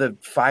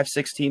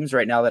 5-6 teams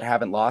right now that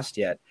haven't lost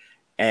yet,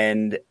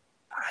 and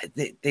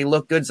they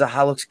look good.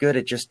 Zaha looks good.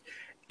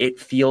 It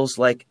feels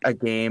like a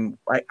game.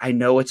 I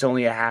know it's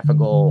only a half a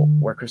goal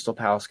where Crystal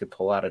Palace could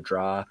pull out a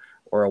draw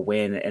or a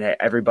win, and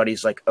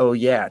everybody's like, "Oh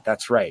yeah,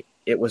 that's right.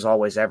 It was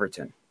always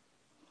Everton."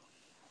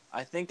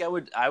 I think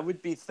I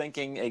would be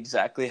thinking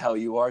exactly how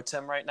you are,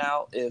 Tim, right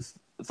now. If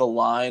the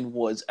line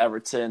was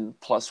Everton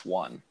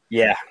 +1,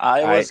 yeah,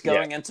 I was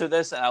going into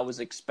this and I was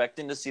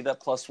expecting to see that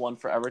 +1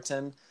 for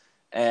Everton,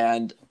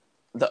 and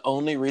the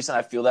only reason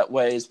I feel that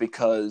way is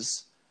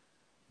because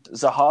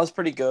Zaha's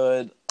pretty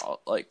good.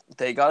 Like,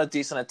 they got a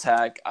decent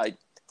attack.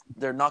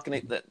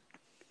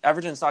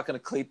 Everton's not going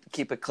to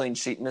keep a clean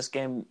sheet in this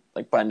game,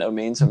 like by no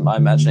means in my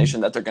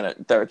imagination that they're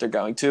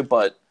going to.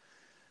 But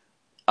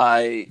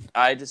I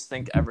just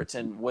think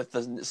Everton, with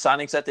the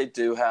signings that they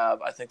do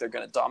have, I think they're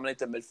going to dominate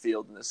the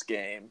midfield in this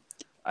game.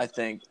 I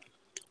think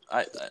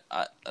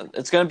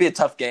it's going to be a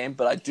tough game,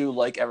 but I do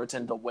like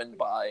Everton to win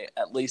by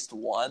at least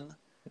 1.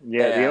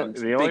 Yeah,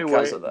 the only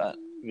way of that.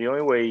 The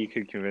only way you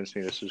could convince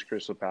me this was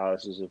Crystal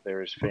Palace is if there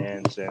was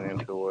fans and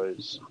if it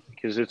was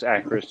because it's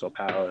at Crystal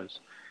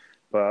Palace.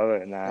 But other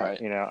than that,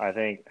 Right. I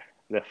think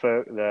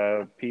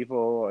the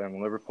people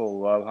in Liverpool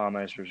love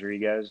James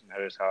Rodriguez.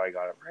 Notice how I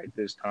got it right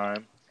this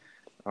time.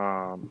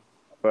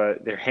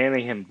 But they're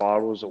handing him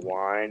bottles of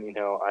wine.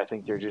 I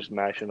think they're just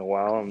mashing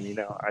well. And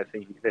I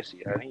think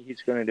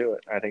he's going to do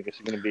it. I think this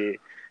is going to be.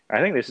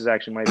 I think this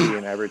actually might be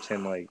an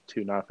Everton like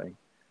 2-0,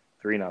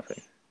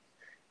 3-0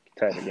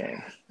 type of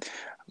game.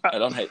 I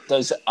don't hate.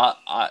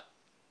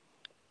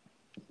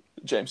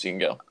 James, you can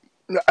go.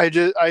 I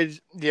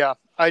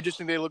just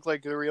think they look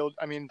like the real.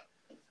 I mean,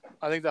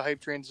 I think the hype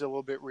train's a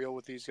little bit real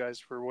with these guys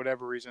for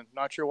whatever reason.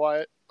 Not sure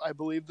why. I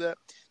believe that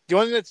the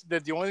only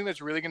thing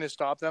that's really going to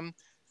stop them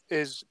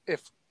is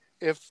if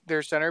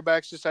their center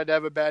backs decide to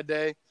have a bad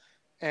day,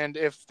 and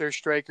if their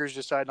strikers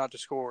decide not to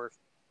score.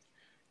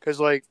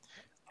 Because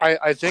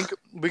I think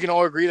we can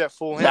all agree that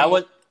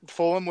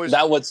Fulham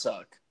would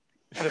suck.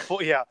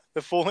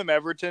 The Fulham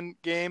Everton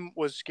game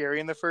was scary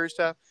in the first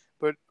half,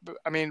 but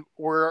I mean,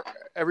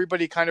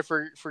 everybody kind of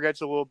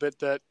forgets a little bit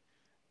that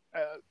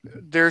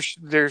there's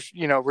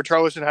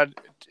Richarlison had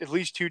at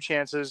least 2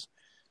 chances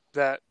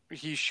that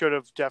he should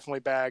have definitely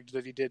bagged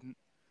that he didn't,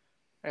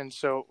 and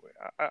so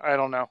I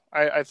don't know.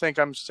 I think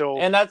I'm still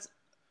and that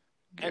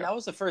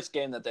was the first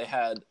game that they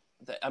had.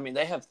 I mean,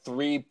 they have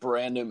 3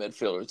 brand new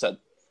midfielders that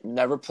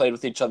never played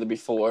with each other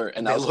before,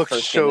 and that was the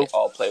first game they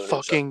all played with each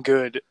other. Fucking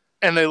good,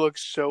 and they look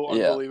so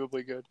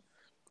unbelievably good.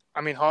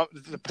 I mean,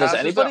 the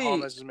passes that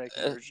Hamas is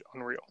making are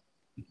unreal.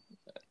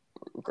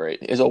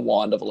 Great. He's a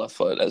wand of a left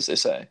foot, as they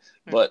say.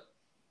 But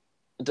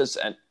does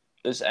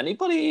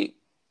anybody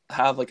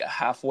have a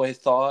halfway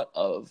thought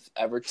of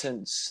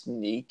Everton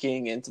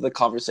sneaking into the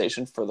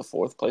conversation for the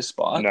 4th place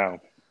spot? No.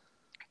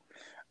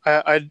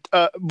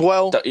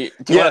 Well, do you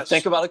want to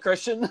think about it,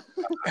 Christian? No,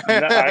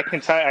 I can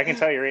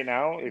tell you right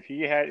now. If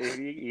you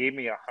gave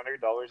me $100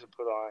 to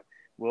put on,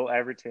 will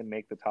Everton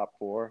make the top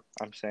 4?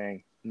 I'm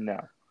saying no.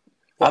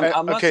 Well,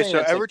 I'm not okay, saying so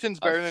it's Everton's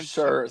better than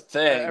sure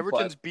thing.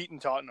 Everton's beaten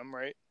Tottenham,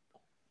 right?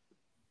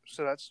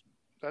 So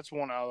that's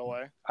one out of the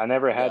way. I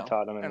never had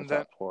Tottenham in the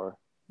top 4.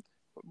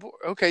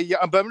 Okay,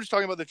 yeah, but I'm just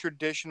talking about the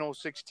traditional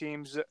 6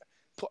 teams.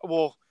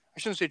 Well, I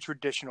shouldn't say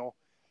traditional,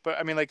 but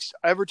I mean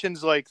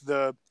Everton's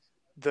the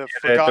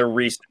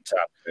recent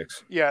top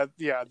 6. Yeah.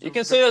 You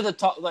can say that the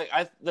top,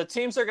 the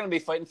teams are going to be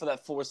fighting for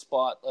that 4th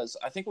spot. As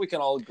I think we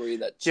can all agree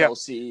that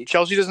Chelsea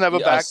doesn't have a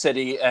back.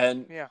 City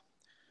and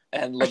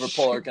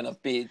Liverpool are going to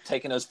be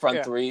taking those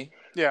front 3.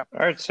 Yeah.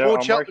 All right, so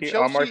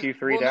I'll mark you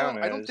 3 down.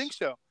 No, I don't think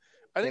so.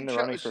 I think in the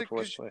running for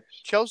 4th place.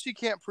 Chelsea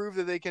can't prove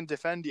that they can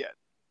defend yet.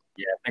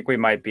 Yeah, I think we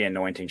might be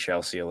anointing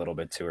Chelsea a little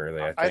bit too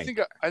early. I think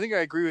I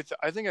agree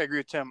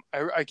with Tim.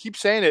 I keep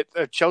saying it.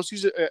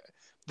 Chelsea's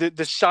the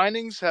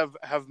signings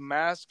have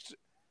masked.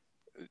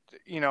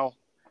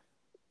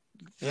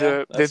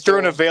 They've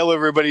thrown a veil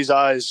over everybody's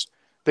eyes.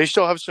 They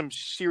still have some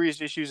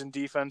serious issues in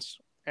defense,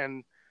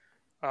 and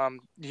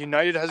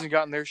United hasn't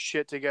gotten their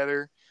shit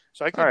together.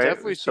 So I can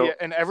definitely see it.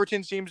 And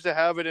Everton seems to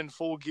have it in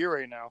full gear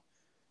right now.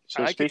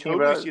 So I can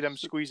totally see them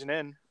squeezing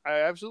in.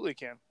 I absolutely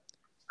can.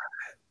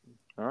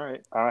 All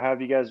right. I'll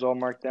have you guys all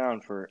marked down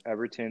for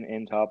Everton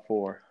in top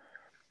 4.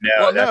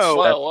 No.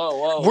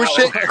 Whoa. We're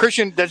saying,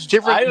 Christian, that's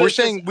different. We're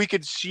saying we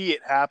could see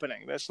it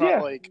happening. That's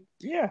not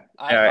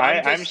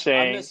I'm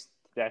saying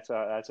that's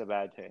a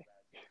bad take.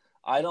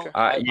 I'm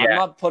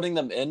not putting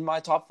them in my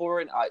top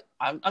 4. And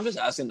I'm just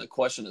asking the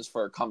question as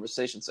for a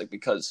conversation's sake,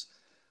 because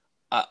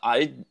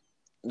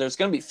there's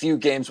going to be few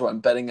games where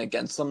I'm betting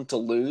against them to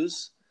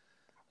lose.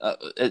 But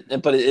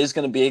it is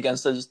going to be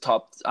against those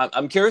top.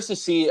 I'm curious to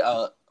see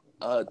an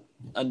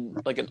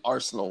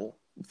Arsenal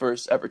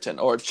versus Everton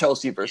or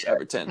Chelsea versus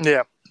Everton.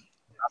 Yeah,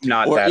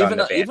 not or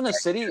that even a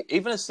City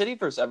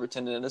versus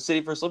Everton and a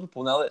City versus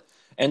Liverpool. Now that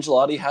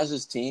Ancelotti has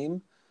his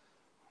team,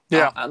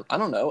 I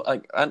don't know.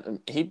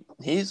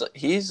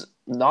 He's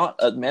not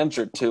a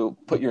manager to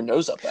put your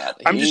nose up at.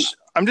 I'm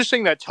just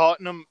saying that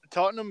Tottenham,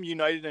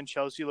 United, and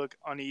Chelsea look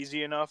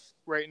uneasy enough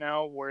right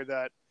now where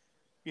that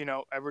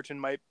Everton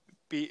might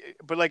be,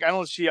 but I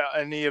don't see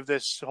any of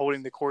this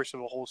holding the course of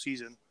a whole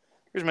season.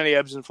 There's many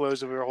ebbs and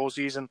flows over a whole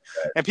season,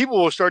 and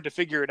people will start to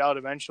figure it out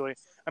eventually.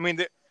 I mean,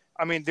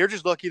 they're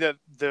just lucky that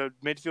the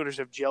midfielders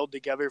have gelled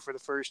together for the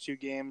first 2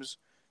 games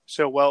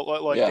so well,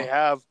 they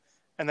have,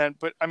 and then,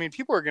 but I mean,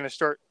 people are going to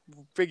start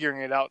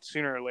figuring it out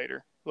sooner or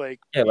later.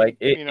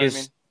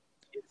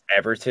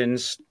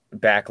 Everton's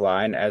back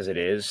line as it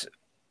is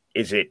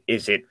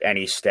it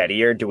any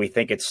steadier? Do we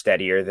think it's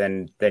steadier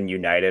than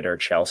United or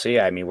Chelsea?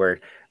 I mean,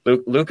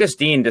 Lucas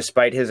Digne,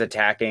 despite his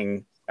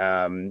attacking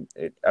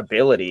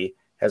ability,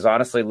 has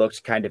honestly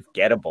looked kind of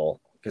gettable,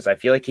 because I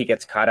feel like he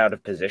gets caught out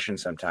of position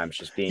sometimes,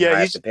 just being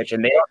high up the pitch,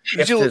 and they don't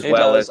shift as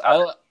well as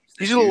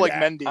he's a little like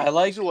Mendy.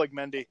 He's a little like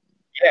Mendy.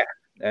 Yeah,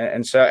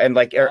 and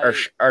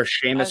our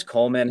Seamus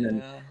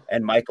Coleman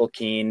and Michael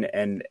Keane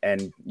and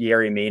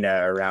Yerry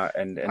Mina around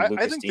and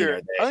Lucas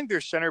Digne. I think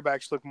their center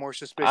backs look more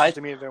suspicious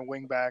to me than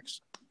wing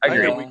backs. I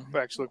agree. Wing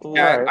backs look.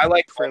 I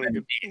like fairly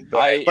good.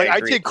 I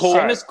take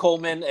Seamus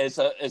Coleman is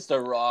the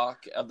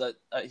rock of the.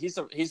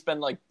 He's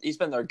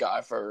been their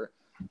guy for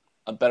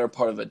a better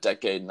part of a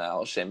decade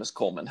now. Seamus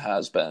Coleman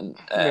has been,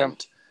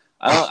 and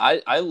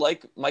I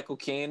like Michael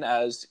Keane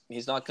as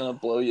he's not going to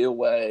blow you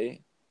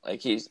away. I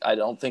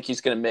don't think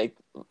he's going to make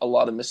a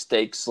lot of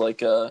mistakes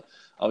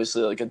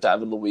obviously like a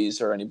David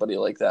Luiz or anybody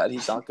like that.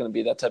 He's not going to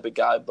be that type of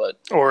guy,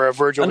 or a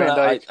Virgil van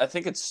Dijk. I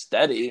think it's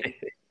steady.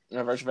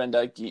 Virgil van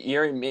Dijk,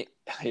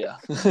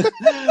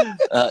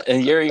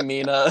 and Yerry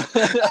Mina,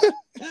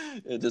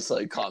 it just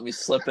caught me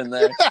slipping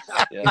there.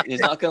 Yeah, he's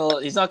not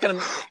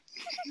gonna.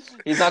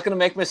 He's not going to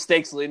make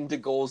mistakes leading to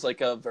goals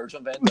like a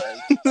Virgil van Dijk.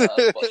 But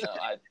no,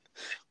 I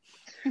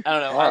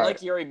don't know. I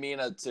like Yuri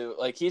Mina too.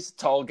 Like he's a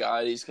tall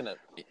guy.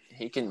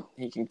 He can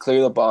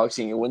clear the box.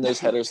 He can win those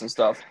headers and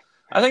stuff.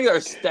 I think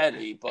they're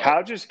steady. But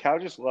Cow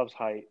just loves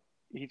height.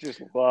 He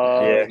just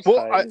loves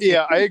height.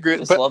 I agree.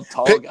 Just love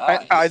tall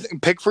guys. I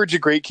think Pickford's a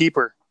great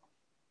keeper.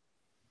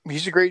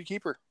 He's a great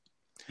keeper.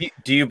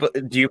 Do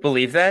you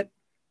believe that?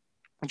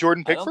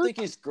 Jordan Pickford? I don't think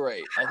he's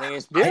great. I think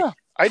he's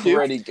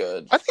pretty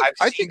good.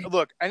 I think.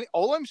 Look,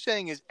 all I'm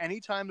saying is,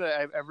 anytime that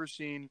I've ever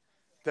seen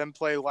them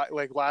play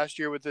like last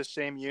year with this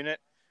same unit,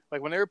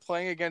 like when they were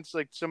playing against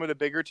like some of the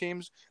bigger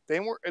teams, they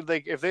weren't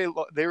like if they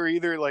were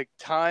either like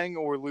tying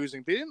or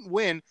losing. They didn't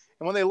win,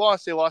 and when they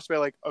lost by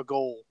like a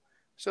goal.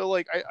 So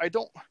like I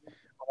don't.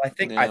 I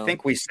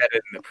think we said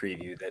it in the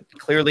preview that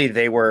clearly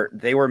they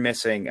were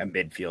missing a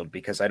midfield,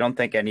 because I don't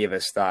think any of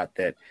us thought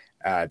that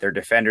their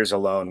defenders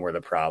alone were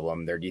the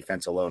problem. Their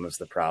defense alone was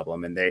the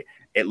problem, and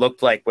it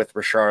looked like with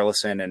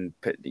Richarlison and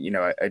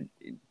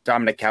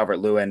Dominic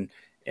Calvert-Lewin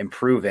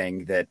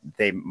improving that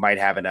they might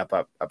have enough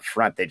up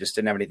front. They just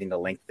didn't have anything to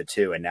link the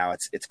two, and now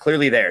it's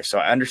clearly there. So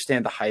I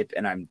understand the hype,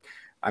 and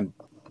I'm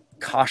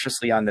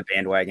cautiously on the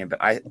bandwagon, but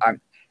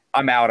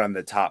I'm out on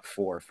the top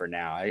four for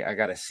now. I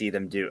got to see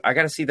them do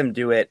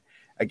it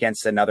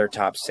against another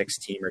top six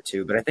team or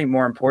two. But I think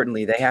more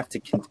importantly, they have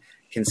to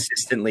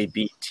consistently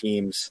beat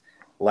teams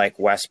like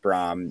West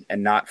Brom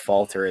and not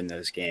falter in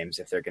those games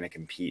if they're going to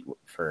compete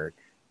for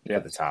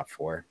the top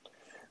four.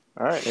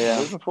 All right,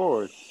 moving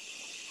forward.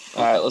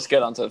 All right, let's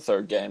get on to the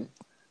third game.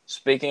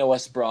 Speaking of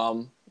West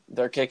Brom,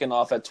 they're kicking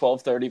off at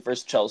 12:30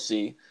 versus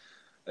Chelsea.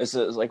 This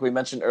is, like we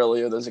mentioned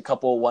earlier, there's a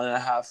couple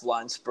 1.5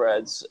 line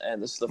spreads,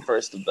 and this is the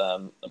first of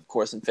them, of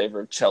course, in favor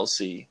of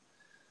Chelsea.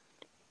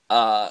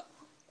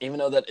 Even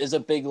though that is a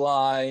big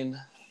line,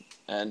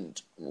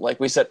 and like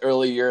we said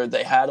earlier,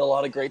 they had a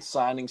lot of great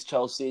signings,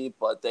 Chelsea,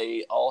 but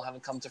they all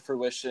haven't come to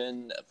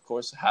fruition. Of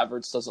course,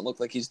 Havertz doesn't look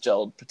like he's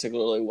gelled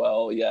particularly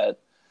well yet.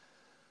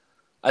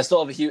 I still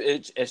have a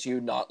huge issue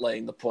not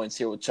laying the points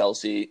here with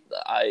Chelsea.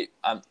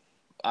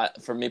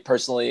 For me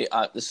personally,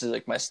 this is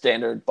like my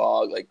standard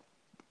bog,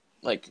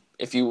 like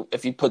if you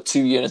put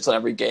 2 units on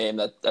every game,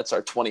 that's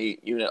our 20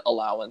 unit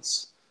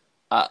allowance,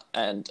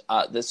 and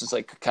this is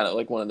like kind of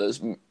like one of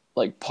those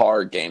like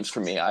par games for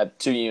me. I have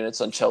 2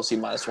 units on Chelsea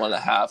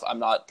 -1.5. I'm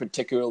not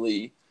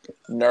particularly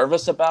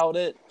nervous about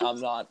it. I'm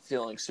not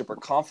feeling super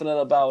confident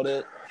about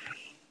it.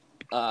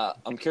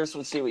 I'm curious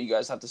to see what you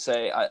guys have to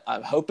say.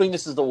 I'm hoping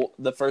this is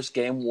the first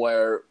game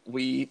where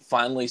we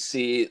finally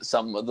see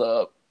some of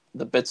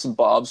the bits and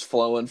bobs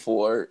flowing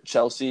for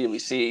Chelsea. We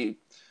see,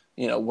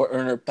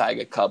 Werner bag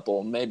a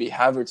couple, maybe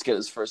Havertz get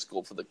his first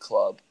goal for the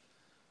club.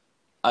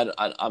 I'm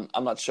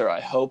not sure.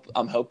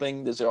 I'm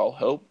hoping these are all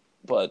hope,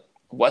 but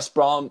West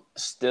Brom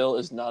still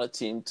is not a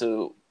team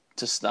to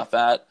snuff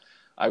at.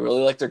 I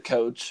really like their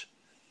coach.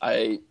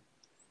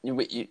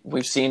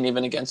 We've seen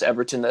even against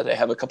Everton that they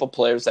have a couple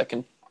players that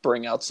can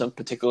bring out some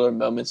particular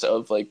moments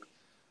of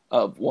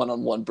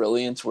one-on-one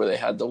brilliance, where they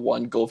had the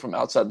one goal from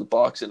outside the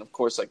box, and of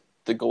course like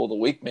the goal of the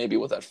week maybe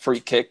with that free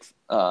kick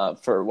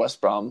for West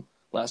Brom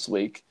last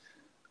week.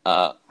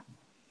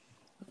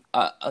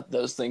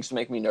 Those things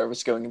make me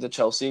nervous going into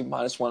Chelsea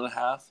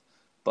 -1.5,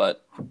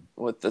 but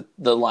with the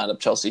lineup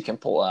Chelsea can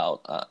pull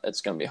out,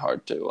 it's going to be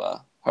hard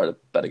to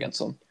bet against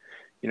them.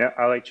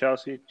 I like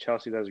Chelsea.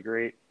 Chelsea does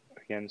great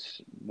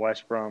against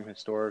West Brom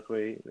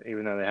historically,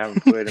 even though they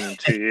haven't played them in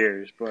 2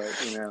 years. But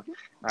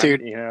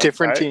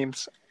different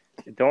teams.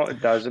 It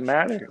doesn't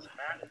matter.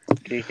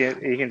 You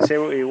can say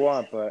what you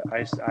want, but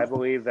I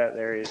believe that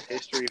there is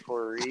history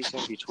for a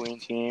reason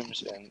between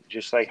teams, and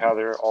just like how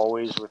they're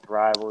always with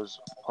rivals,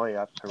 play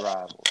up to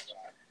rivals.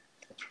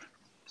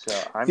 So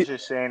I'm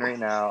just saying right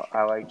now,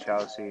 I like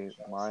Chelsea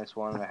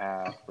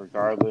 -1.5,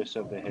 regardless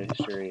of the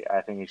history.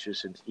 I think it's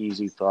just an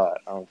easy thought.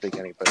 I don't think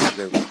anybody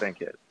should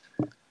overthink it.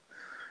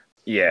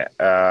 Yeah.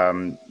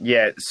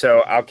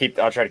 So I'll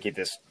try to keep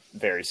this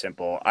very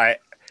simple.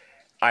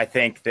 I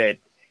think that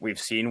we've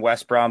seen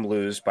West Brom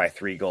lose by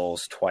 3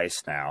 goals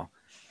twice now.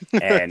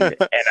 And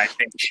I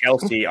think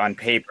Chelsea on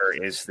paper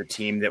is the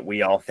team that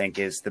we all think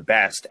is the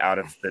best out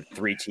of the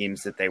 3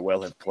 teams that they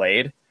will have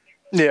played.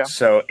 Yeah.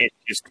 So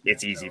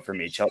it's easy for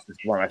me. Chelsea's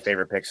one of my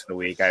favorite picks of the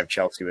week. I have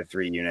Chelsea with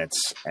 3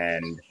 units,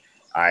 and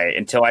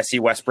until I see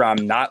West Brom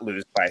not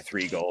lose by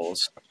 3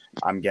 goals,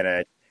 I'm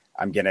gonna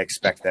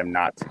expect them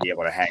not to be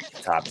able to hang at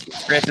the top.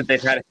 Granted,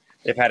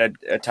 they've had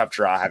a tough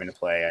draw having to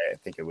play. I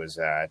think it was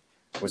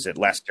it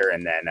Leicester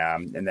and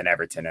then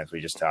Everton, as we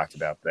just talked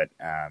about. But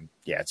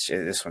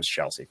this one's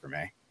Chelsea for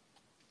me.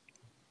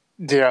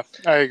 Yeah,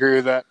 I agree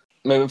with that.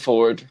 Moving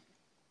forward,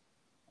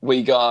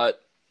 we got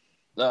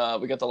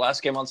the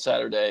last game on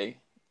Saturday,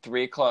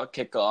 3:00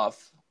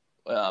 kickoff,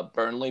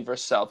 Burnley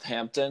versus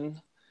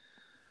Southampton.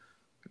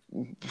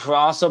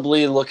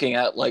 Possibly looking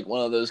at like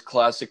one of those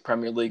classic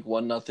Premier League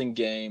 1-0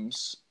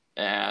 games,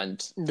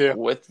 and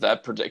with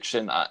that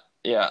prediction, I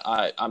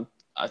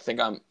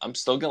think I'm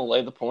still going to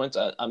lay the points.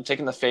 I'm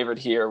taking the favorite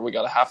here. We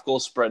got a half goal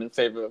spread in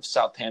favor of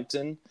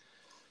Southampton.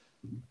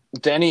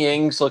 Danny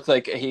Ings looked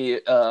like he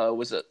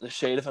was the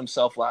shade of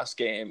himself last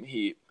game.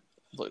 He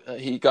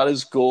got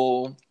his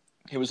goal.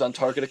 He was on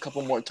target a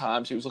couple more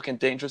times. He was looking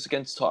dangerous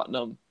against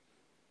Tottenham.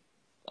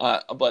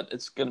 But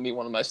it's going to be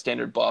one of my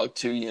standard bog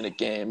 2-unit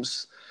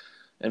games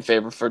in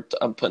favor for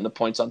putting the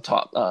points on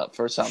top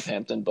for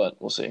Southampton, but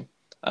we'll see.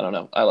 I don't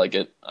know. I like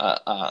it.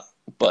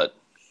 But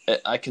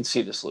I can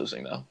see this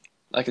losing, though.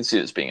 I can see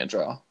this being a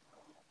draw.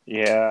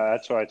 Yeah,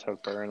 that's why I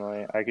took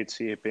Burnley. I could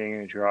see it being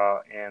a draw,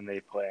 and they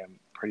play them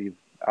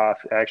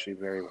actually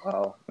very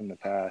well in the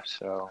past.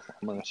 So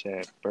I'm going to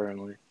say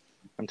Burnley.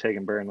 I'm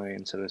taking Burnley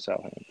instead of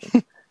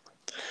Southampton.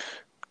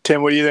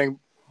 Tim, what do you think?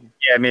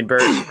 Yeah, I mean,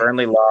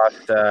 Burnley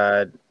lost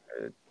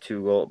 2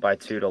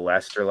 to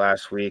Leicester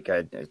last week.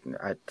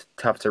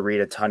 Tough to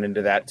read a ton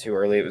into that too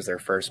early. It was their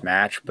first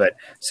match, but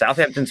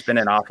Southampton's been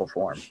in awful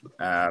form.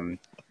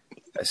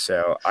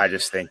 So I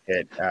just think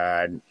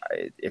that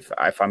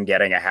if I'm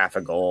getting a half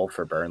a goal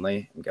for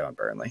Burnley, I'm going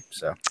Burnley.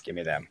 So give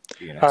me them.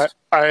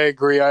 I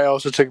agree. I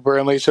also took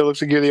Burnley. So it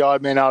looks like you're the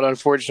odd man out,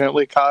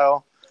 unfortunately,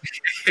 Kyle.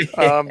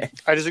 I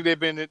just think I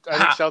think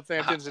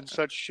Southampton's in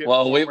such shit.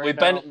 Well, we've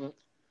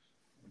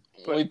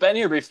been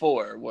here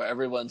before where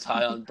everyone's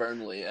high on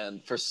Burnley,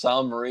 and for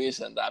some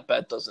reason that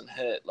bet doesn't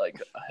hit.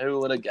 Like, who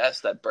would have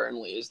guessed that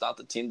Burnley is not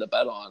the team to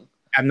bet on?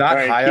 I'm not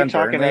high on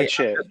Burnley. That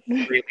shit.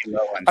 Really low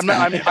on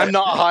I'm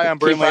not high on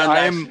Burnley.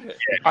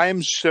 I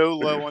am so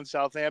low on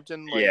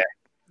Southampton. Like, yeah,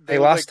 they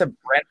lost to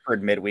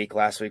Brentford midweek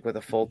last week with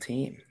a full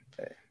team.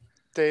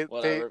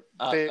 All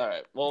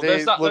right. Well,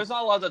 there's not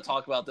a lot to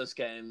talk about this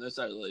game. There's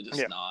really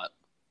just not.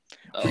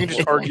 We can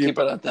just argue. Keep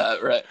it at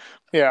that, right?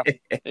 Yeah.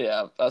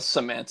 Yeah, that's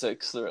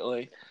semantics,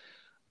 really.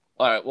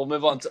 All right, we'll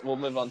move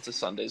on to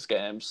Sunday's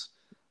games.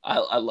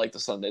 I like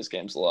the Sunday's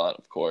games a lot,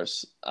 of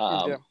course.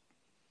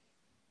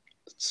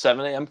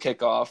 7 a.m.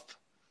 kickoff.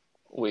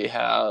 We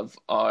have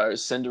our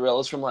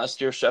Cinderellas from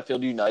last year,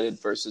 Sheffield United,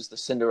 versus the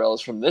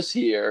Cinderellas from this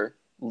year,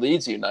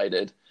 Leeds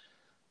United.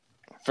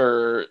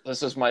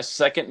 This is my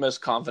second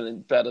most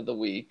confident bet of the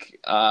week.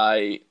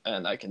 I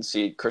can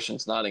see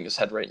Christian's nodding his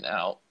head right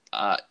now.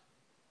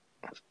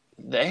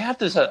 They have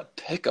this at a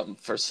pick'em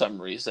for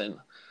some reason.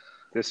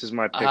 This is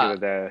my pick of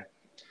the day.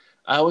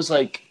 I was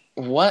like,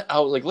 what? I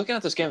was like looking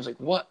at this game. I was like,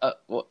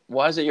 what?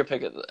 Why is it your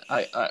pick?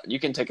 You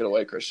can take it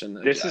away, Christian.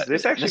 This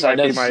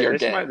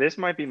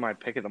might be my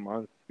pick of the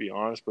month. To be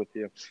honest with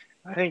you,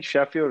 I think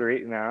Sheffield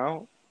right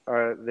now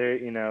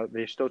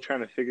they're still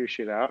trying to figure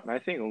shit out, and I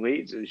think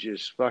Leeds is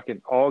just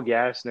fucking all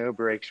gas, no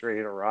brakes,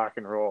 ready to rock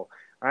and roll.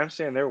 I'm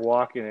saying they're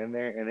walking in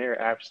there and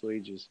they're absolutely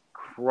just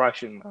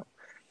crushing them.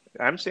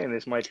 I'm saying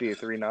this might be a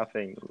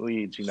 3-0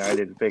 Leeds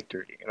United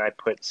victory, and I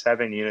put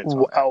 7 units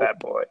on that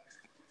boy.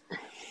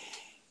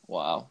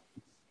 Wow,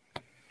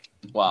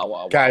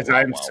 guys!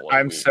 I'm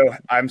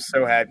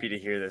so happy to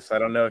hear this. I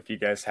don't know if you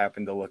guys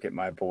happen to look at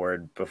my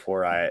board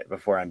before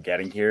I'm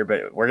getting here,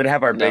 but we're gonna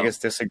have our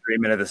biggest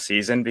disagreement of the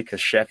season because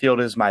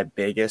Sheffield is my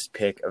biggest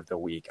pick of the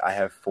week. I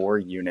have 4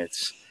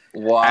 units.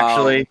 Wow.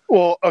 Actually,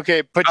 well,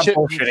 okay, but I'm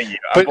bullshitting you.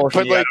 I don't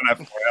have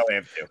 4. I only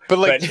have 2.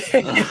 But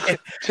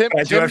Tim,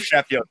 I do have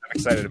Sheffield. I'm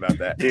excited about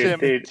that.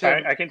 Dude,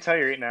 I can tell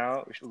you right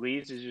now,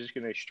 Leeds is just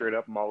gonna straight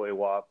up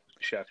mollywop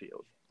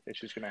Sheffield. It's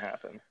just gonna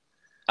happen.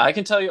 I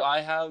can tell you,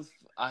 I have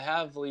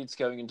Leeds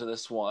going into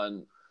this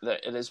one.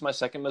 That it is my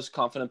second most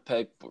confident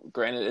pick.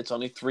 Granted, it's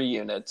only 3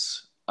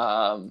 units.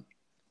 But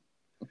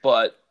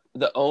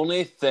the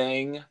only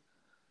thing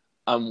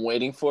I'm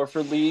waiting for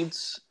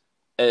Leeds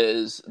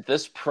is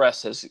this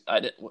press has. I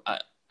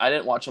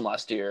didn't watch them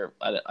last year.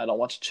 I don't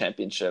watch a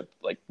championship.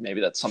 Like, maybe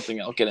that's something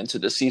I'll get into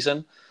this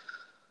season.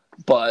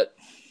 But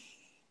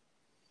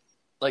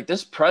like,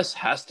 this press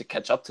has to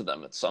catch up to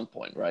them at some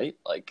point, right?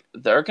 Like,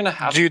 they're gonna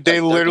have. Dude,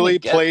 they literally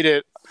played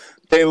it.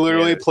 They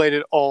literally played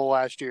it all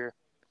last year.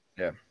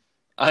 Yeah,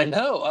 I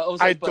know.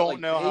 I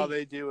don't know how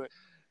they do it.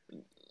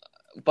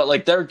 But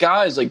like, their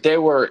guys, like, they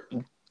were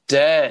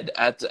dead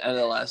at the end of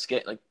the last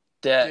game. Like,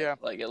 dead. Yeah.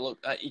 Like, it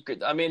looked.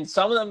 I mean,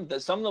 some of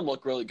them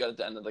look really good at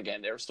the end of the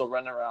game. They were still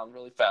running around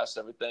really fast,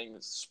 everything,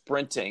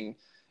 sprinting,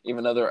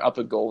 even though they're up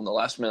a goal in the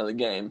last minute of the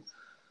game.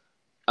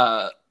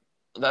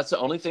 That's the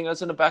only thing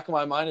that's in the back of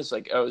my mind is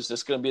like, oh, is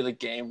this going to be the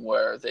game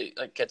where they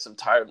like get some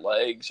tired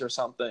legs or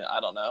something?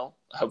 I don't know.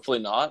 Hopefully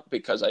not,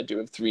 because I do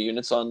have 3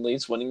 units on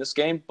Leeds winning this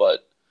game,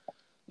 but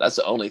that's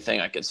the only thing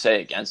I could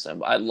say against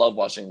them. I love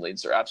watching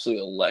Leeds. They're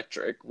absolutely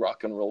electric,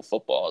 rock and roll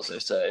football, as they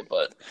say,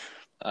 but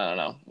I don't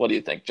know. What do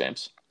you think,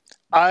 James?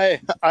 I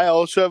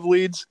also have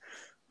Leeds.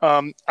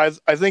 I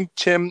think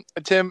Tim,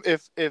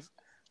 if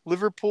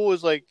Liverpool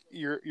is like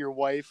your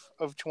wife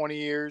of 20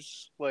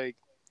 years, like,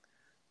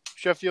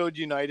 Sheffield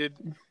United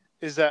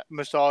is that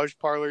massage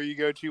parlor you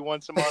go to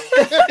once a month.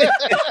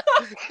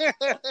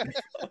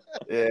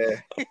 Yeah,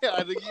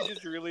 I think you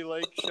just really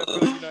like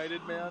Sheffield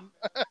United, man.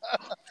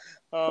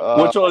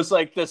 Which was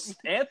like this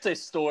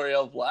anti-story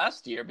of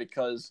last year,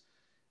 because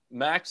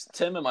Max,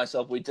 Tim, and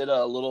myself, we did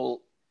a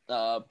little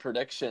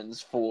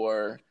predictions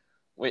for.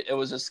 It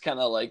was just kind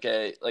of like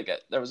there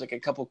was like a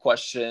couple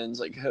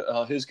questions like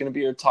who's going to be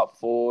your top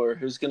 4,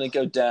 who's going to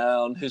go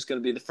down, who's going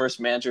to be the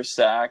first manager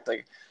sacked,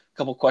 like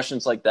couple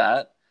questions like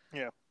that.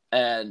 Yeah.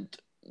 And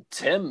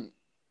Tim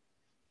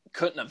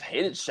couldn't have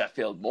hated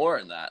Sheffield more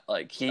in that.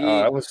 Like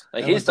It was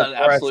he's done an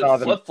absolute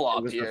flip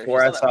flop was here.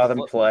 before I saw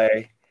them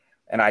play,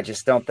 and I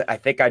just don't. I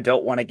think I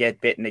don't want to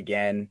get bitten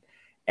again,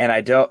 and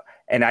I don't.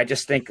 And I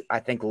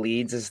think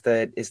Leeds is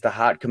the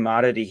hot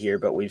commodity here.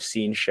 But we've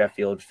seen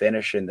Sheffield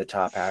finish in the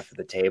top half of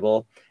the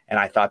table, and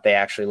I thought they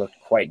actually looked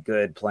quite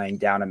good playing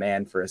down a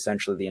man for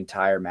essentially the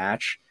entire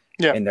match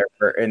in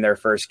their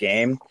first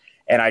game.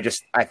 And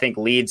I think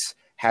Leeds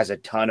has a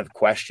ton of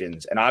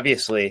questions and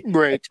obviously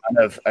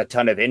a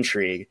ton of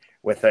intrigue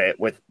with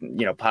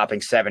popping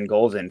 7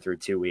 goals in through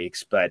 2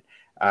 weeks. But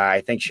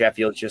I think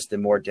Sheffield's just a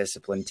more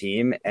disciplined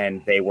team,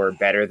 and they were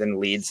better than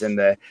Leeds in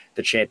the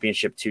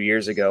championship 2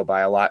 years ago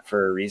by a lot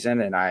for a reason.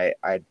 And I'm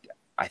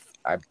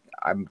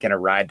going to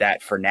ride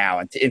that for now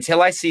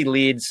until I see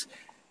Leeds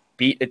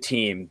beat a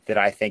team that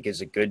I think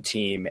is a good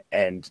team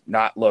and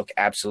not look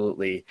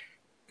absolutely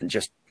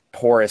just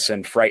porous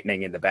and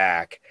frightening in the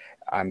back.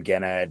 I'm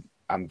gonna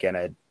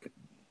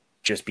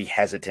just be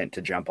hesitant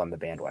to jump on the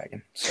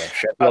bandwagon. So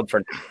Sheffield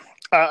for now.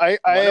 I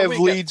have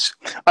Leeds.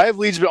 I have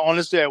Leeds, but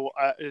honestly, I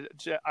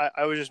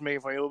was just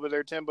making fun of you a little bit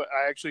there, Tim. But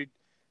I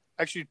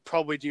actually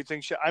probably do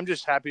think I'm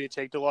just happy to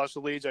take the loss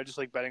of Leeds. I just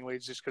like betting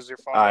Leeds just because they're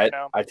fun right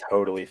now. I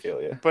totally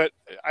feel you. But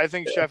I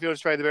think Sheffield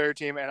is probably the better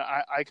team, and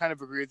I kind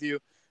of agree with you.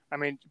 I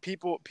mean,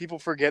 people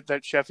forget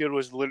that Sheffield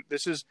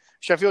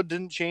Sheffield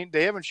didn't change.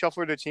 They haven't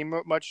shuffled their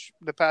team much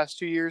the past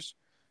 2 years.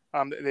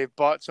 They've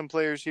bought some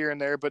players here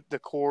and there, but the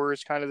core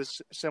is kind of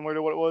similar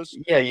to what it was.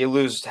 Yeah, you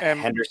lose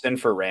Henderson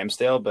for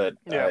Ramsdale, but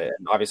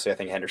obviously I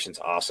think Henderson's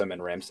awesome,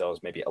 and Ramsdale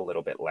is maybe a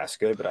little bit less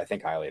good, but I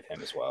think highly of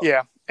him as well.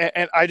 Yeah,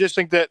 and I just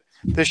think that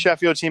the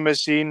Sheffield team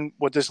has seen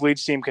what this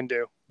Leeds team can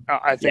do.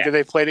 I think that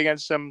they've played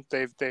against them.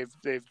 They've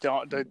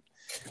done.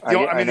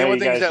 I know you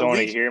guys don't want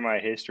to hear my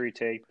history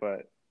take,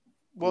 but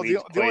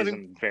Leeds plays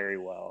them very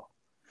well.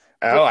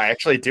 I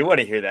actually do want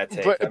to hear that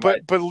take.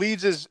 But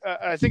Leeds is.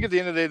 I think at the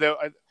end of the day, though.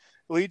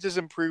 Leeds has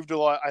improved a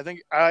lot. I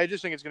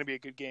just think it's going to be a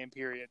good game.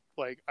 Period.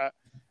 Like I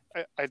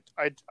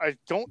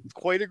don't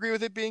quite agree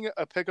with it being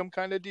a pick'em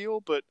kind of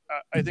deal, but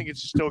I think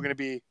it's still going to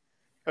be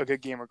a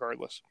good game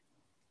regardless.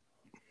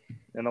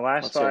 In the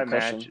last 5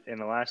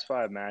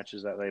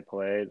 matches that they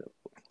played,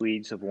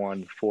 Leeds have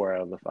won 4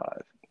 out of the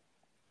 5.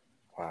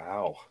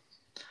 Wow,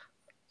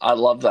 I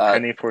love that.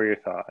 Penny for your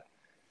thought.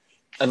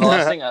 And the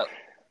last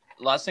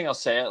thing I'll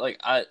say, like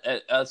I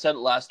said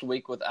last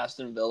week with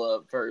Aston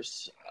Villa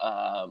versus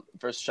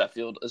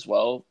Sheffield as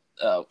well,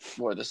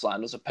 where this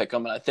line was a pick'em,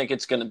 and I think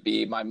it's going to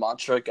be my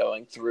mantra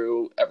going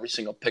through every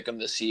single pick'em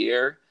this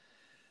year.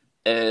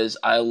 Is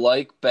I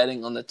like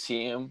betting on the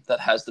team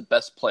that has the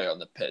best player on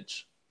the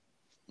pitch,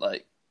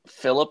 like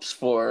Phillips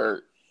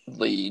for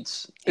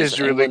Leeds is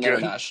really good.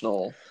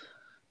 International,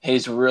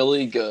 he's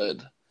really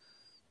good,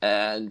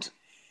 and.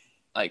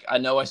 Like I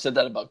know I said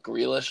that about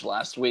Grealish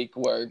last week,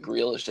 where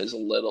Grealish is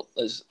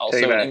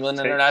also an England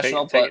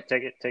international. Take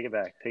it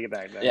back.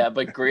 Man. Yeah,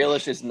 but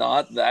Grealish is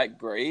not that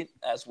great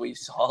as we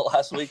saw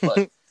last week.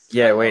 But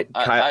yeah, wait,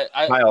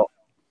 Kyle.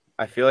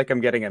 I feel like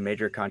I'm getting a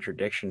major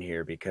contradiction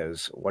here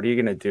because what are you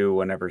going to do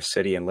whenever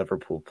City and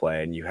Liverpool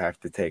play, and you have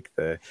to take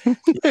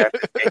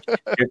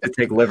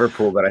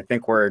Liverpool? But I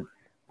think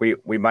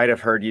we might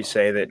have heard you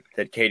say that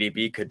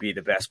KDB could be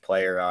the best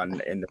player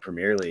in the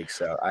Premier League.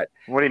 So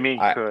what do you mean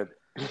could?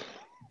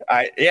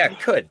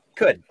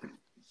 Could.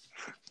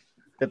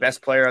 The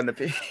best player on the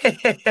pitch.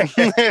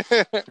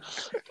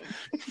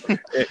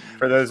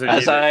 For those of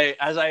you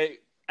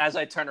as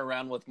I turn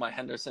around with my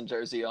Henderson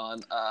jersey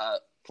on,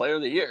 player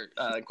of the year.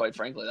 Quite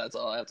frankly, that's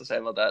all I have to say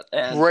about that.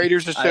 And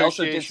Raiders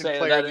Association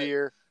player of the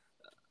year.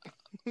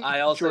 I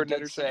also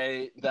did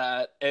say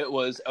that it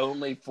was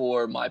only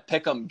for my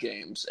pick'em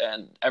games,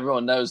 and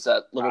everyone knows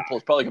that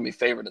Liverpool's probably going to be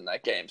favored in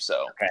that game.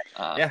 So,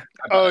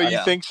 you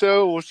think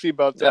so? We'll see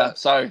about that. Yeah,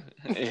 sorry.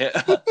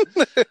 Yeah,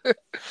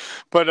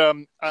 but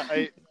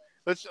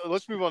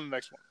let's move on to the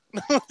next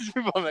one. Let's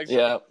move on to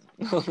the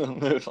next one.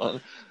 Move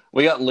on.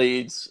 We got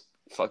Leeds.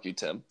 Fuck you,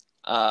 Tim.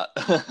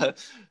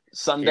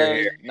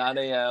 Sunday, 9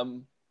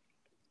 a.m.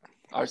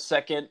 Our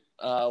second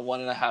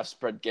 1.5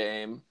 spread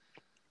game.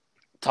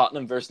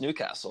 Tottenham versus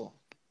Newcastle.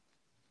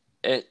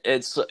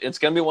 It's going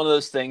to be one of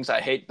those things.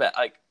 I hate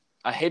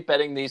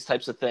betting these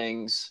types of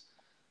things.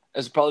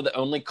 It's probably the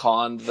only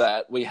con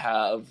that we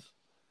have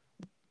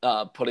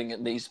putting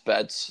in these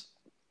bets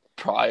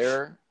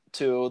prior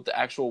to the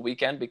actual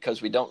weekend,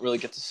 because we don't really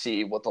get to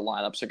see what the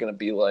lineups are going to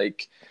be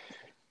like.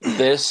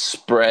 This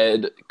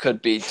spread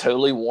could be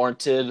totally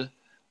warranted,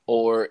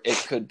 or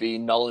it could be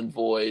null and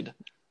void.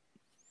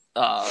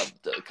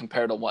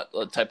 Compared to what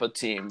type of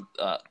team,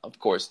 of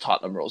course,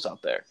 Tottenham rolls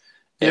out there.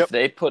 If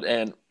they put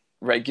in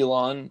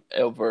Reguilon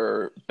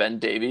over Ben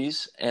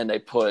Davies and they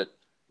put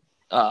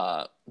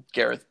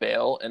Gareth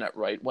Bale in at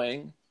right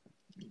wing,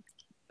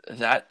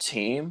 that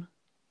team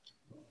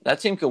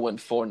could win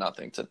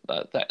 4-0 to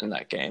that in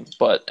that game.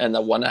 And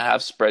the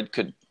 1.5 spread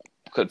could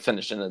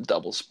finish in a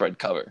double spread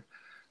cover.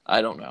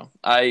 I don't know.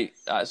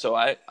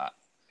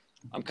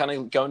 I'm kind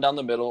of going down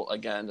the middle.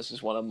 Again, this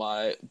is one of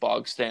my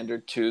bog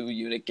standard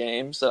 2-unit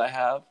games that I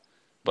have.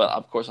 But,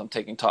 of course, I'm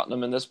taking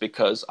Tottenham in this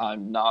because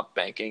I'm not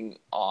banking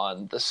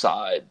on the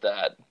side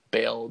that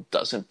Bale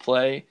doesn't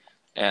play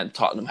and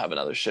Tottenham have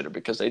another shitter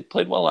because they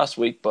played well last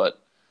week.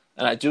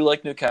 And I do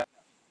like Newcastle,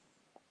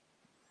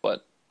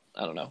 but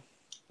I don't know.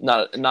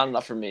 Not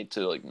enough for me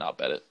to not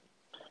bet it.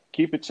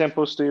 Keep it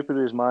simple, stupid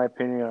is my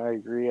opinion. I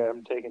agree.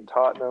 I'm taking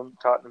Tottenham.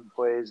 Tottenham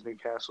plays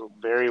Newcastle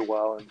very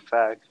well. In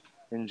fact,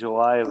 in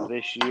July of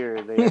this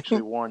year, they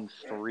actually won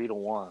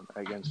 3-1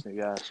 against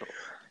Newcastle.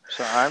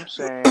 So I'm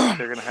saying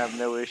they're going to have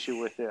no issue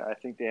with it. I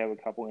think they have a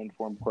couple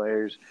informed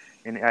players,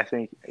 and I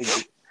think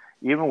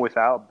even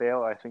without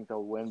Bale, I think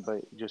they'll win.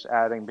 But just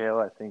adding Bale,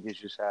 I think, is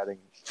just adding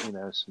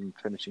some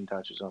finishing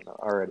touches on the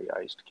already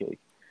iced cake.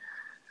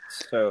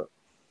 So,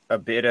 a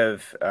bit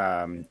of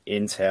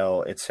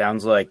intel. It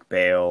sounds like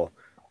Bale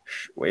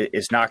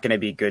is not going to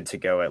be good to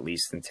go at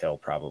least until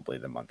probably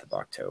the month of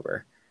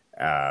October.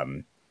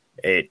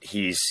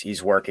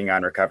 He's working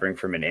on recovering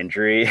from an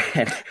injury.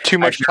 Too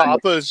much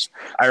tapas.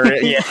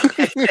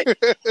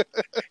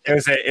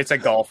 It's a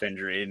golf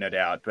injury, no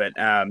doubt. But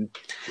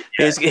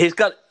he's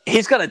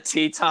got a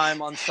tea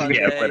time on Sunday.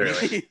 Yeah,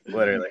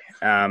 literally.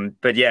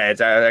 But yeah,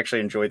 I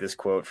actually enjoyed this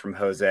quote from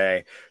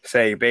Jose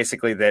saying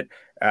basically that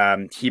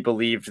he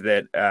believed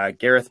that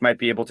Gareth might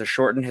be able to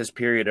shorten his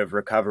period of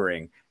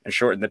recovering and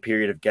shorten the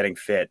period of getting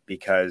fit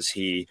because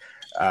he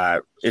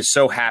is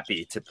so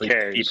happy to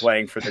be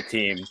playing for the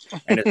team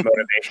and his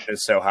motivation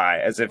is so high,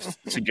 as if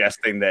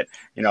suggesting that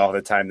all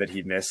the time that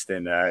he missed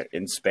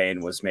in Spain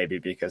was maybe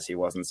because he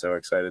wasn't so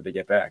excited to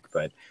get back.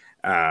 But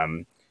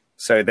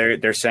so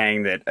they're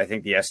saying that I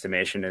think the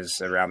estimation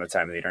is around the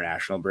time of the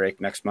international break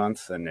next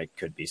month, and it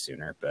could be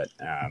sooner. But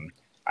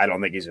I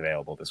don't think he's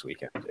available this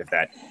weekend. If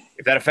that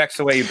affects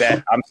the way you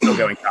bet, I'm still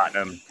going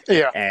Tottenham.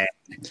 Yeah, and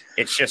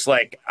it's just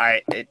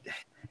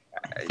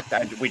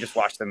we just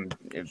watched them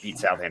beat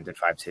Southampton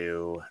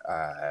 5-2.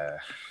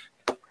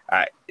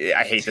 I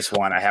hate this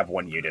one. I have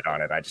one unit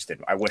on it. I just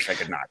didn't. I wish I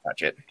could not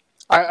touch it.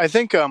 I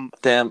think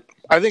damn.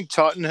 I think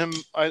Tottenham.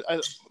 I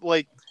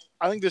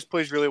think this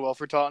plays really well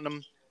for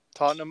Tottenham.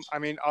 I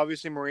mean,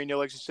 obviously Mourinho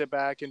likes to sit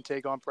back and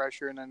take on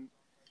pressure and then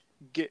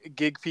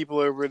gig people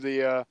over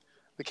the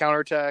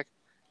counterattack.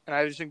 And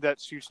I just think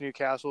that suits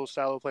Newcastle's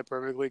style of play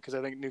perfectly because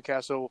I think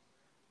Newcastle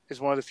is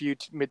one of the few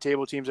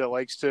mid-table teams that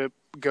likes to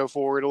go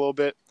forward a little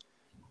bit.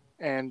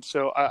 And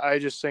so I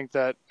just think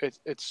that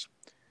it's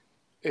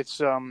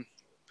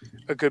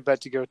a good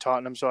bet to go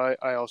Tottenham. So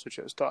I also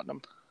chose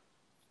Tottenham.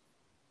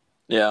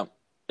 Yeah,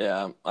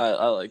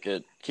 I like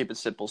it. Keep it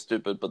simple,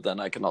 stupid. But then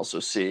I can also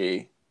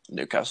see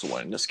Newcastle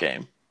winning this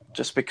game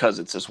just because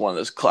it's just one of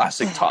those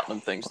classic Tottenham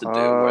things to do.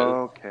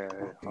 Okay,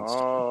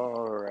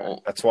 all right.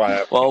 That's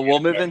why. We'll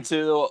move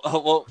into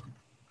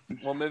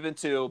we'll move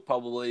into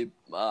probably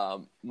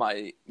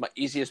my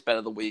easiest bet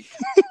of the week.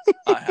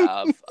 I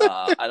have.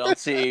 I don't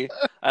see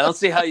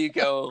how you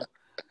go.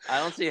 I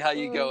don't see how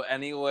you go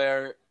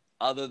anywhere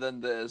other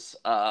than this.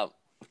 Of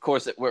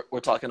course, we're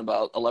talking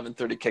about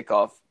 11:30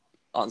 kickoff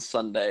on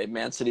Sunday.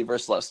 Man City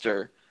versus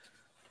Leicester.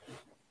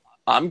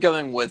 I'm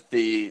going with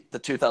the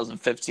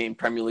 2015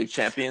 Premier League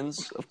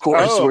champions. Of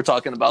course, We're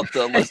talking about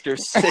the Leicester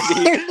City.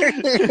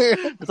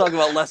 We're talking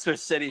about Leicester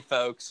City,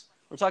 folks.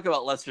 We're talking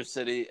about Leicester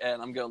City,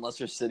 and I'm going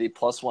Leicester City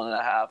plus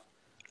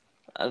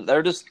 1.5.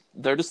 They're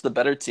just the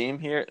better team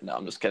here. No,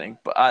 I'm just kidding.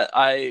 But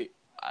I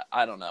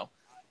don't know.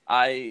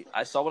 I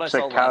saw what I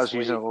saw last week.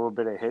 Using a little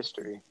bit of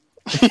history.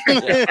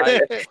 Yeah,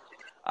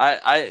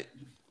 I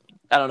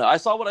don't know. I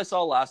saw what I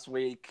saw last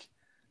week.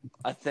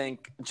 I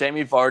think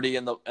Jamie Vardy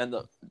and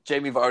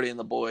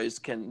the boys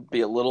can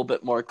be a little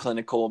bit more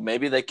clinical.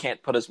 Maybe they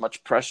can't put as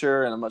much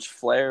pressure and as much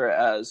flair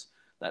as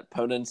that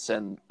Podence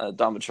and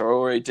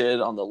Damatraore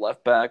did on the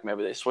left back.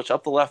 Maybe they switch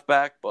up the left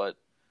back, but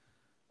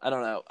I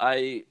don't know.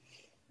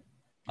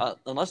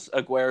 Unless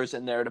Aguero's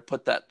in there to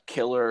put that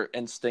killer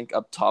instinct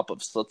up top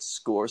of let's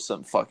score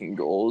some fucking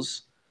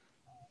goals,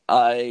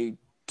 I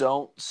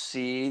don't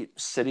see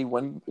City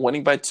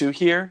winning by 2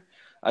 here.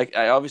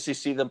 I obviously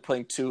see them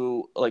playing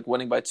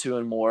winning by 2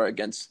 and more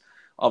against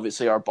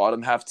obviously our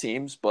bottom half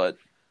teams, but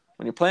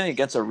when you're playing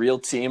against a real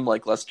team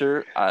like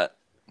Leicester,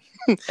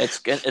 it's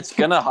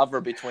gonna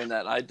hover between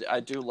that. I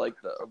do like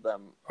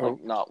them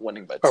not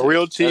winning by 2. A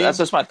real team. That's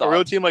just my thought. A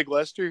real team like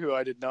Leicester, who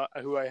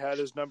I had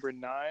as number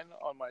 9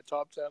 on my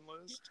top 10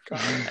 list.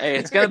 Hey,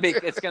 it's gonna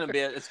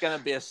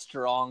be a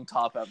strong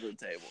top of the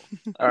table.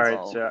 All right,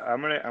 so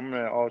I'm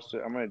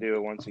gonna do it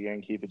once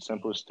again. Keep it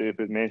simple,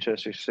 stupid.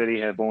 Manchester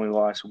City have only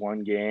lost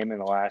 1 game in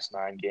the last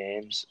 9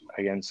 games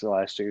against the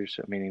Leicester,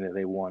 so meaning that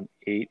they won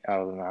 8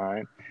 out of the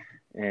 9.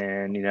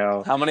 And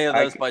how many of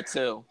those by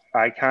 2?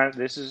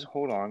 This is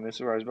where I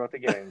was about to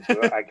get into.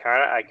 I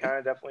kind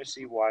of definitely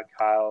see why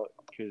Kyle,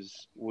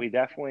 because we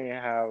definitely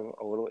have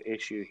a little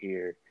issue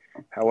here.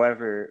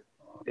 However,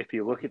 if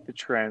you look at the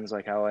trends,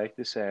 like I like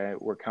to say,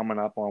 we're coming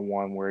up on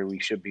one where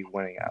we should be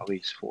winning at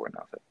least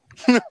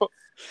 4-0.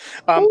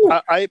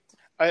 I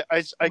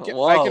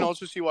can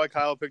also see why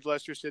Kyle picked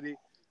Leicester City.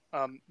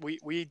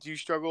 We do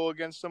struggle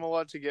against them a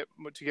lot to get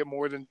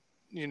more than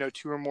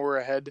 2 or more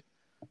ahead.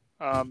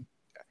 I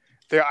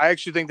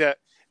actually think that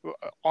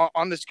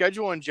on the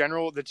schedule in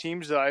general, the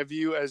teams that I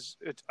view as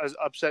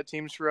upset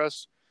teams for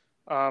us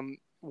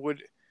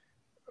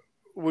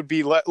would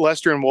be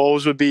Leicester and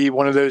Wolves would be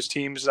one of those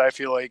teams that I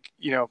feel like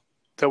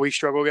that we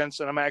struggle against.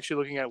 And I'm actually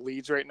looking at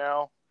Leeds right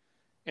now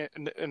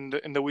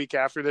in the week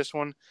after this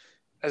one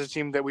as a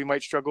team that we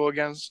might struggle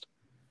against.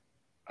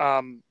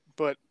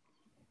 But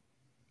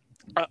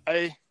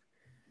I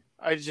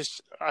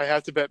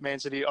have to bet Man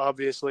City,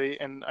 obviously,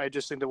 and I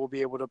just think that we'll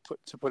be able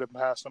to put it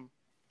past them.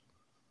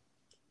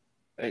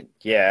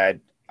 Yeah,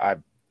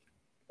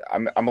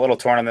 I'm a little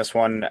torn on this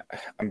one.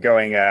 I'm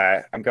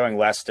going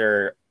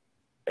Leicester,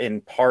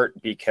 in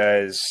part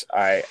because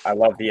I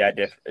love the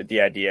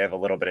idea of a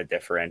little bit of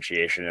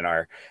differentiation in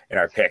our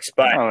picks.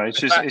 But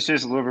it's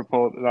just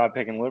Liverpool not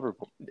picking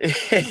Liverpool.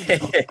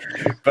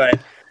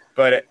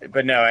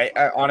 but no,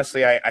 I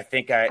honestly I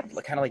think I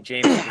kind of like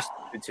James just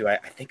alluded to. I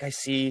think I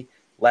see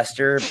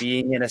Leicester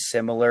being in a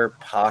similar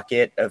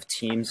pocket of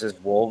teams as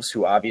Wolves,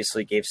 who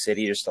obviously gave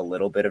City just a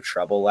little bit of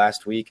trouble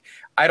last week.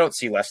 I don't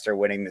see Leicester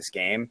winning this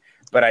game,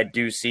 but I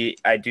do see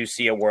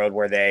a world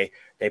where they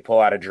pull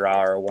out a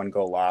draw or a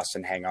 1-goal loss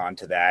and hang on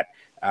to that.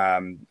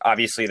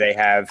 Obviously, they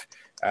have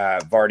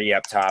Vardy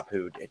up top,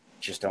 who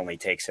just only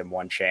takes him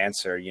one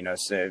chance, or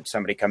so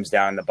somebody comes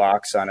down in the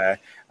box on a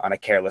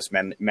careless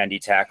Mendy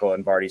tackle,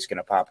 and Vardy's going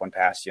to pop one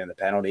past you in the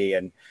penalty.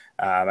 And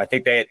I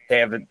think they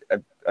have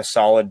a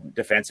solid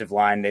defensive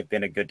line. They've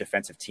been a good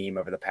defensive team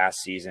over the past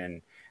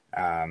season.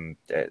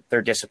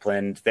 They're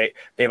disciplined.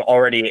 They've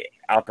already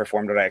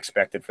outperformed what I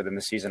expected for them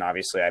this season.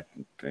 Obviously, I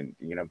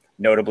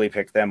notably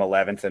picked them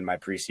 11th in my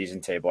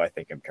preseason table. I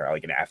think I'm probably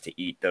going to have to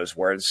eat those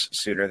words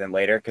sooner than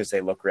later because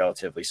they look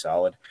relatively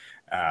solid.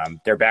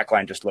 Their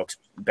backline just looks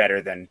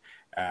better than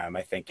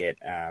I think it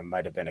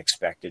might have been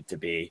expected to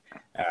be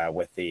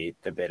with the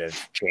bit of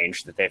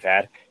change that they've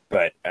had.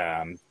 But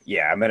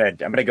yeah, I'm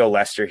gonna go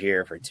Leicester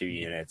here for 2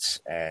 units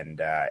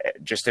and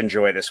just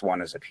enjoy this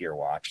one as a pure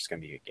watch. It's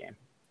gonna be a good game.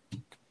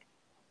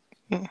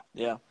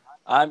 Yeah,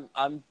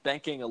 I'm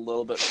banking a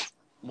little bit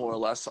more or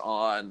less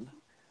on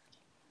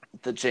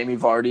the Jamie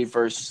Vardy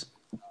versus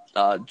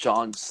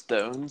John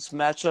Stones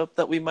matchup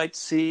that we might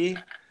see.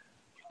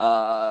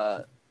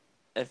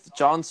 If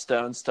John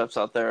Stones steps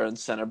out there in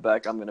center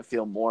back, I'm going to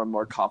feel more and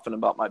more confident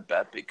about my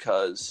bet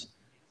because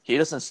he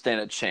doesn't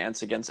stand a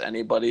chance against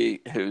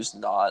anybody who's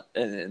not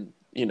in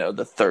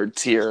the third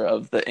tier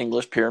of the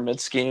English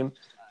pyramid scheme.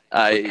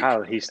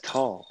 Kyle, he's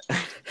tall.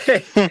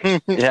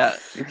 Yeah.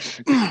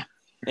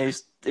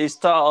 He's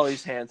tall,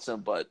 he's handsome,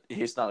 but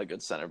he's not a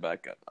good center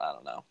back. I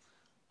don't know.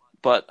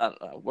 But I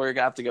don't know. We're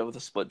gonna have to go with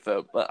a split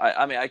vote. But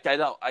I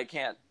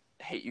can't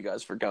hate you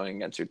guys for going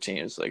against your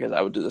teams. Like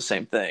I would do the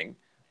same thing,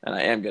 and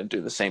I am gonna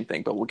do the same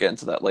thing. But we'll get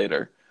into that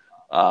later.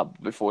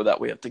 Before that,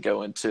 we have to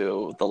go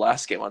into the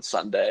last game on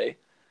Sunday,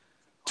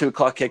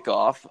 2:00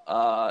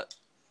 kickoff.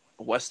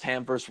 West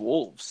Ham versus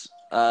Wolves.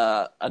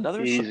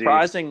 Another Easy.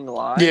 Surprising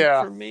line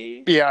for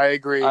me. Yeah, I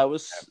agree. I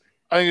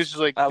think this is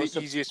like one of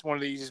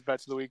the easiest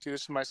bets of the week too.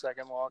 This is my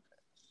second lock.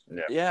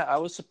 Yeah, I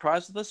was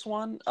surprised with this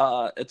one.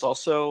 It's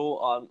also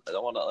on. I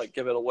don't want to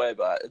give it away,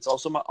 but it's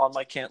also on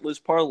my can't lose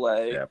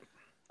parlay. Yep.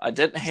 I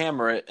didn't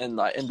hammer it in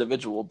the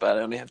individual bet.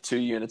 I only have 2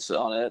 units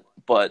on it.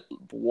 But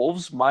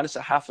Wolves minus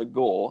a half a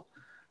goal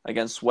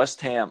against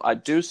West Ham. I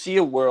do see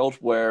a world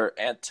where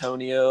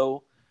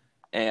Antonio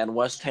and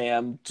West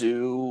Ham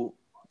do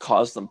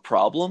cause them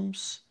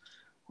problems,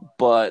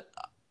 but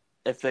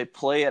if they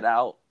play it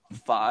out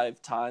 5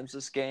 times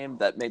this game,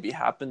 that maybe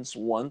happens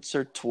once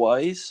or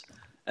twice,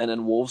 and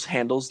then Wolves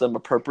handles them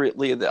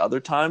appropriately the other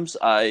times.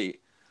 I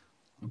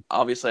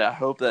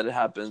hope that it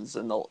happens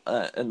in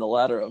the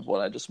latter of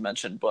what I just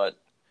mentioned, but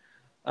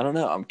I don't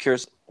know. I'm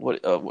curious.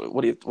 What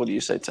do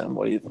you say, Tim?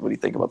 What do you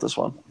think about this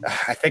one?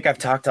 I feel like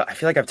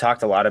I've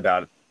talked a lot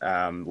about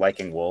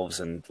liking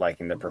Wolves and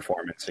liking the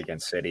performance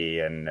against City,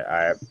 and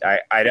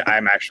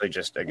I'm actually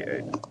just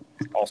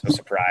also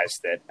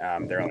surprised that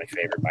they're only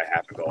favored by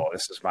half a goal.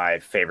 This is my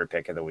favorite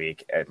pick of the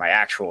week, my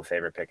actual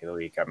favorite pick of the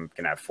week. I'm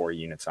gonna have 4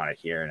 units on it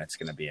here, and it's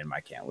gonna be in my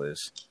can't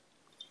lose.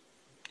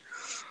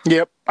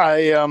 Yep,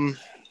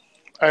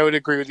 I would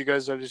agree with you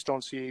guys. I just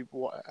don't see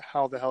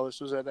how the hell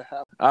this was at a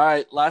half. All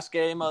right, last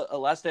game,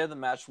 last day of the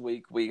match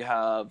week. We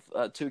have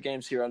 2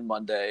 games here on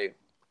Monday,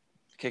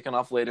 kicking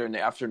off later in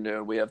the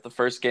afternoon. We have the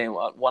first game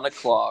at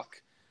 1:00.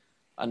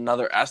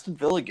 Another Aston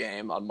Villa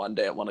game on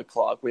Monday at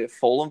 1:00. We have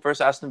Fulham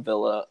versus Aston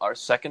Villa, our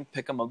second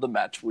pick'em of the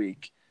match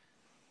week.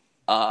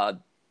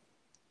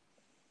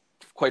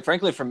 Quite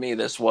frankly, for me,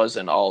 this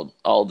wasn't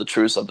all the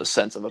truth of the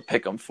sense of a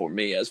pick'em for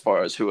me as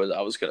far as who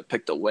I was going to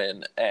pick to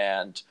win,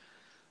 and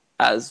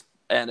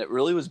it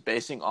really was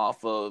basing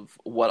off of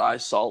what I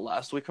saw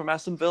last week from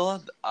Aston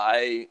Villa.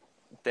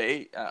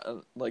 They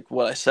like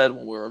what I said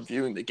when we were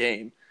reviewing the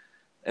game.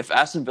 If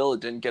Aston Villa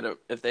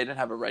if they didn't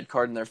have a red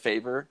card in their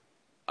favor,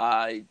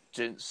 I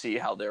didn't see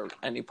how there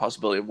any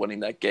possibility of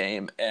winning that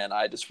game, and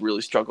I just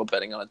really struggled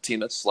betting on a team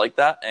that's like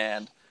that.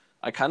 And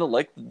I kind of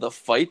like the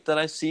fight that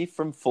I see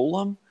from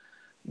Fulham.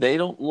 They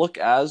don't look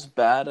as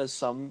bad as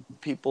some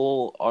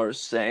people are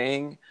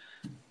saying.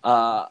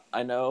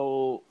 I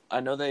know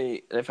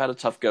they've had a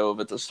tough go of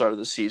it at the start of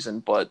the season,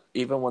 but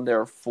even when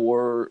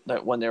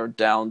when they were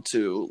down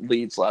to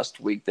Leeds last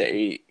week,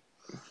 they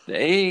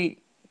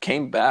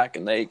came back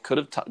and they could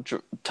have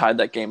tied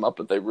that game up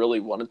if they really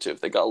wanted to,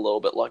 if they got a little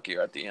bit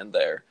luckier at the end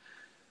there.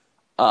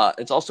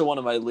 It's also one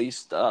of my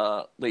least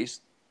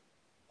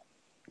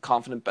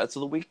confident bets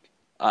of the week.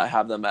 I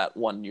have them at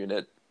 1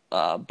 unit,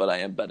 but I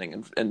am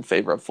betting in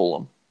favor of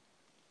Fulham.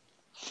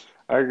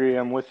 I agree.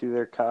 I'm with you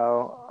there,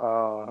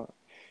 Kyle.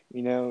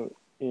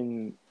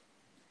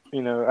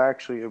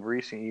 Actually, of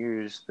recent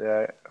years,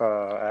 that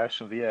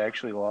Aston Villa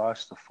actually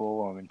lost to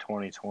Fulham in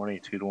 2020,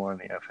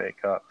 2-1 in the FA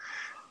Cup.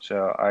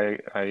 So I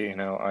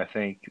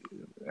think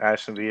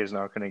Aston Villa is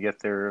not going to get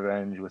their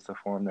revenge with the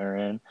form they're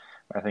in.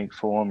 I think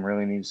Fulham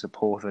really needs to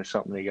pull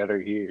something together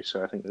here.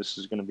 So I think this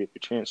is going to be a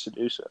chance to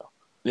do so.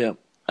 Yeah,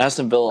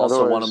 Aston Villa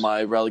also one of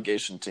my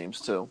relegation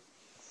teams too.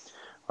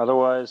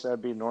 Otherwise,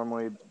 I'd be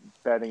normally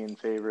betting in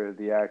favor of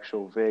the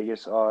actual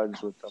Vegas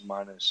odds with the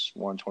minus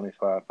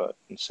 125, but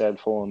instead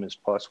Fulham is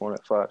 +1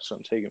 at 5, so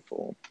I'm taking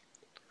Fulham.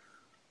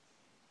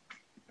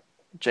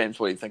 James,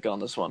 what are you thinking on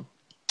this one?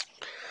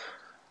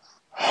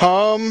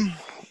 I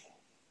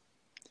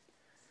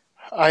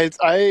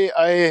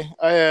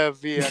have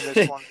V on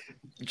this one.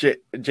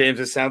 James,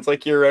 it sounds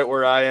like you're right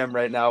where I am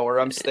right now, where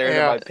I'm staring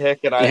at my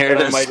pick, and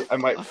I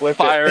might flip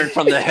firing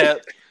from the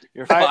hip.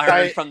 You're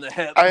firing from the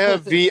hip. I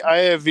have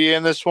V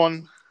in this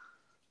one.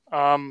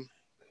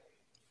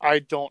 I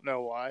don't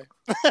know why.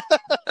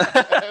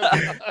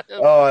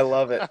 Oh, I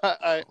love it.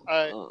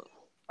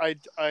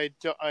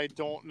 I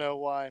don't know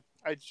why.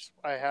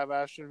 I have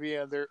Aston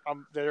Villa.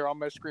 They're on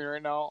my screen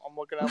right now. I'm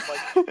looking at them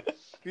like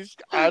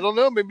I don't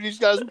know. Maybe these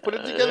guys will put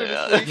it together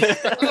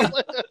this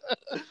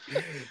week.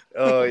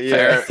 Oh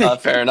yeah,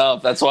 fair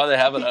enough. That's why they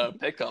have it at a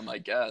pick'em. I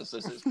guess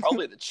this is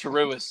probably the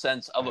truest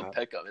sense of a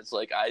pick'em. It's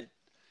like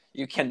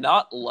you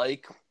cannot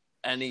like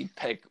any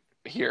pick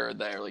here or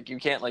there. Like you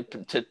can't like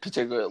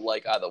particularly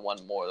like either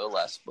one more or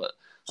less. But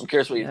I'm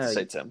curious what you have to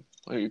say, Tim.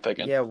 Who are you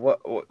picking? Yeah,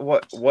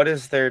 what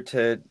is there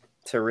to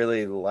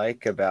really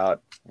like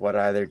about what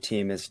either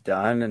team has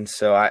done? And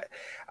so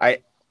I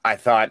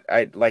thought,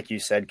 like you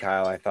said,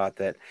 Kyle, I thought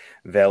that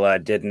Villa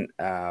didn't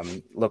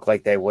look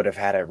like they would have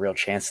had a real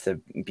chance to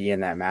be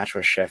in that match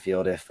with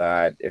Sheffield if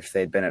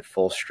they'd been at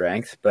full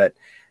strength. But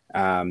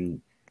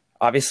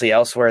obviously,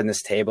 elsewhere in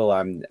this table,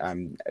 I'm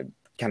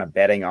kind of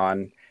betting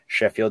on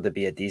Sheffield to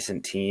be a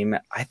decent team.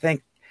 I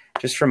think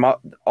just from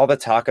all the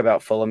talk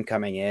about Fulham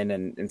coming in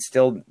and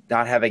still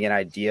not having an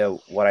idea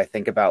what I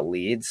think about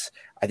Leeds,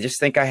 I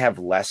just think I have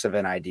less of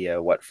an idea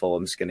what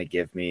Fulham's going to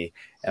give me.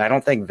 And I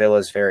don't think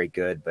Villa's very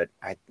good, but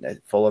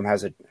Fulham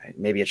has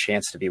maybe a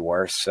chance to be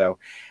worse. So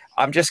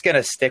I'm just going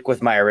to stick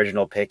with my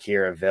original pick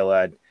here of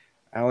Villa.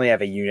 I only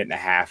have 1.5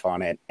 units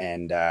on it,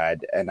 and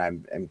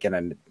I'm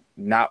going to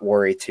not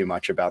worry too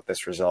much about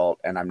this result,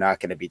 and I'm not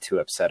going to be too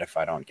upset if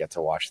I don't get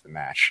to watch the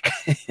match.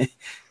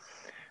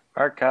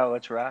 All right, Kyle,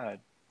 let's ride.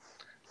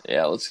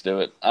 Yeah, let's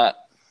do it.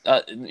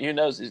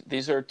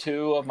 These are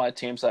two of my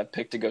teams I've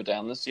picked to go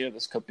down this year.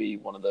 This could be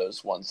one of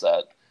those ones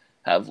that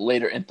have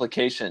later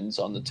implications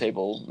on the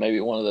table. Maybe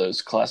one of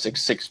those classic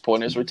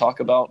 6-pointers we talk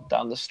about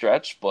down the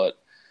stretch, but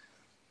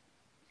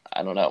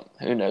I don't know.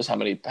 Who knows how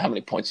many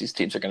points these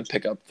teams are going to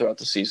pick up throughout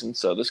the season.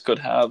 So this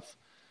could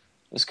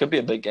be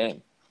a big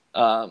game.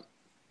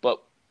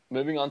 But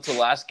moving on to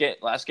last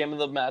game of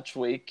the match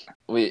week,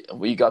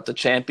 we got the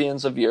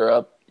champions of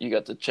Europe. You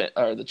got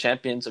the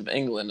champions of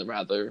England,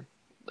 rather,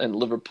 and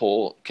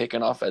Liverpool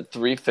kicking off at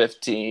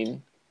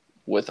 3:15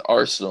 with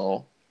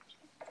Arsenal.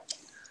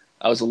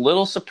 I was a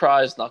little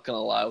surprised, not going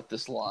to lie, with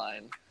this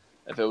line.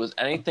 If it was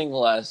anything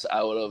less,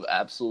 I would have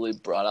absolutely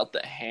brought out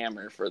the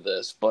hammer for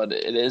this. But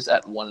it is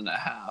at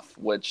 1.5,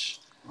 which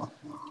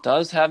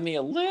does have me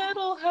a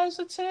little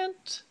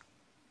hesitant,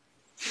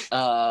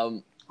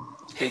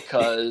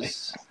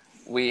 because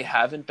we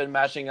haven't been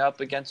matching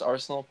up against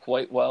Arsenal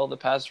quite well the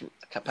past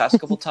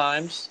couple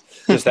times.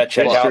 Does that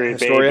check out,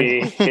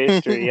 historian?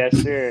 History, yes,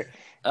 sir.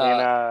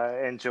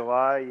 In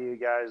July, you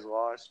guys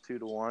lost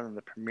 2-1 in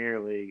the Premier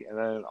League, and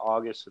then in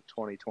August of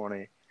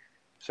 2020.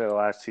 So the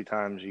last 2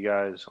 times you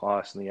guys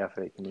lost in the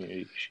FA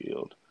Community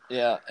Shield.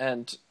 Yeah,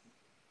 and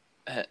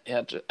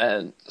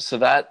so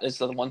that is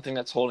the one thing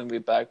that's holding me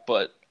back.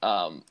 But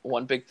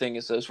one big thing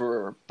is those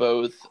were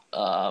both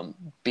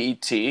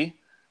BT,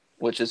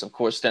 which is of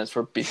course stands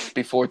for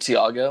before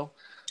Thiago.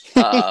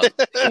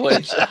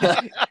 Which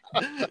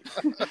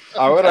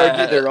I would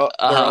argue they're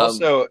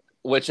also,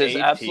 which is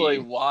AP. Absolutely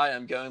why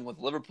I'm going with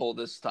Liverpool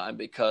this time,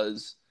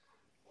 because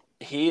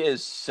he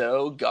is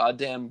so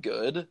goddamn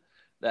good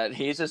that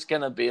he's just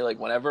gonna be like,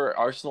 whenever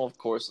Arsenal, of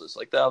course, is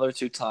like the other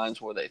 2 times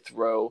where they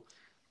throw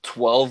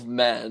 12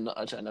 men,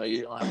 which I know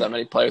you don't have that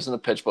many players in the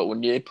pitch, but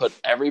when you put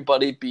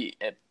everybody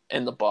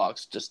in the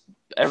box, just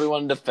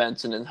everyone in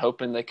defense, and then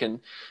hoping they can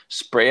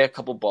spray a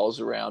couple balls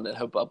around and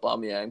hope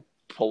Aubameyang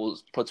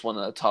puts one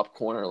in the top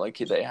corner like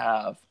they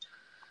have.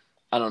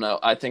 I don't know.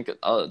 I think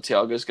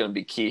Thiago is going to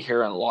be key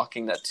here,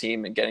 unlocking that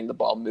team and getting the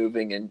ball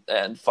moving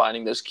and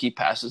finding those key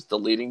passes,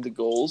 deleting the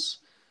goals.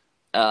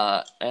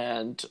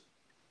 And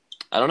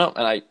I don't know.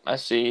 And I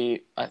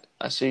see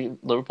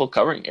Liverpool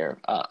covering here.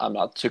 I'm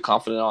not too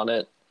confident on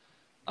it.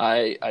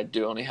 I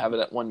do only have it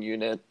at one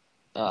unit.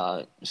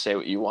 Say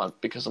what you want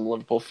because I'm a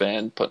Liverpool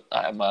fan, but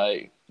I have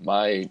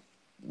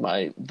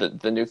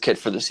the new kit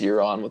for this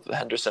year on with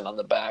Henderson on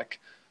the back,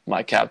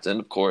 my captain,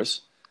 of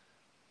course.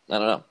 I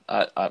don't know.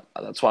 I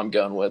that's what I'm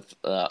going with.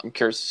 I'm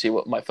curious to see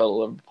what my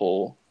fellow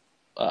Liverpool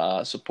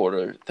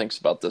supporter thinks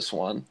about this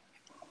one.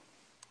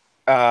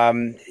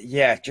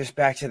 Yeah, just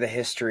back to the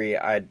history.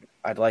 I'd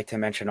like to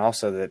mention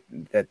also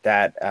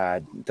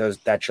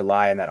that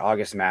July and that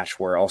August match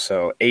were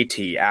also AT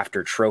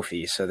after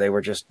trophy, so they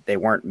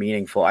weren't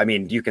meaningful. I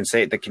mean, you can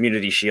say the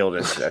Community Shield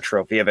is a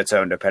trophy of its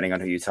own, depending on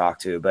who you talk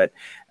to, but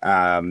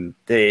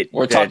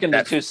we're talking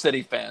to two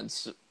City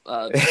fans.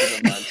 So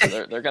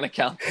they're going to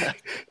count that.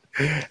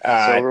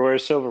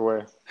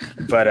 Silverware.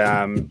 But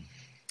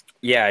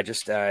yeah,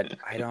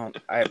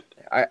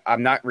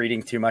 I'm not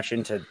reading too much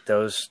into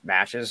those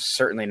matches.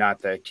 Certainly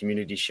not the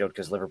Community Shield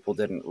because Liverpool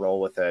didn't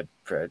roll with a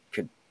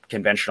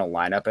conventional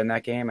lineup in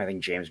that game. I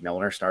think James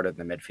Milner started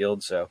in the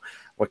midfield. So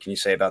what can you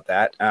say about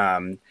that?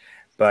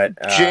 But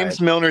James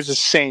Milner's a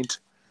saint.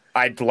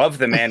 I love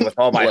the man with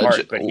all my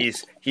heart, but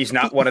he's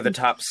not one of the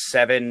top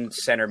 7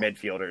 center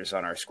midfielders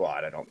on our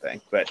squad, I don't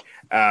think. But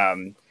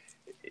I'm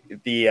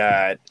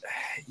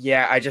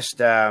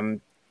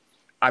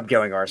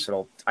going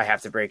Arsenal. I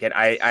have to break it.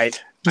 I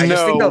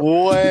just think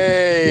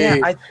way.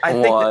 Yeah, I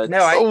think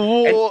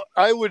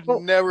I would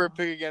never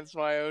pick against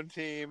my own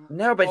team.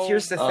 No, but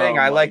here's the thing.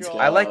 I like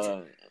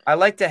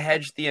to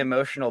hedge the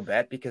emotional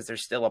bet because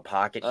there's still a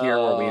pocket here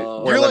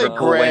where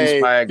Liverpool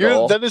wins by a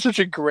goal. That is such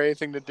a gray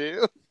thing to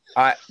do.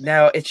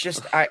 No, it's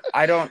just I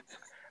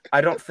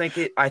don't think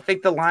it. I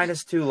think the line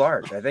is too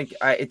large. I think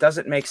it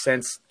doesn't make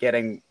sense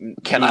getting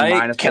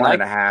minus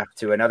 1.5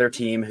 to another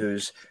team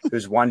who's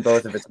won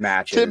both of its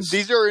matches. Tim,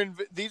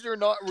 these are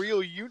not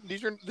real.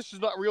 This is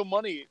not real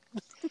money.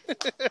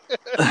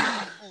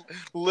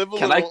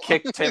 Can I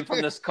kick Tim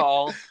from this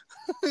call?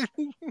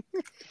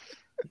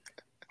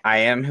 I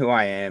am who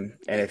I am,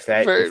 and if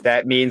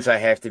that means I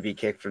have to be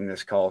kicked from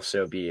this call,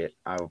 so be it.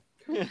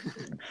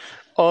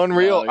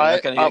 Unreal. No, you're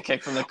not going to get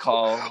kicked from the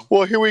call.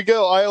 Well, here we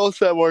go. I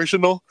also have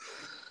Arsenal.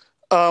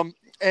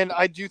 And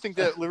I do think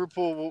that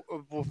Liverpool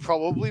will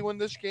probably win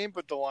this game,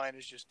 but the line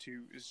is just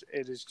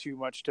too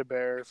much to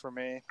bear for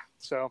me.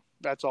 So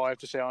that's all I have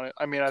to say on it.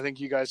 I mean, I think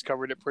you guys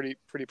covered it pretty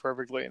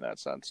perfectly in that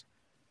sense.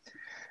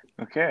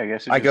 Okay, I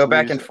guess I go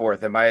back and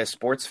forth. Am I a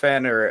sports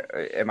fan or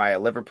am I a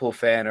Liverpool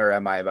fan or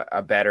am I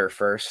a bettor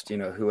first? You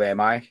know, who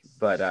am I?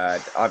 But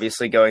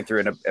obviously going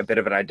through a bit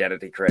of an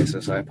identity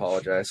crisis. I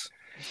apologize.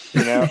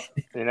 You know,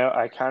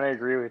 I kind of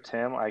agree with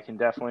Tim. I can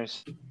definitely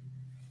see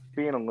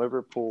in a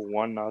Liverpool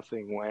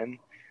 1-0 win.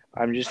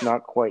 I'm just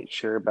not quite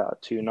sure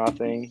about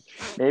 2-0,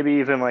 maybe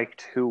even like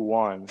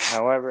 2-1.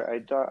 However,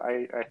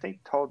 I think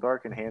Tall,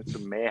 Dark, and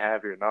Handsome may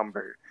have your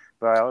number,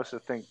 but I also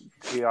think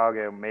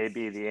Thiago may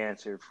be the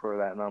answer for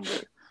that number.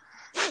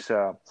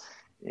 So,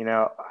 you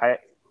know,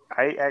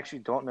 I actually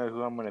don't know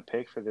who I'm going to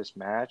pick for this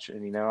match,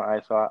 and you know,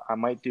 I thought I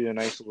might do a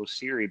nice little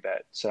series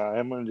bet. So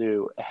I'm going to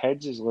do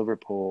heads is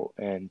Liverpool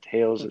and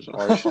tails is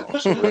Arsenal.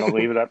 So we're going to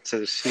leave it up to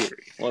the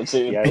series. Let's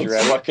see. You guys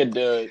ready? Fucking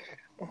do it.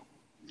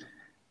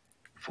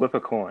 Flip a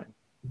coin.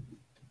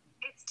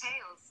 It's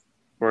tails.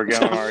 We're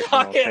going Arsenal.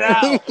 Fuck it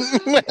out.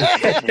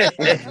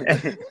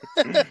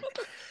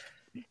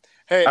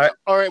 Hey,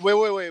 all right,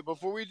 wait.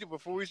 Before we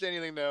say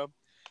anything though,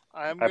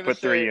 I put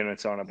 3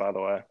 units on it, by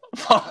the way.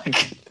 Fuck.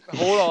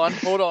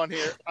 Hold on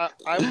here.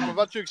 I'm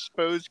about to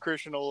expose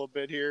Christian a little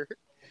bit here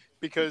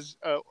because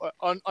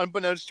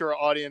unbeknownst to our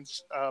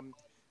audience,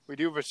 we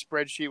do have a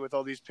spreadsheet with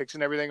all these picks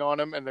and everything on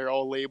them, and they're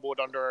all labeled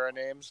under our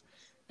names.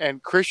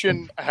 And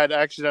Christian had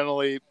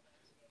accidentally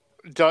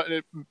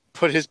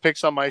put his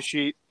picks on my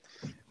sheet,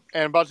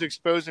 and I'm about to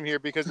expose him here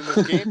because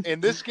in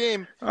this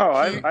game.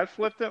 I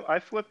flipped them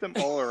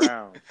all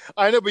around.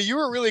 I know, but you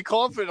were really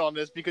confident on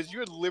this because you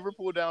had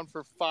Liverpool down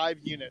for 5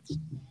 units.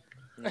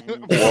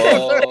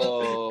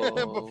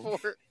 Whoa.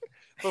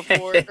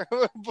 before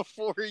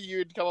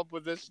you'd come up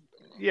with this.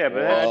 Yeah,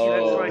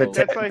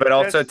 but but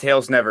also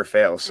tails never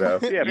fail. So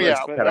yeah,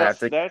 but I have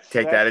to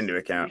take that into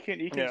account.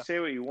 You can say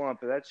what you want,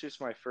 but that's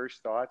just my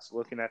first thoughts,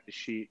 looking at the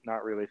sheet,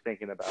 not really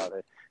thinking about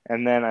it.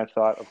 And then I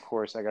thought, of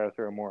course, I got to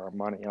throw more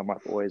money on my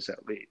boys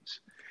at Leeds.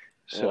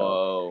 So,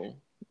 whoa.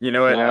 You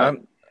know what?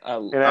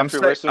 I'm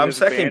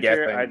second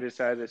guessing. I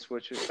decided to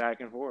switch it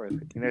back and forth.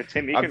 You know,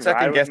 Tim, I'm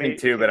second guessing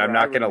too, but I'm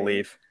not going to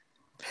leave.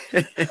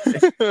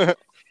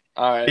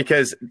 All right,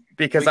 because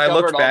I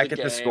looked back at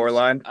the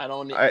scoreline. I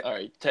don't. All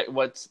right,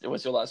 what's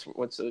your last?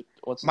 What's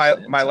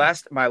my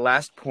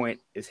last point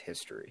is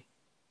history.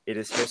 It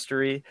is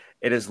history.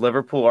 It is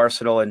Liverpool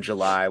Arsenal in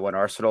July when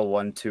Arsenal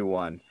won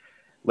 2-1.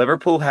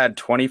 Liverpool had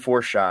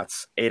 24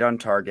 shots, 8 on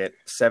target,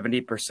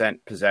 70%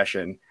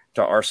 possession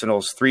to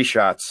Arsenal's 3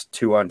 shots,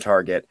 2 on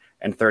target,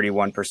 and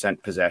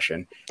 31%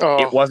 possession. Oh.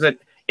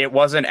 it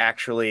wasn't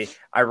actually.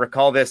 I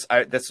recall this.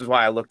 This is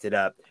why I looked it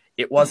up.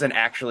 It wasn't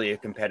actually a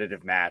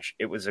competitive match.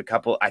 It was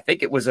I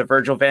think it was a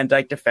Virgil van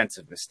Dijk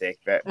defensive mistake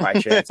by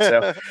chance.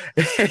 So,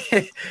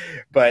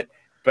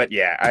 but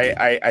yeah,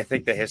 I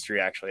think the history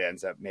actually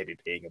ends up maybe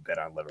being a bit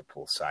on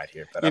Liverpool's side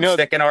here. But I'm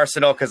sticking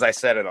Arsenal because I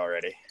said it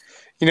already.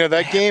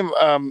 That game,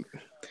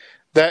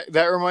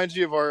 that reminds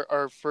me of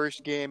our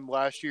first game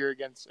last year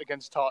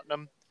against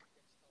Tottenham,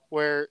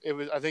 where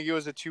I think it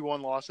was a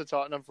 2-1 loss to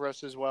Tottenham for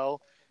us as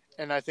well.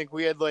 And I think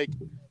we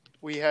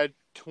had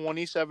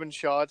 27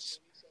 shots,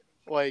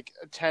 like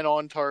 10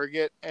 on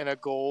target and a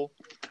goal,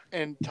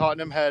 and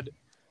Tottenham had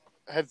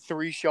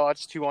 3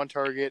 shots, 2 on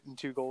target and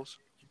 2 goals.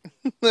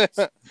 That's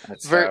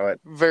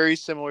very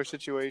similar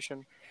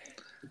situation.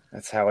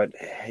 That's how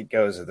it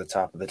goes at the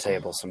top of the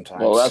table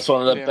sometimes. Well, that's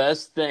one of the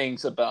best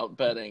things about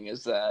betting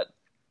is that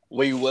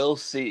we will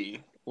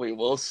see. We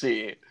will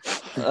see.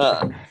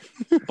 But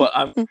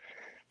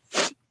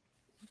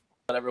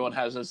everyone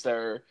has as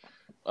their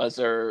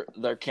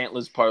can't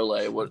lose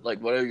parlay. What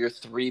are your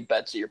 3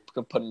 bets that you're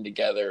putting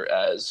together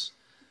as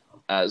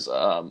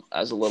a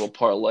little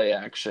parlay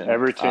action?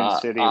 Everton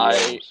City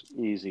Wolves,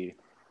 easy.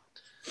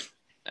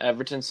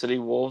 Everton City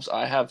Wolves.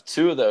 I have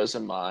 2 of those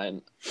in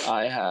mind.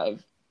 I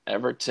have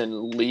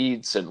Everton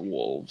Leeds and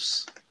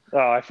Wolves.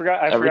 Oh, I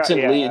forgot.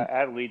 Everton Leeds.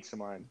 Add Leeds to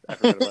mine. I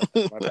forgot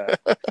about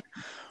that.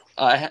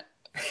 My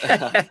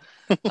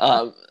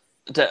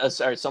bad.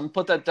 Sorry, someone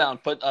put that down.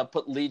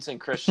 Put Leeds and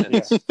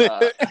Christians.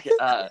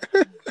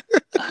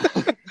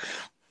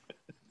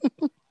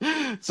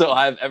 So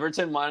I have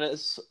Everton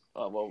minus.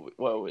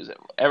 What was it?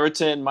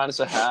 Everton minus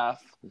a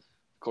half. Of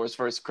course,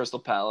 versus Crystal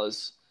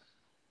Palace.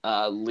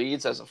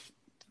 Leeds as a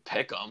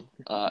pick 'em,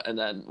 and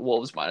then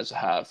Wolves minus a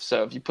half.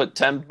 So if you put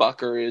 10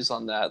 buckaroos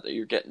on that,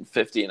 you're getting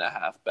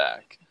 50.5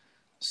 back,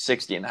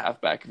 60.5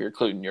 back if you're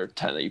including your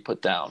 10 that you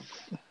put down,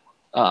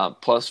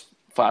 plus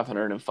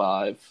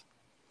 505.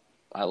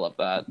 I love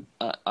that.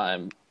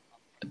 I'm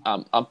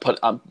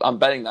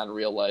betting that in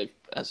real life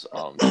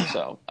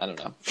so I don't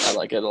know. I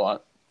like it a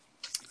lot.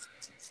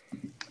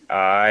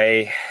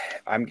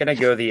 I'm gonna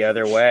go the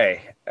other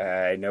way.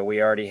 I know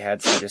we already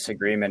had some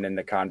disagreement in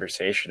the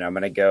conversation. I'm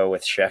gonna go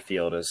with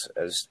Sheffield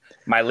as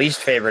my least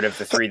favorite of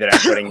the 3 that I'm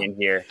putting in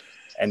here,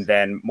 and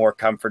then more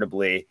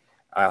comfortably,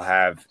 I'll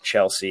have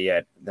Chelsea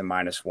at the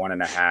minus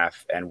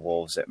 1.5 and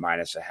Wolves at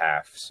minus a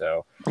half.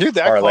 So you're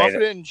that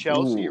confident in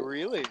Chelsea,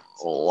 really?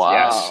 Wow.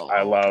 Yes,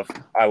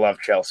 I love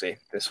Chelsea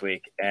this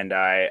week, and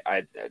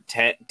I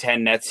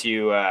 10 nets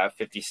you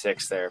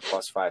 56 there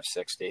plus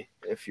 560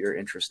 if you're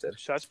interested.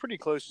 So that's pretty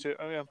close to.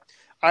 Oh yeah,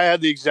 I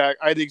had the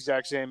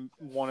exact same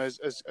one as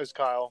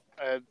Kyle.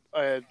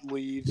 I had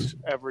Leeds,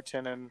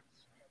 Everton,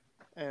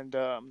 and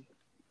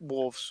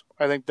Wolves.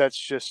 I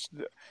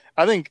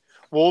think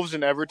Wolves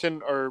and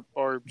Everton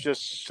are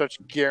just such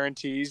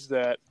guarantees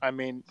that, I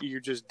mean, you're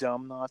just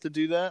dumb not to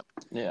do that.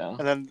 Yeah.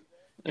 And then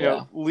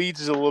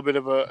Leeds is a little bit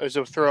of a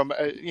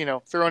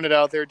throwing it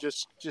out there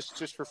just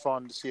for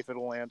fun to see if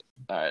it'll land.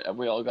 All right,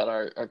 we all got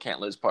our can't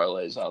lose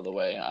parlays out of the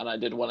way, and I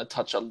did want to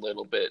touch a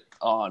little bit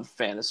on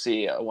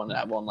fantasy. I want to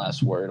have one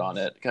last word on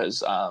it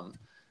because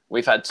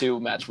we've had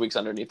 2 match weeks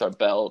underneath our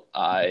belt.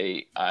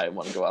 I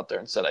want to go out there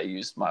and said I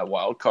used my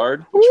wild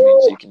card, which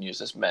means you can use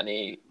as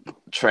many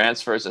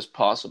transfers as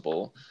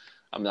possible.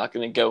 I'm not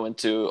going to go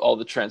into all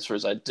the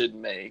transfers I did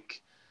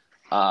make,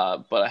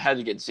 but I had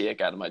to get Ziyech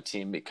out of my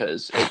team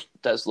because it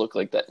does look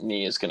like that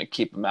knee is going to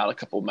keep him out a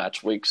couple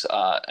match weeks.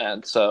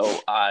 And so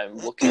I'm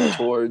looking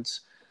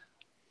towards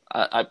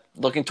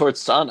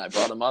Son. I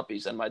brought him up.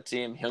 He's in my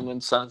team.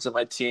 Heung-min Son's in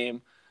my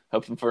team.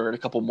 Hoping for a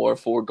couple more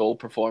 4-goal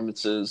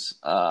performances.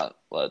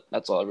 But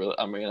that's all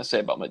I'm going to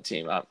say about my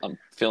team. I'm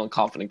feeling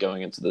confident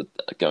going into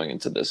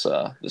this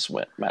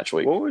match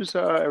week. What was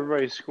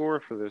everybody's score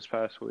for this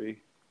past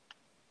week?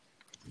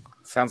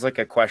 Sounds like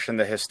a question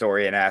the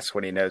historian asks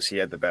when he knows he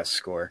had the best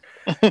score.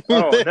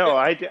 Oh no,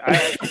 I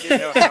actually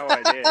didn't know how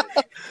I did.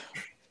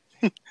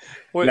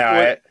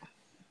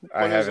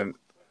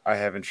 I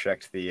haven't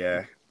checked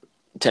the.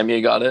 Tim,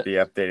 you got it. The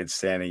updated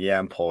standing. Yeah,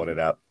 I'm pulling it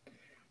up.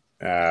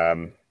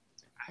 I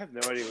have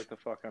no idea what the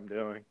fuck I'm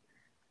doing.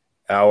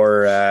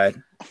 Our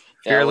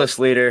fearless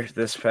leader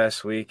this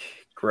past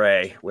week,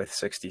 Gray, with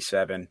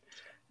 67.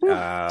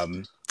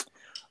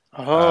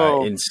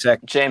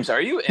 James,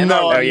 are you in?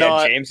 No,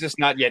 James is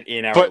not yet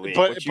in our league,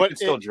 but you can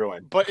still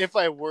join. But if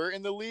I were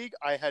in the league,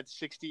 I had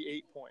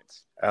 68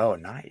 points. Oh,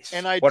 nice.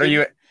 And what are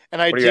you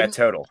at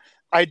total?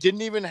 I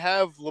didn't even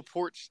have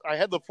Laporte. I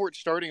had Laporte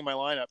starting in my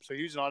lineup, so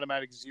he was an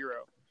automatic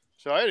 0.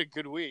 So I had a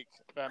good week.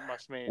 That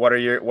must mean.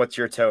 What's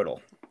your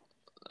total?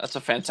 That's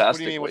a fantastic. What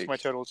do you mean? Week.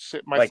 What's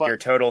my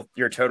total?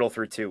 Your total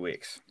through 2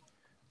 weeks.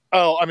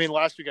 Oh, I mean,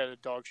 last week I had a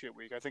dog shit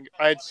week. I think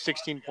I had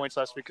 16 points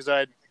last week because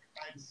I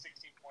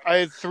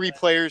had 3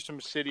 players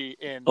from City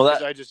in. Well,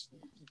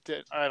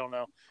 I don't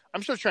know.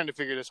 I'm still trying to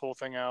figure this whole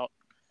thing out.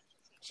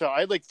 So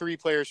I had like 3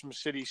 players from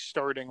City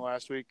starting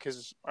last week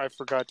because I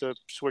forgot to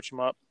switch them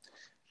up.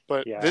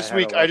 But this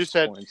week I just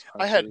had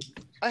I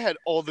had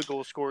all the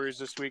goal scorers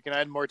this week, and I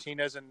had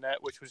Martinez and net,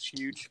 which was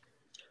huge.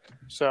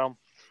 So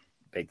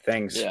big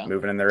things, Yeah.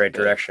 moving in the right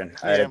direction.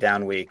 I had Yeah. a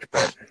down week,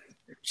 but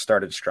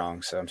started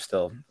strong, so I'm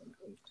still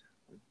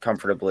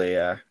comfortably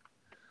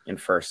in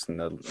first in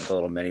the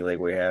little mini league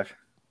we have.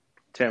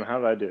 Tim, how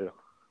did I do?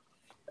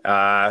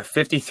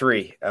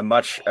 53, a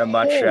much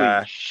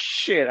Holy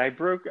shit! I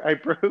broke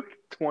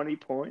 20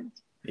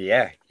 points.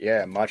 yeah,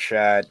 much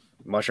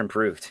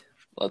improved.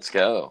 Let's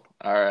go.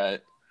 All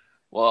right.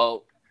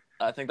 Well,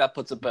 I think that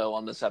puts a bow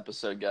on this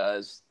episode,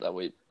 guys. That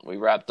we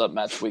wrapped up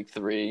match week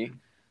 3.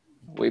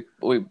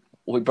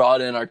 We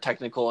brought in our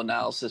technical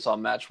analysis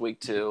on match week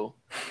 2.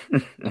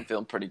 I'm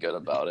feeling pretty good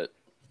about it.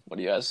 What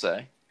do you guys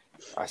say?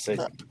 I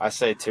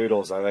say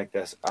toodles. I like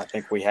this. I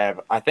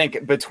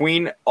think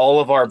between all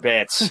of our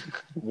bets,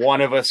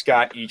 one of us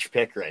got each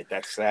pick right.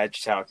 That's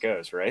just how it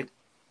goes, right?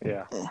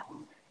 Yeah.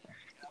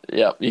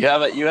 Yep. You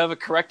have a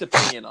correct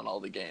opinion on all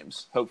the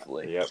games,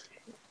 hopefully. Yep.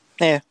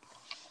 Yeah.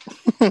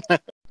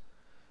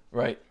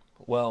 Right.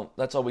 Well,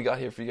 that's all we got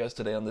here for you guys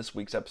today on this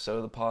week's episode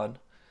of the pod.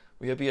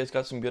 We hope you guys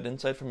got some good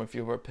insight from a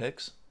few of our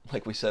picks.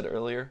 Like we said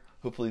earlier,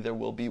 hopefully there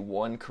will be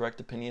one correct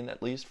opinion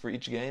at least for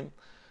each game.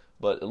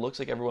 But it looks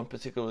like everyone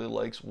particularly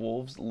likes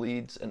Wolves,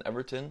 Leeds, and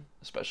Everton,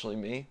 especially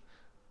me.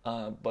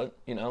 But,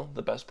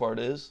 the best part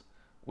is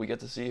we get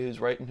to see who's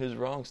right and who's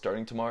wrong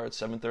starting tomorrow at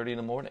 7:30 in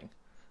the morning.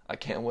 I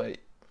can't wait.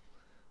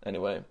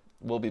 Anyway,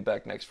 we'll be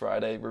back next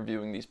Friday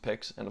reviewing these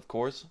picks. And, of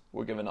course,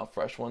 we're giving out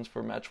fresh ones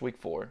for match week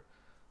 4.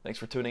 Thanks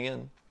for tuning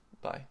in.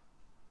 Bye.